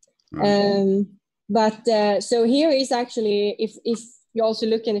 So here is actually, if you also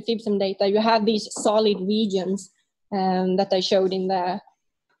look in the FIB-SEM data, you have these solid regions that I showed in the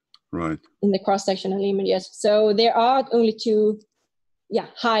cross-sectional images. So there are only two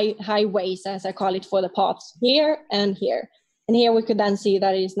high ways, as I call it, for the paths, here and here. And here we could then see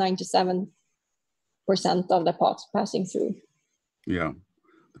that it is 97% of the paths passing through. Yeah.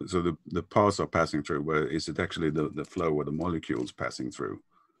 So the paths are passing through. Where is it actually the flow or the molecules passing through?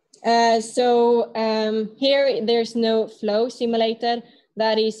 Here there's no flow simulated.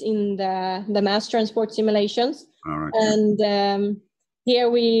 That is in the mass transport simulations. All right. And here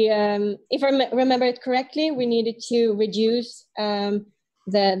we, if I remember it correctly, we needed to reduce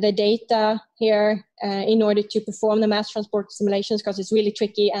the data here in order to perform the mass transport simulations, because it's really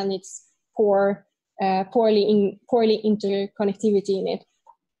tricky and it's poorly interconnectivity in it.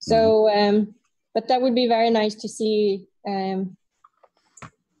 So, but that would be very nice to see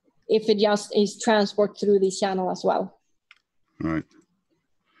if it just is transport through this channel as well. Right.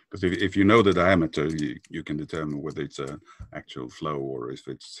 Because if you know the diameter, you can determine whether it's an actual flow or if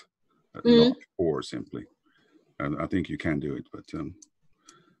it's a large pore simply. And I think you can do it, but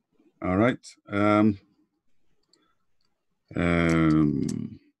all right.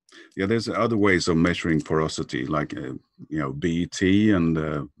 Yeah, there's other ways of measuring porosity, like BET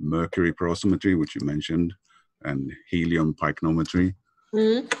and mercury porosimetry, which you mentioned, and helium pycnometry.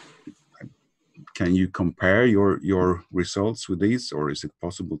 Can you compare your results with these, or is it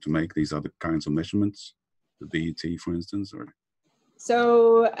possible to make these other kinds of measurements, the BET, for instance? Or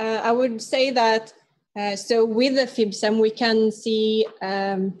so I would say that so with the FIB-SEM we can see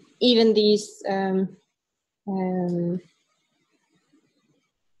even these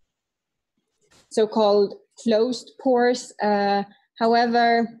so-called closed pores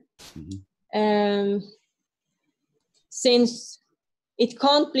However, since it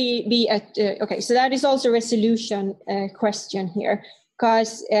can't be at, okay, so that is also a resolution question here,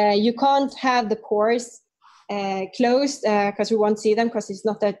 because you can't have the pores closed because we won't see them, because it's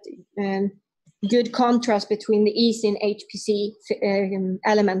not that good contrast between the EC and HPC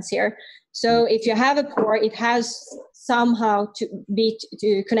elements here. So if you have a pore, it has somehow to be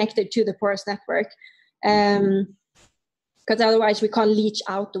connected to the porous network, because otherwise we can't leach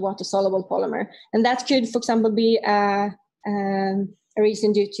out the water-soluble polymer. And that could, for example, be a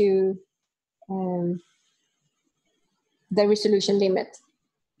reason due to the resolution limit.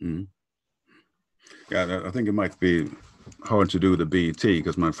 Mm. Yeah, I think it might be hard to do the BET,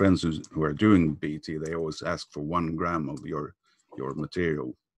 because my friends who are doing BET, they always ask for 1 gram of your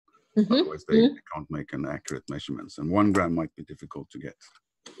material. Otherwise they can't make an accurate measurements, and 1 gram might be difficult to get.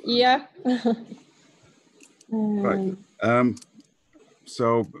 Yeah. Right. So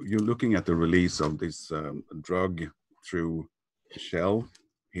you're looking at the release of this drug through the shell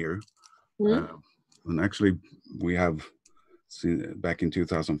here. And actually we have seen, back in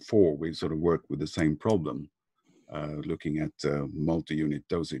 2004, we sort of worked with the same problem, looking at multi-unit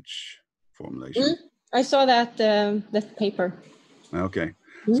dosage formulation. I saw that paper. Okay.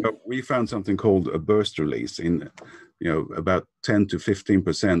 So we found something called a burst release. In, about 10 to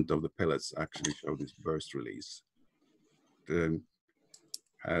 15% of the pellets actually show this burst release.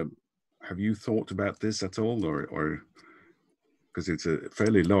 Have you thought about this at all, or because it's a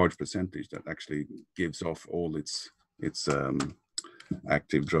fairly large percentage that actually gives off all its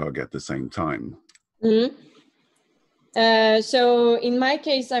active drug at the same time? So in my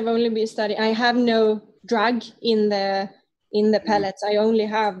case, I've only been studying. I have no drug in the pellets. I only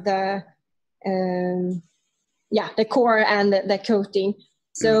have the core and the coating.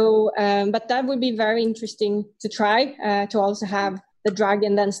 So, but that would be very interesting to try to also have the drug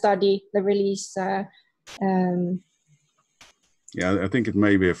and then study the release. Yeah, I think it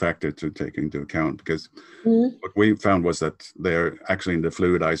may be a factor to take into account, because what we found was that they're actually in the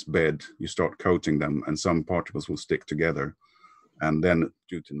fluidized bed. You start coating them and some particles will stick together, and then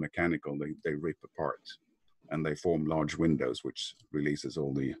due to mechanical, they rip apart and they form large windows, which releases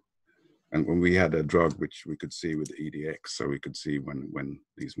all the, and when we had a drug which we could see with EDX, so we could see when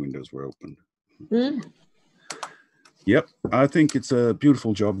these windows were opened. Yep, I think it's a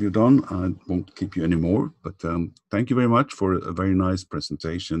beautiful job you've done. I won't keep you anymore, but thank you very much for a very nice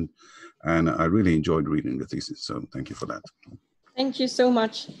presentation. And I really enjoyed reading the thesis, so thank you for that. Thank you so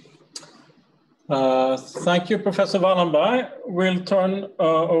much. Thank you, Professor Wallenberg. We'll turn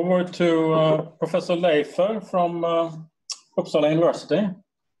over to Professor Leifer from Uppsala University.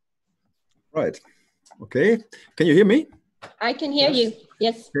 Right. Okay. Can you hear me? I can hear you.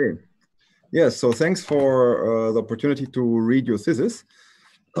 Yes. Okay. Yes. So thanks for the opportunity to read your thesis.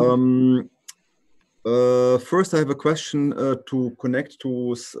 First, I have a question to connect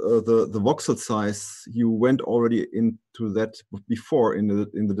to the voxel size. You went already into that before in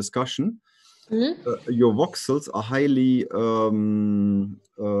the discussion. Your voxels are highly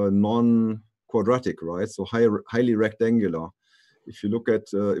non-quadratic, right? So highly rectangular. If you look at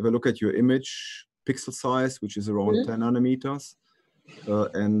if I look at your image pixel size, which is around 10 nanometers,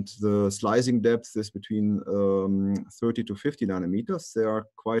 and the slicing depth is between 30 to 50 nanometers, they are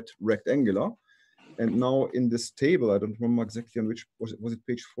quite rectangular. And now in this table, I don't remember exactly on which, was it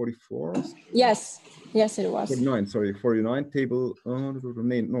page 44? Yes, yes, it was. 49, sorry, 49 table, no,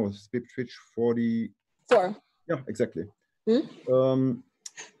 it's page 44. Yeah, exactly.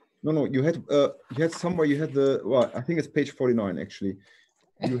 No, you had somewhere, you had the, well, I think it's page 49 actually.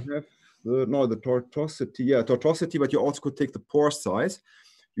 You have the tortuosity, tortuosity, but you also could take the pore size.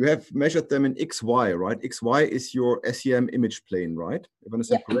 You have measured them in XY, right? XY is your SEM image plane, right? If I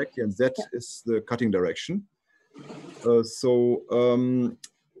understand correctly, and Z is the cutting direction.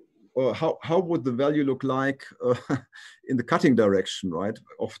 How would the value look like in the cutting direction, right?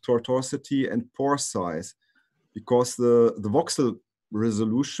 Of tortuosity and pore size, because the voxel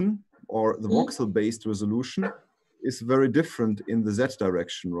resolution or the voxel-based resolution is very different in the Z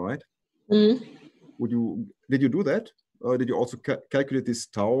direction, right? Did you do that? Did you also calculate this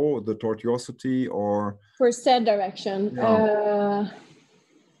tau, the tortuosity, or for Z direction?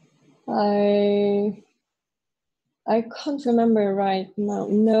 I can't remember right now.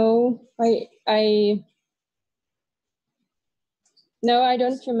 No, I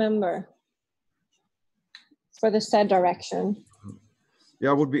don't remember for the Z direction.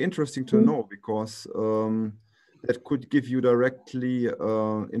 Yeah, it would be interesting to know, because that could give you directly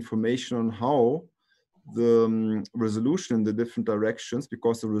information on how the resolution in the different directions,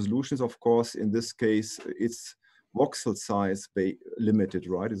 because the resolutions, of course, in this case, it's voxel size limited,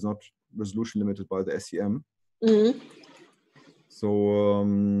 right? It's not resolution limited by the SEM. So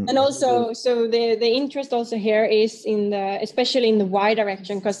and also, so the interest also here is in especially in the Y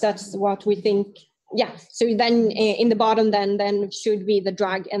direction, because that's what we think. Yeah. So then in the bottom, then should be the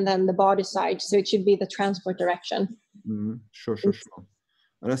drug, and then the body side. So it should be the transport direction. Sure.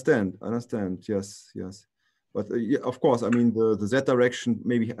 Understand. Yes. But yeah, of course, I mean, the Z direction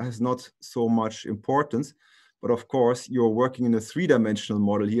maybe has not so much importance, but of course, you're working in a three-dimensional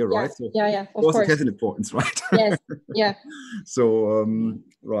model here, right? So yeah, of course. It has an importance, right? Yes, yeah. So,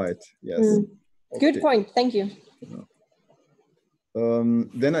 right, yes. Good point, thank you.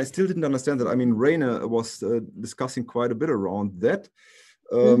 Then I still didn't understand that. I mean, Rainer was discussing quite a bit around that.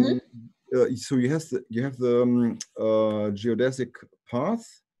 So you have the geodesic path.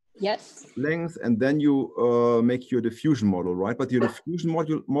 Yes. Length, and then you make your diffusion model, right? But your diffusion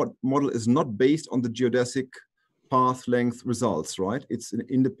model is not based on the geodesic path length results, right? It's an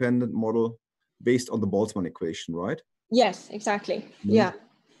independent model based on the Boltzmann equation, right? Yes, exactly. Yeah.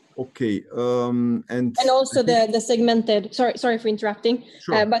 Okay. And also the segmented. Sorry for interrupting.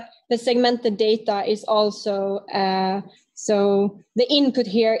 Sure. But the segmented data is also so the input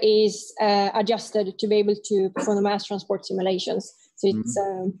here is adjusted to be able to perform the mass transport simulations. So it's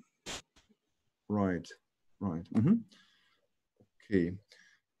right. Okay.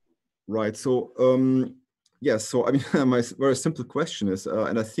 Right. So yes. So I mean, my very simple question is,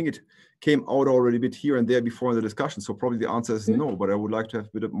 and I think it came out already a bit here and there before in the discussion. So probably the answer is no. But I would like to have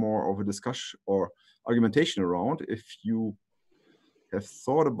a bit more of a discussion or argumentation around. If you have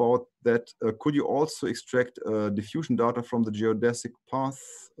thought about that, could you also extract diffusion data from the geodesic path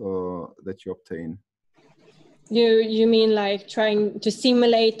that you obtain? You mean like trying to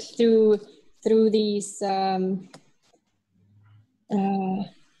simulate through these,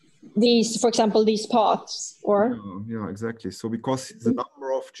 for example, these paths, or? Yeah, exactly. So because the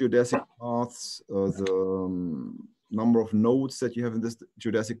number of geodesic paths, the number of nodes that you have in this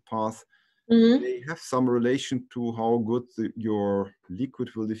geodesic path, they have some relation to how good your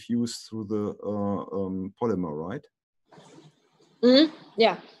liquid will diffuse through the polymer, right?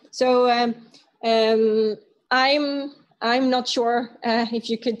 Yeah. So I'm not sure if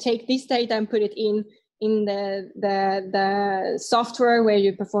you could take this data and put it in the software where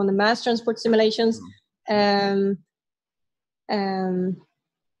you perform the mass transport simulations. Yeah,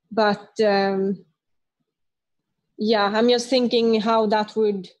 I'm just thinking how that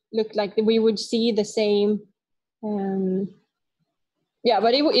would look like. We would see the same. Yeah,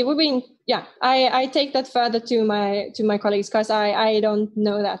 but it would be. Yeah, I take that further to my colleagues, because I don't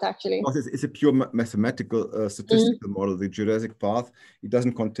know that actually. It's a pure mathematical statistical model. The geodesic path, it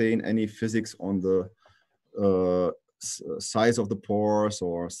doesn't contain any physics on the size of the pores,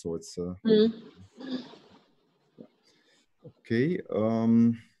 or so it's. Okay.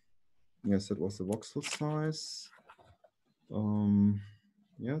 Yes, that was the voxel size.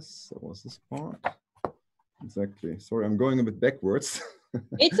 Yes, that was this part. Exactly. Sorry, I'm going a bit backwards.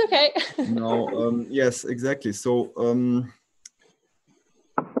 It's okay. No, yes, exactly. So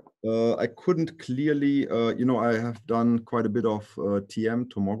I couldn't clearly, I have done quite a bit of TM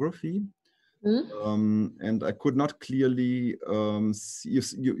tomography, and I could not clearly see,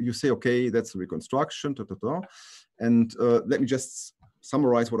 you say, okay, that's reconstruction, and let me just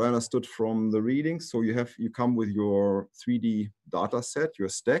summarize what I understood from the reading. So you come with your 3D data set, your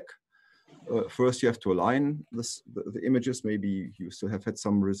stack. First, you have to align the images. Maybe you still have had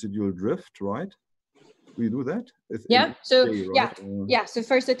some residual drift, right? Do you do that? Yeah. So right? Yeah. So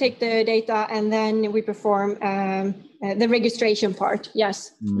first, I take the data, and then we perform the registration part.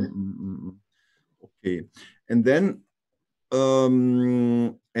 Yes. Okay, and then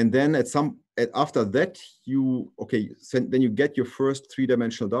after that, then you get your first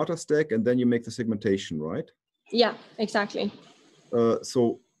three-dimensional data stack, and then you make the segmentation, right? Yeah. Exactly.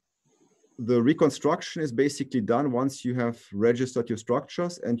 So the reconstruction is basically done once you have registered your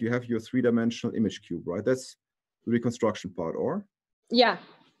structures and you have your three-dimensional image cube, right? That's the reconstruction part, or? Yeah,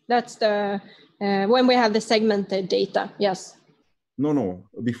 that's the when we have the segmented data. Yes. No,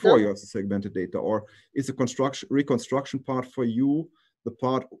 before you have the segmented data, or is the reconstruction part for you the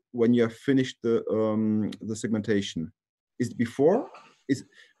part when you have finished the segmentation? Is it before? Is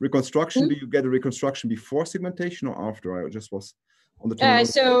reconstruction? Do you get a reconstruction before segmentation or after? I just was on the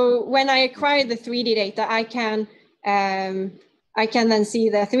so when I acquire the 3D data, I can then see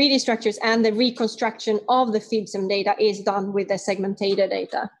the 3D structures, and the reconstruction of the FIB-SEM data is done with the segmented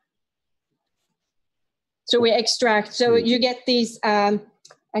data. So we extract. So you get these. I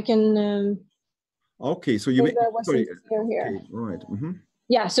can. Okay, so you make. Sorry. Here. Okay, right.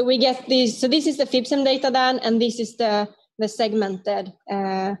 Yeah, so we get these. So this is the FIB-SEM data then, and this is the segmented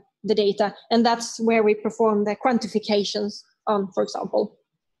the data, and that's where we perform the quantifications on, for example.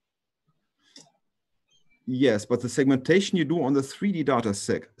 Yes, but the segmentation you do on the 3D data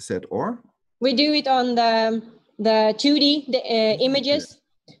set, or? We do it on the 2D images.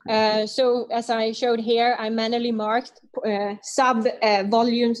 So as I showed here, I manually marked sub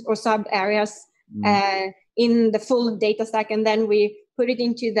volumes or sub areas in the full data stack, and then we put it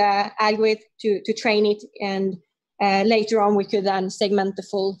into the algorithm to train it, and later on we could then segment the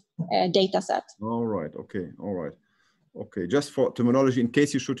full data set. All right, okay, all right. Okay, just for terminology, in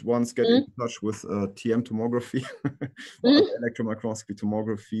case you should once get in touch with TM tomography or electron microscopy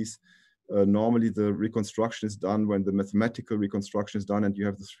tomographies, normally the reconstruction is done when the mathematical reconstruction is done and you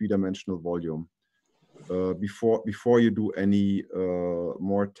have the 3-dimensional volume before you do any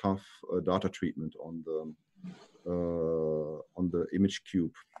more tough data treatment on the image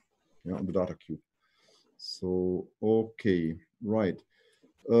cube, on the data cube. So okay, right.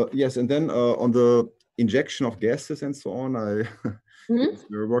 Yes, and then on the injection of gases and so on,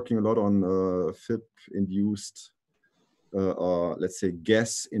 we're working a lot on FIB-induced, let's say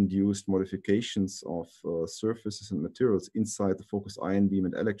gas-induced modifications of surfaces and materials inside the focused ion beam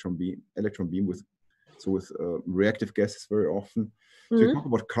and electron beam with reactive gases very often. So you talk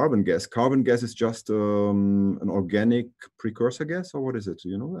about carbon gas. Carbon gas is just an organic precursor gas, or what is it? Do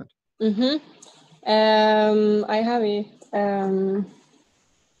you know that? I have it.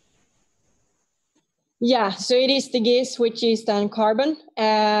 Yeah, so it is the gas which is then carbon,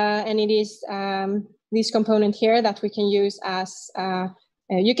 and it is this component here that we can use as,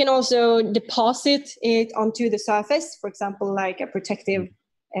 you can also deposit it onto the surface, for example, like a protective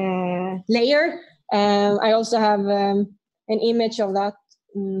layer. I also have an image of that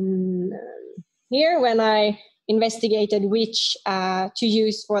here when I investigated which to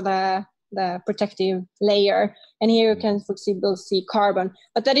use for the protective layer. And here you can, for example, see carbon.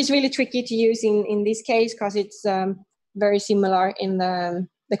 But that is really tricky to use in this case because it's very similar in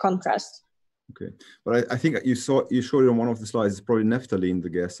the contrast. Okay, but I think you showed it on one of the slides. It's probably naphthalene, the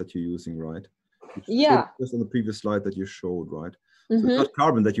gas that you're using, right? Yeah. Just on the previous slide that you showed, right? So it's not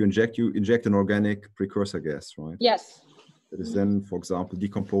carbon that you inject an organic precursor gas, right? Yes. That is then, for example,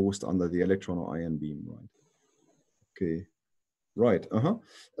 decomposed under the electron or ion beam, right? Okay. Right.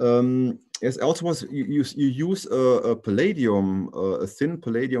 Yes. Also, was you use a palladium, a thin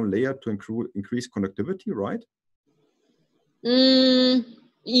palladium layer to increase conductivity, right?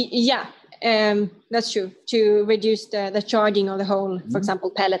 Yeah, that's true. To reduce the charging of the whole, for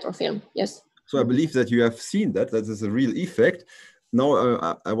example, pellet or film. Yes. So I believe that you have seen that is a real effect.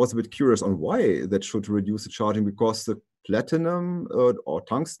 Now I was a bit curious on why that should reduce the charging, because the platinum or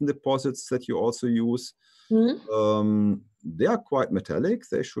tungsten deposits that you also use. They are quite metallic.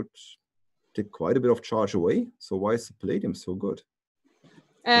 They should take quite a bit of charge away. So why is the palladium so good?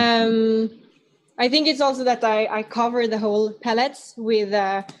 I think it's also that I cover the whole pellets with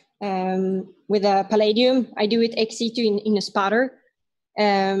a palladium. I do it ex situ in a spatter.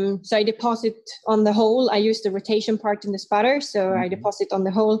 So I deposit on the whole. I use the rotation part in the spatter. So I deposit on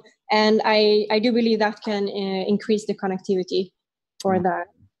the whole. And I do believe that can increase the connectivity for the...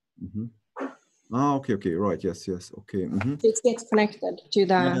 Ah, okay, right, yes, okay. It gets connected to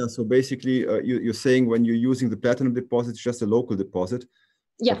the... Yeah, so basically, you're saying when you're using the platinum deposit, it's just a local deposit.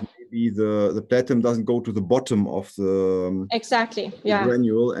 Yeah. Maybe the platinum doesn't go to the bottom of the exactly, yeah,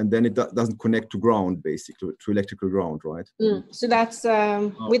 granule, and then it doesn't connect to ground, basically, to electrical ground, right? So that's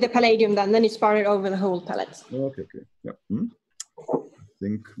with the palladium, then it's spotted over the whole pellet. Okay, yeah. I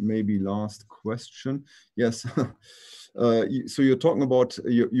think maybe last question. Yes. So you're talking about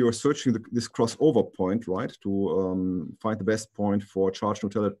you're searching this crossover point, right, to find the best point for charge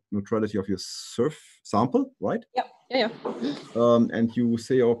neutrality of your surf sample, right? Yeah. And you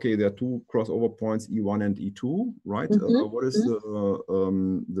say, okay, there are two crossover points, E1 and E2, right? What is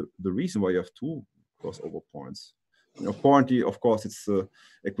the reason why you have two crossover points? Apparently, of course, it's the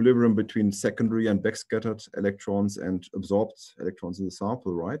equilibrium between secondary and backscattered electrons and absorbed electrons in the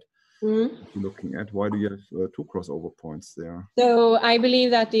sample, right? You're looking at, why do you have two crossover points there? So I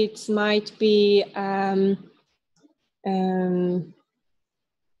believe that it might be,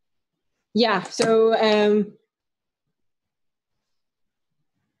 yeah, so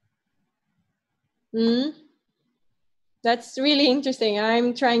that's really interesting.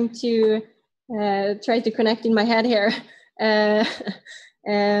 I'm trying to connect in my head here.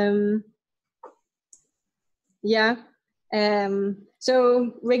 Yeah.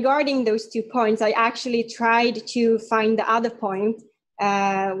 So regarding those 2 points, I actually tried to find the other point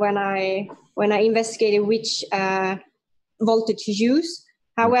when I investigated which voltage to use.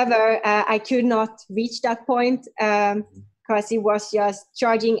 However, I could not reach that point because it was just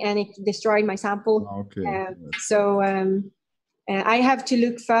charging and it destroyed my sample. Okay. So I have to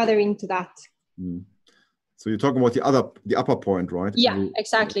look further into that. So you're talking about the upper point, right? Yeah,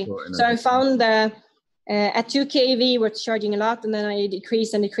 exactly. So I found at 2 kV was charging a lot, and then I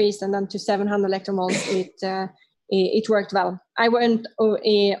decreased, and then to 700 electromoles, it worked well. I went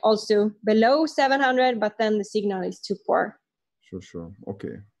also below 700, but then the signal is too poor. Sure.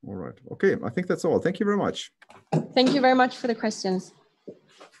 Okay. All right. Okay. I think that's all. Thank you very much. Thank you very much for the questions.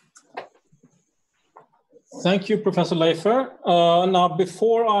 Thank you, Professor Leifer. Now,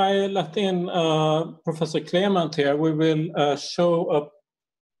 before I let in Professor Clement here, we will show up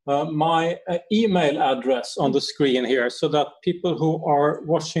my email address on the screen here so that people who are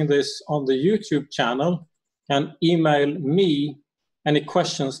watching this on the YouTube channel can email me any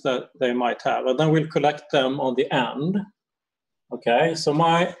questions that they might have, and then we'll collect them on the end. Okay, so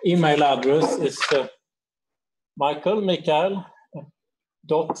my email address is Mikael.Käll,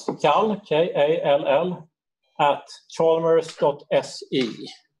 K-A-L-L, @chalmers.se.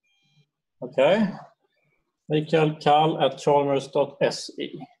 Okay, Mikael Käll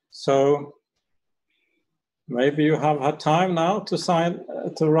 @chalmers.se. So maybe you have had time now to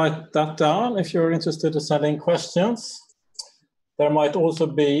write that down if you're interested in sending questions. There might also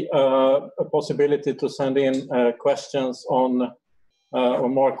be a possibility to send in questions on or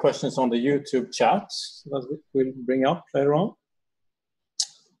more questions on the YouTube chat that we'll bring up later on.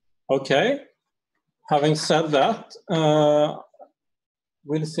 Okay, having said that,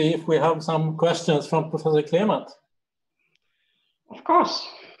 we'll see if we have some questions from Professor Clement. Of course.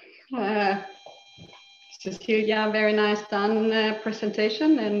 Cecilia, very nice done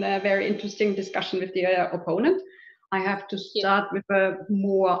presentation and a very interesting discussion with the opponent. I have to start with a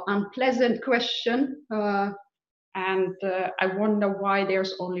more unpleasant question. And I wonder why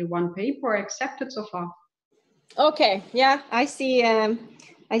there's only one paper accepted so far. Okay, yeah, I see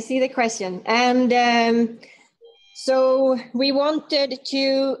the question. And so we wanted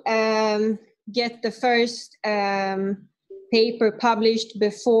to get the first paper published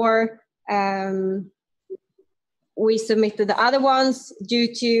before we submitted the other ones,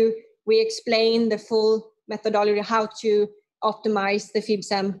 due to we explained the full methodology how to optimize the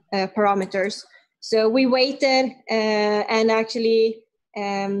FIB-SEM parameters. So we waited, and actually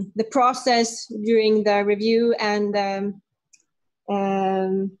the process during the review and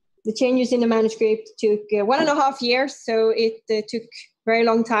the changes in the manuscript took 1.5 years, so it took very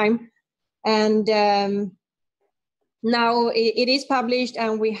long time. And now it is published,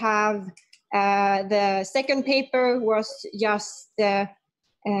 and we have the second paper was just,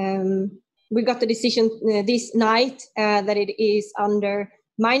 we got the decision this night that it is under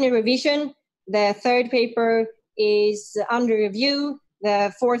minor revision. The third paper is under review.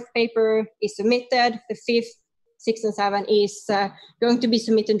 The fourth paper is submitted. The fifth, sixth, and seventh is going to be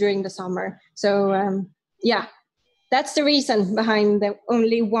submitted during the summer. So yeah, that's the reason behind the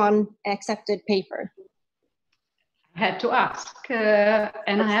only one accepted paper. I had to ask,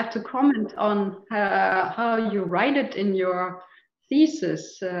 and I have to comment on how you write it in your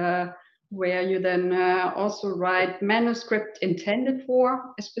thesis, where you then also write manuscript intended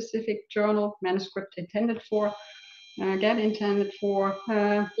for a specific journal, manuscript intended for, again intended for.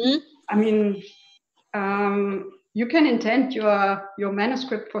 I mean, you can intend your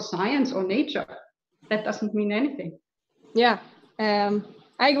manuscript for Science or Nature. That doesn't mean anything. Yeah, I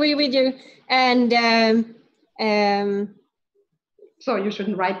agree with you. And so you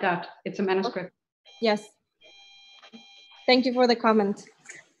shouldn't write that. It's a manuscript. Yes. Thank you for the comment.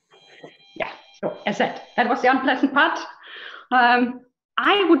 Yeah, so as said, that was the unpleasant part.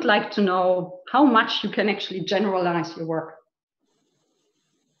 I would like to know how much you can actually generalize your work.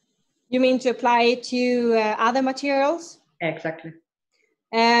 You mean to apply it to other materials? Exactly.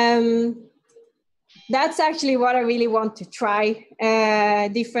 That's actually what I really want to try,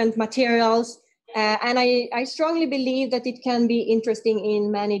 different materials. And I strongly believe that it can be interesting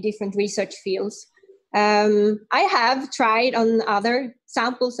in many different research fields. I have tried on other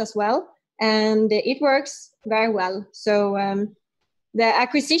samples as well, and it works very well. So the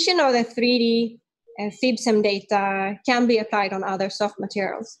acquisition of the 3D FIB-SEM data can be applied on other soft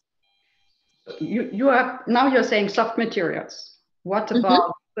materials. You're saying soft materials. What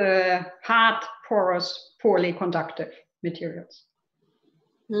about the hard, porous, poorly conductive materials?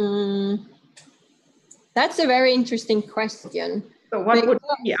 That's a very interesting question. So what would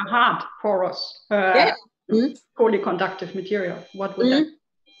be a hard, porous, poorly conductive material? What would that?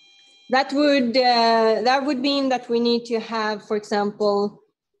 That would mean that we need to have, for example,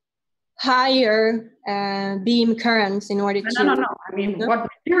 higher beam currents in order to... No. I mean, what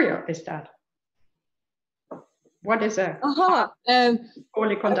material is that? What is a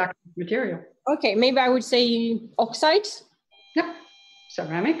poorly conductive material? Okay, maybe I would say oxides. Yep.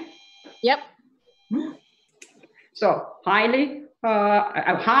 Ceramic. Yep. So highly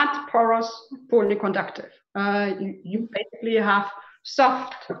hard, porous, poorly conductive. You basically have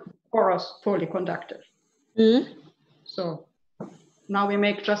soft, porous, poorly conductive. So now we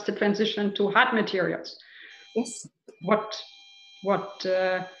make just a transition to hard materials. Yes.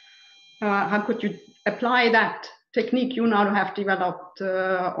 How could you apply that technique you now have developed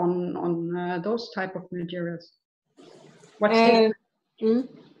on those type of materials?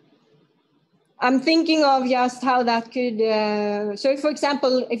 I'm thinking of just how that could, so for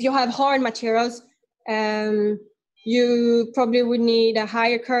example, if you have hard materials, you probably would need a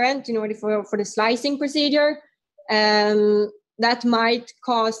higher current in order for the slicing procedure. That might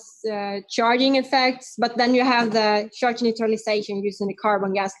cause charging effects, but then you have the charge neutralization using the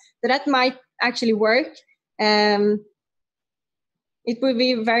carbon gas. So that might actually work. It would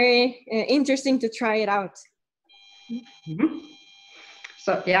be very interesting to try it out.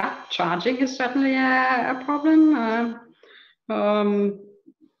 So yeah, charging is certainly a problem.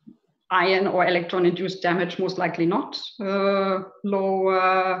 Ion or electron-induced damage, most likely not. Low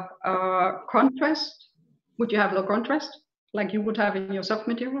contrast. Would you have low contrast, like you would have in your soft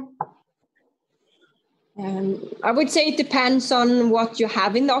material? I would say it depends on what you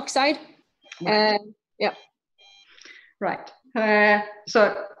have in the oxide. Right. Yeah. Right.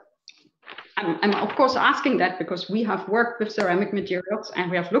 So I'm of course asking that because we have worked with ceramic materials and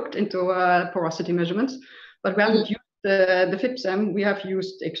we have looked into porosity measurements, but we haven't used the FIB-SEM. We have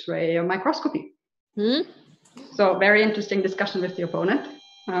used X-ray microscopy. So very interesting discussion with the opponent.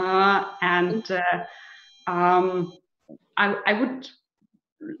 I would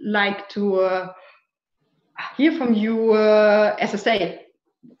like to hear from you, as I say,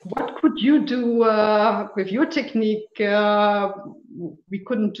 what could you do with your technique we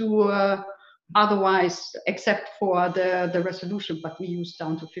couldn't do otherwise except for the resolution, but we used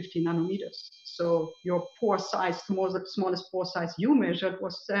down to 50 nanometers. So your pore size, the smallest pore size you measured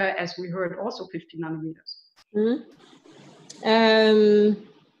was, as we heard, also 50 nanometers.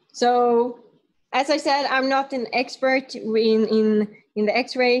 So, as I said, I'm not an expert in the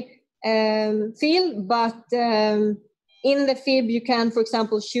X-ray field, but in the FIB, you can, for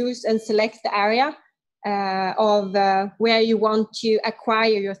example, choose and select the area of where you want to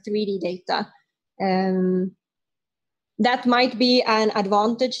acquire your 3D data. That might be an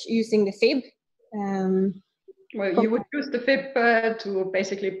advantage using the FIB. Well, you would use the FIB to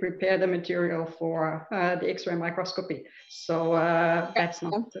basically prepare the material for the X-ray microscopy. So that's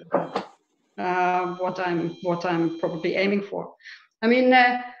not what I'm probably aiming for. I mean,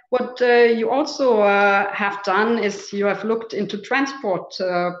 what you also have done is you have looked into transport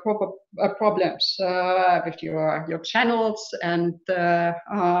problems with your channels and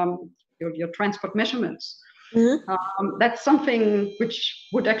your transport measurements. That's something which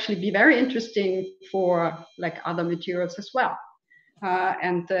would actually be very interesting for like other materials as well.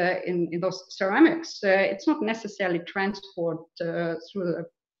 And in those ceramics, it's not necessarily transport through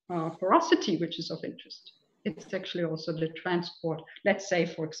the porosity which is of interest. It's actually also the transport, let's say,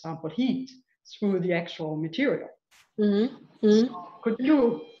 for example, heat through the actual material. So could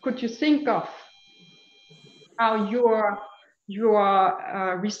you think of how your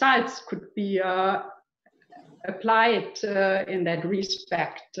results could be applied in that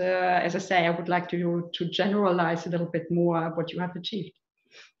respect? As I say, I would like to generalize a little bit more what you have achieved.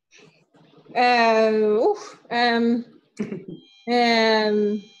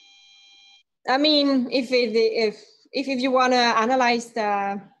 I mean, if you want to analyze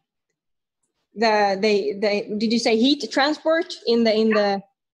the did you say heat transport in the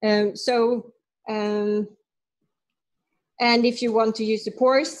and if you want to use the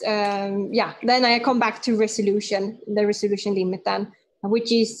pores, then I come back to resolution, the resolution limit then,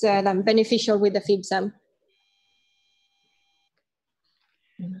 which is then beneficial with the FIB-SEM.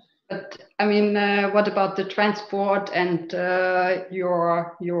 But I mean, what about the transport and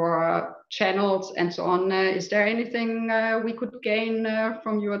your channels and so on? Is there anything we could gain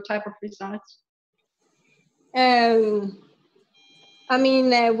from your type of results? I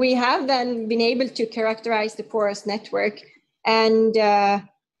mean, we have then been able to characterize the porous network, and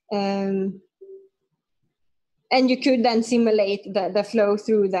you could then simulate the flow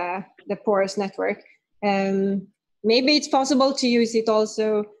through the porous network. Maybe it's possible to use it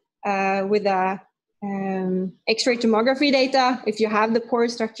also with the X-ray tomography data if you have the pore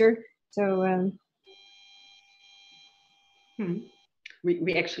structure. So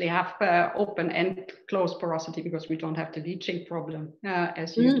we actually have open and closed porosity because we don't have the leaching problem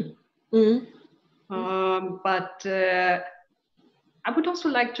as you do. But I would also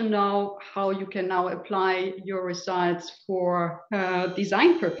like to know how you can now apply your results for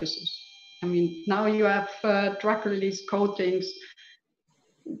design purposes. I mean, now you have drug release coatings.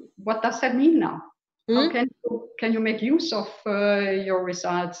 What does that mean now? How can you make use of your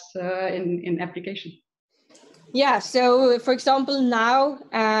results in application? Yeah, so for example, now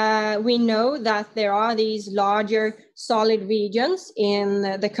we know that there are these larger solid regions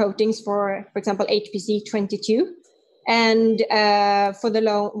in the coatings for example, HPC 22. And for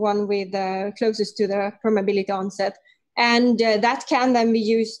the one with closest to the permeability onset. And that can then be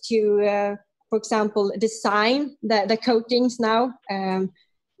used to, for example, design the coatings now.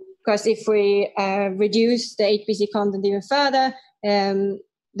 Because if we reduce the HPC content even further,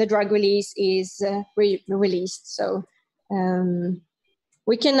 the drug release is released. So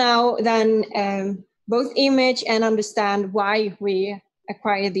we can now then both image and understand why we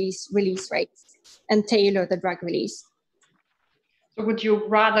acquire these release rates and tailor the drug release. So would you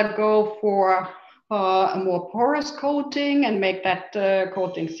rather go for a more porous coating and make that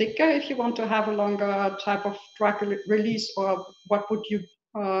coating thicker if you want to have a longer type of drug release, or what would you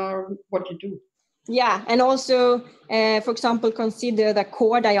do? Yeah, and also, for example, consider the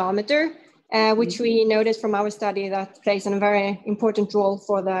core diameter, which we noticed from our study that plays a very important role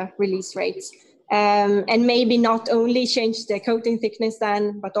for the release rates. And maybe not only change the coating thickness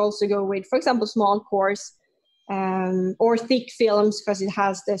then, but also go with, for example, small cores or thick films because it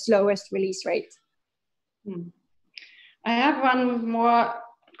has the slowest release rate. I have one more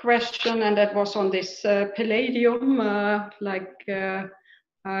question, and that was on this palladium, like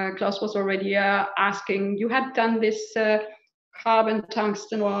Klaus was already asking. You had done this carbon,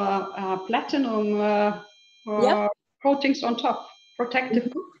 tungsten, or platinum coatings on top,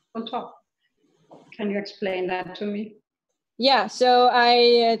 protective on top. Can you explain that to me? Yeah, so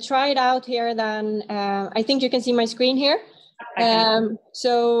I tried out here then, I think you can see my screen here.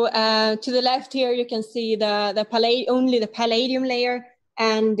 So to the left here, you can see only the palladium layer,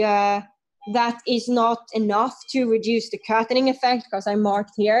 and that is not enough to reduce the curtaining effect because I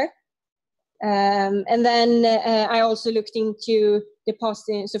marked here. And then I also looked into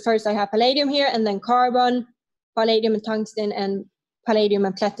depositing. So first I have palladium here, and then carbon, palladium and tungsten, and palladium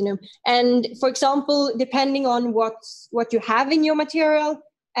and platinum. And for example, depending on what you have in your material,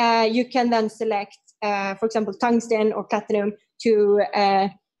 you can then select, for example, tungsten or platinum to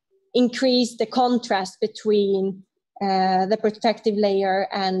increase the contrast between the protective layer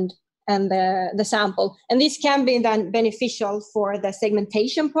and the sample. And this can be then beneficial for the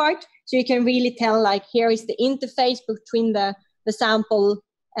segmentation part. So you can really tell, like, here is the interface between the sample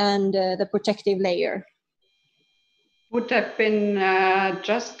and the protective layer. Would have been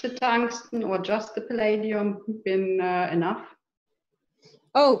just the tungsten or just the palladium been enough?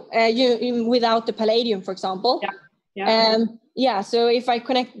 Oh, you without the palladium, for example. Yeah. So if I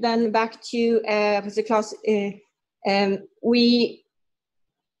connect then back to the class, we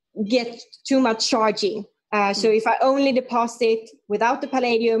get too much charging. So if I only deposit without the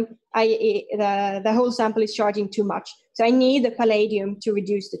palladium, the whole sample is charging too much. So I need the palladium to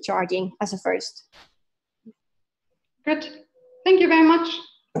reduce the charging as a first. Good. Thank you very much.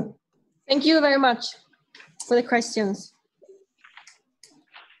 Thank you very much for the questions.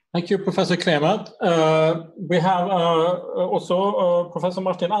 Thank you, Professor Clement. We have also Professor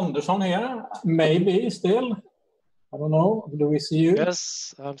Martin Andersson here, maybe still. I don't know. Do we see you?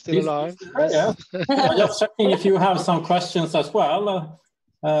 Yes, I'm still alive. Yes. I'm just checking if you have some questions as well.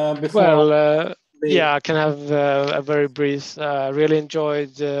 Yeah, I can have a very brief. Really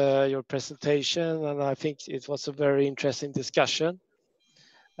enjoyed your presentation, and I think it was a very interesting discussion.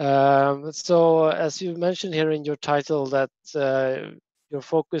 So, as you mentioned here in your title, that you're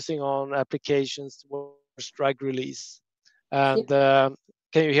focusing on applications towards drug release. And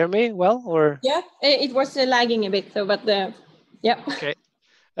can you hear me well? Or yeah, it was lagging a bit, so yeah. Okay.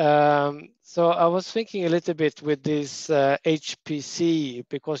 So I was thinking a little bit with this HPC,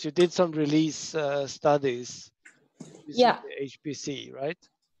 because you did some release studies using the HPC, right?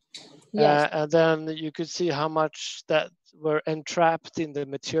 Yes. And then you could see how much that were entrapped in the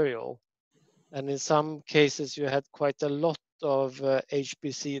material. And in some cases, you had quite a lot of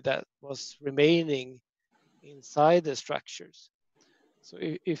HPC that was remaining inside the structures. So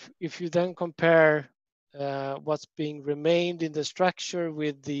if you then compare what's being remained in the structure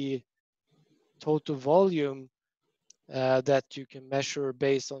with the total volume that you can measure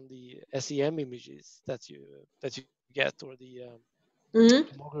based on the SEM images that you get, or the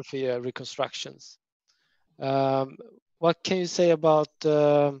tomography reconstructions, what can you say about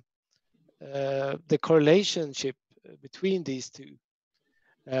the correlationship between these two?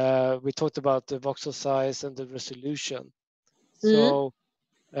 We talked about the voxel size and the resolution. So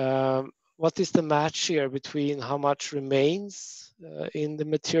what is the match here between how much remains in the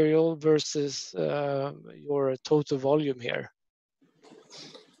material versus your total volume here?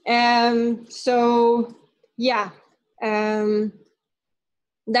 So yeah,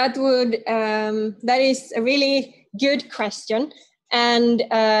 that is a really good question. And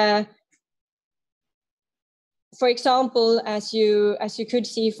for example, as you could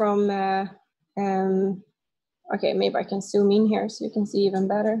see from okay, maybe I can zoom in here so you can see even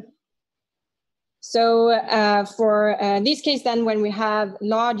better. So for this case, then when we have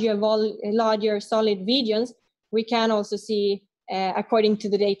larger solid regions, we can also see, according to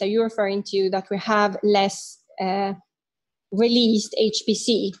the data you're referring to, that we have less released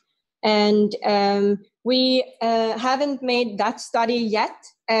HPC. And we haven't made that study yet,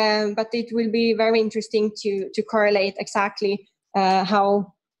 but it will be very interesting to correlate exactly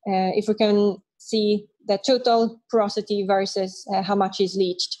how, if we can see the total porosity versus how much is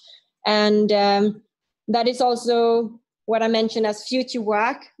leached. And that is also what I mentioned as future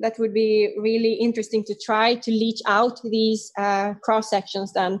work. That would be really interesting to try to leach out these cross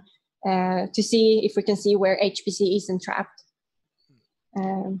sections then to see if we can see where HPC is entrapped.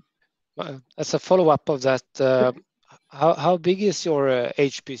 As a follow-up of that, how big is your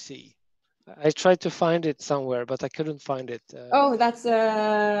HPC? I tried to find it somewhere, but I couldn't find it. Oh, that's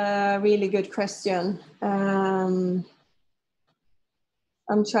a really good question.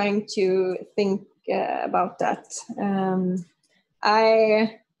 I'm trying to think about that.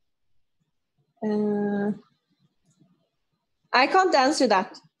 I can't answer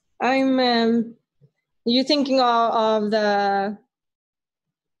that. I'm. You thinking of the?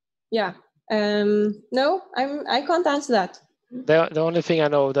 Yeah. No, I can't answer that. The only thing I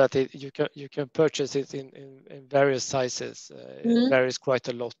know that you can purchase it in various sizes. It varies quite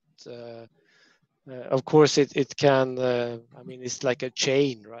a lot. Of course, it can. I mean, it's like a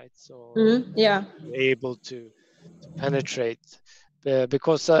chain, right? So yeah, you're able to penetrate.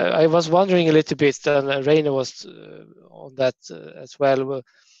 Because I was wondering a little bit, and Reine was on that as well.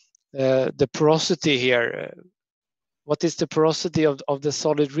 The porosity here. What is the porosity of the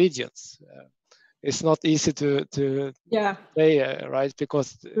solid regions? It's not easy to say, right?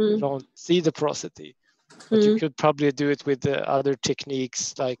 Because you don't see the porosity, but you could probably do it with other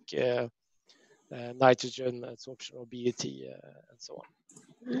techniques like nitrogen absorption or BET and so on.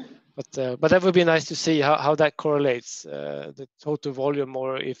 But that would be nice to see how that correlates the total volume,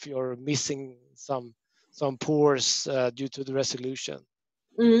 or if you're missing some pores due to the resolution,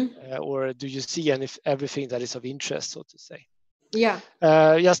 or do you see everything that is of interest, so to say? Yeah.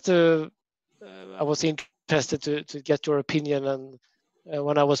 I was interested to get your opinion, and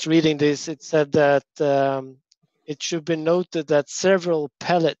when I was reading this, it said that it should be noted that several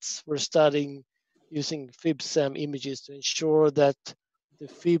pellets were studying using FIB-SEM images to ensure that the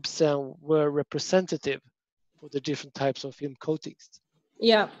FIB-SEM were representative for the different types of film coatings.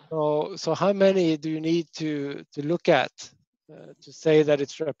 Yeah. So how many do you need to look at to say that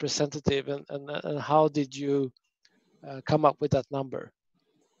it's representative, and how did you come up with that number?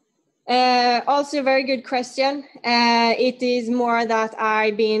 Also a very good question. It is more that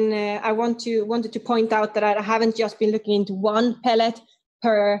I wanted to point out that I haven't just been looking into one pellet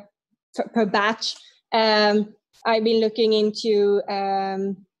per batch. I've been looking into,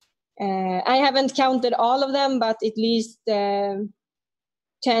 I haven't counted all of them, but at least 10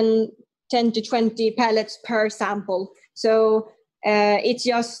 to 20 pellets per sample. So it's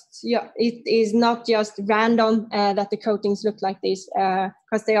just, it is not just random that the coatings look like this,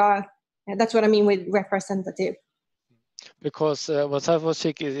 because they are, that's what I mean with representative. Because what I was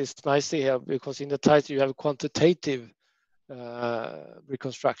thinking is nice to hear, because in the title you have quantitative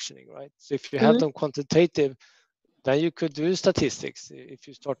reconstructioning, right? So if you have them quantitative, then you could do statistics. If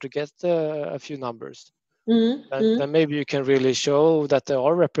you start to get a few numbers, then maybe you can really show that they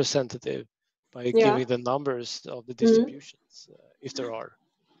are representative by giving the numbers of the distributions, if there are.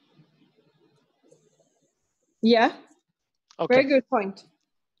 Yeah. Okay. Very good point.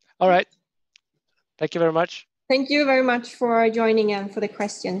 All right. Thank you very much. Thank you very much for joining and for the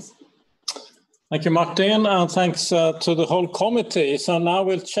questions. Thank you, Martin, and thanks to the whole committee. So now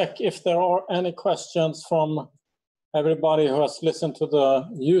we'll check if there are any questions from everybody who has listened to the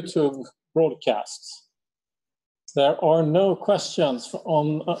YouTube broadcast. There are no questions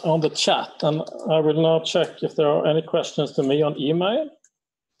on the chat, and I will now check if there are any questions to me on email.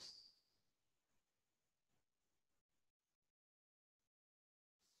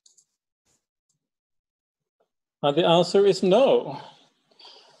 And the answer is no.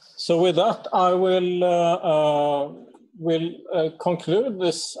 So with that, I will conclude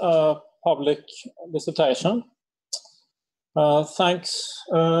this public dissertation. Thanks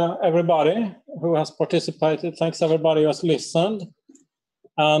everybody who has participated. Thanks everybody who has listened.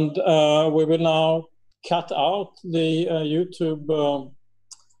 And we will now cut out the YouTube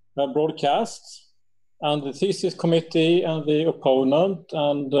broadcast, and the thesis committee and the opponent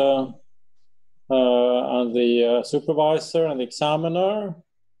and the supervisor and the examiner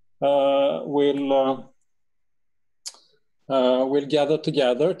will gather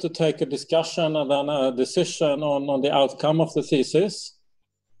together to take a discussion and then a decision on the outcome of the thesis.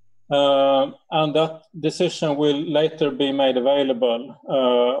 And that decision will later be made available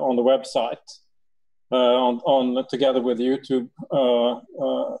on the website, together with the YouTube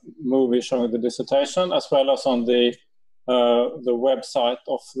movie showing the dissertation, as well as on the website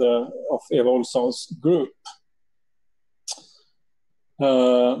of Eva Olsson's group.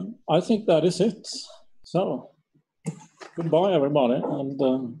 I think that is it. So, goodbye, everybody,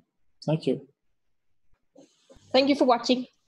 and thank you. Thank you for watching.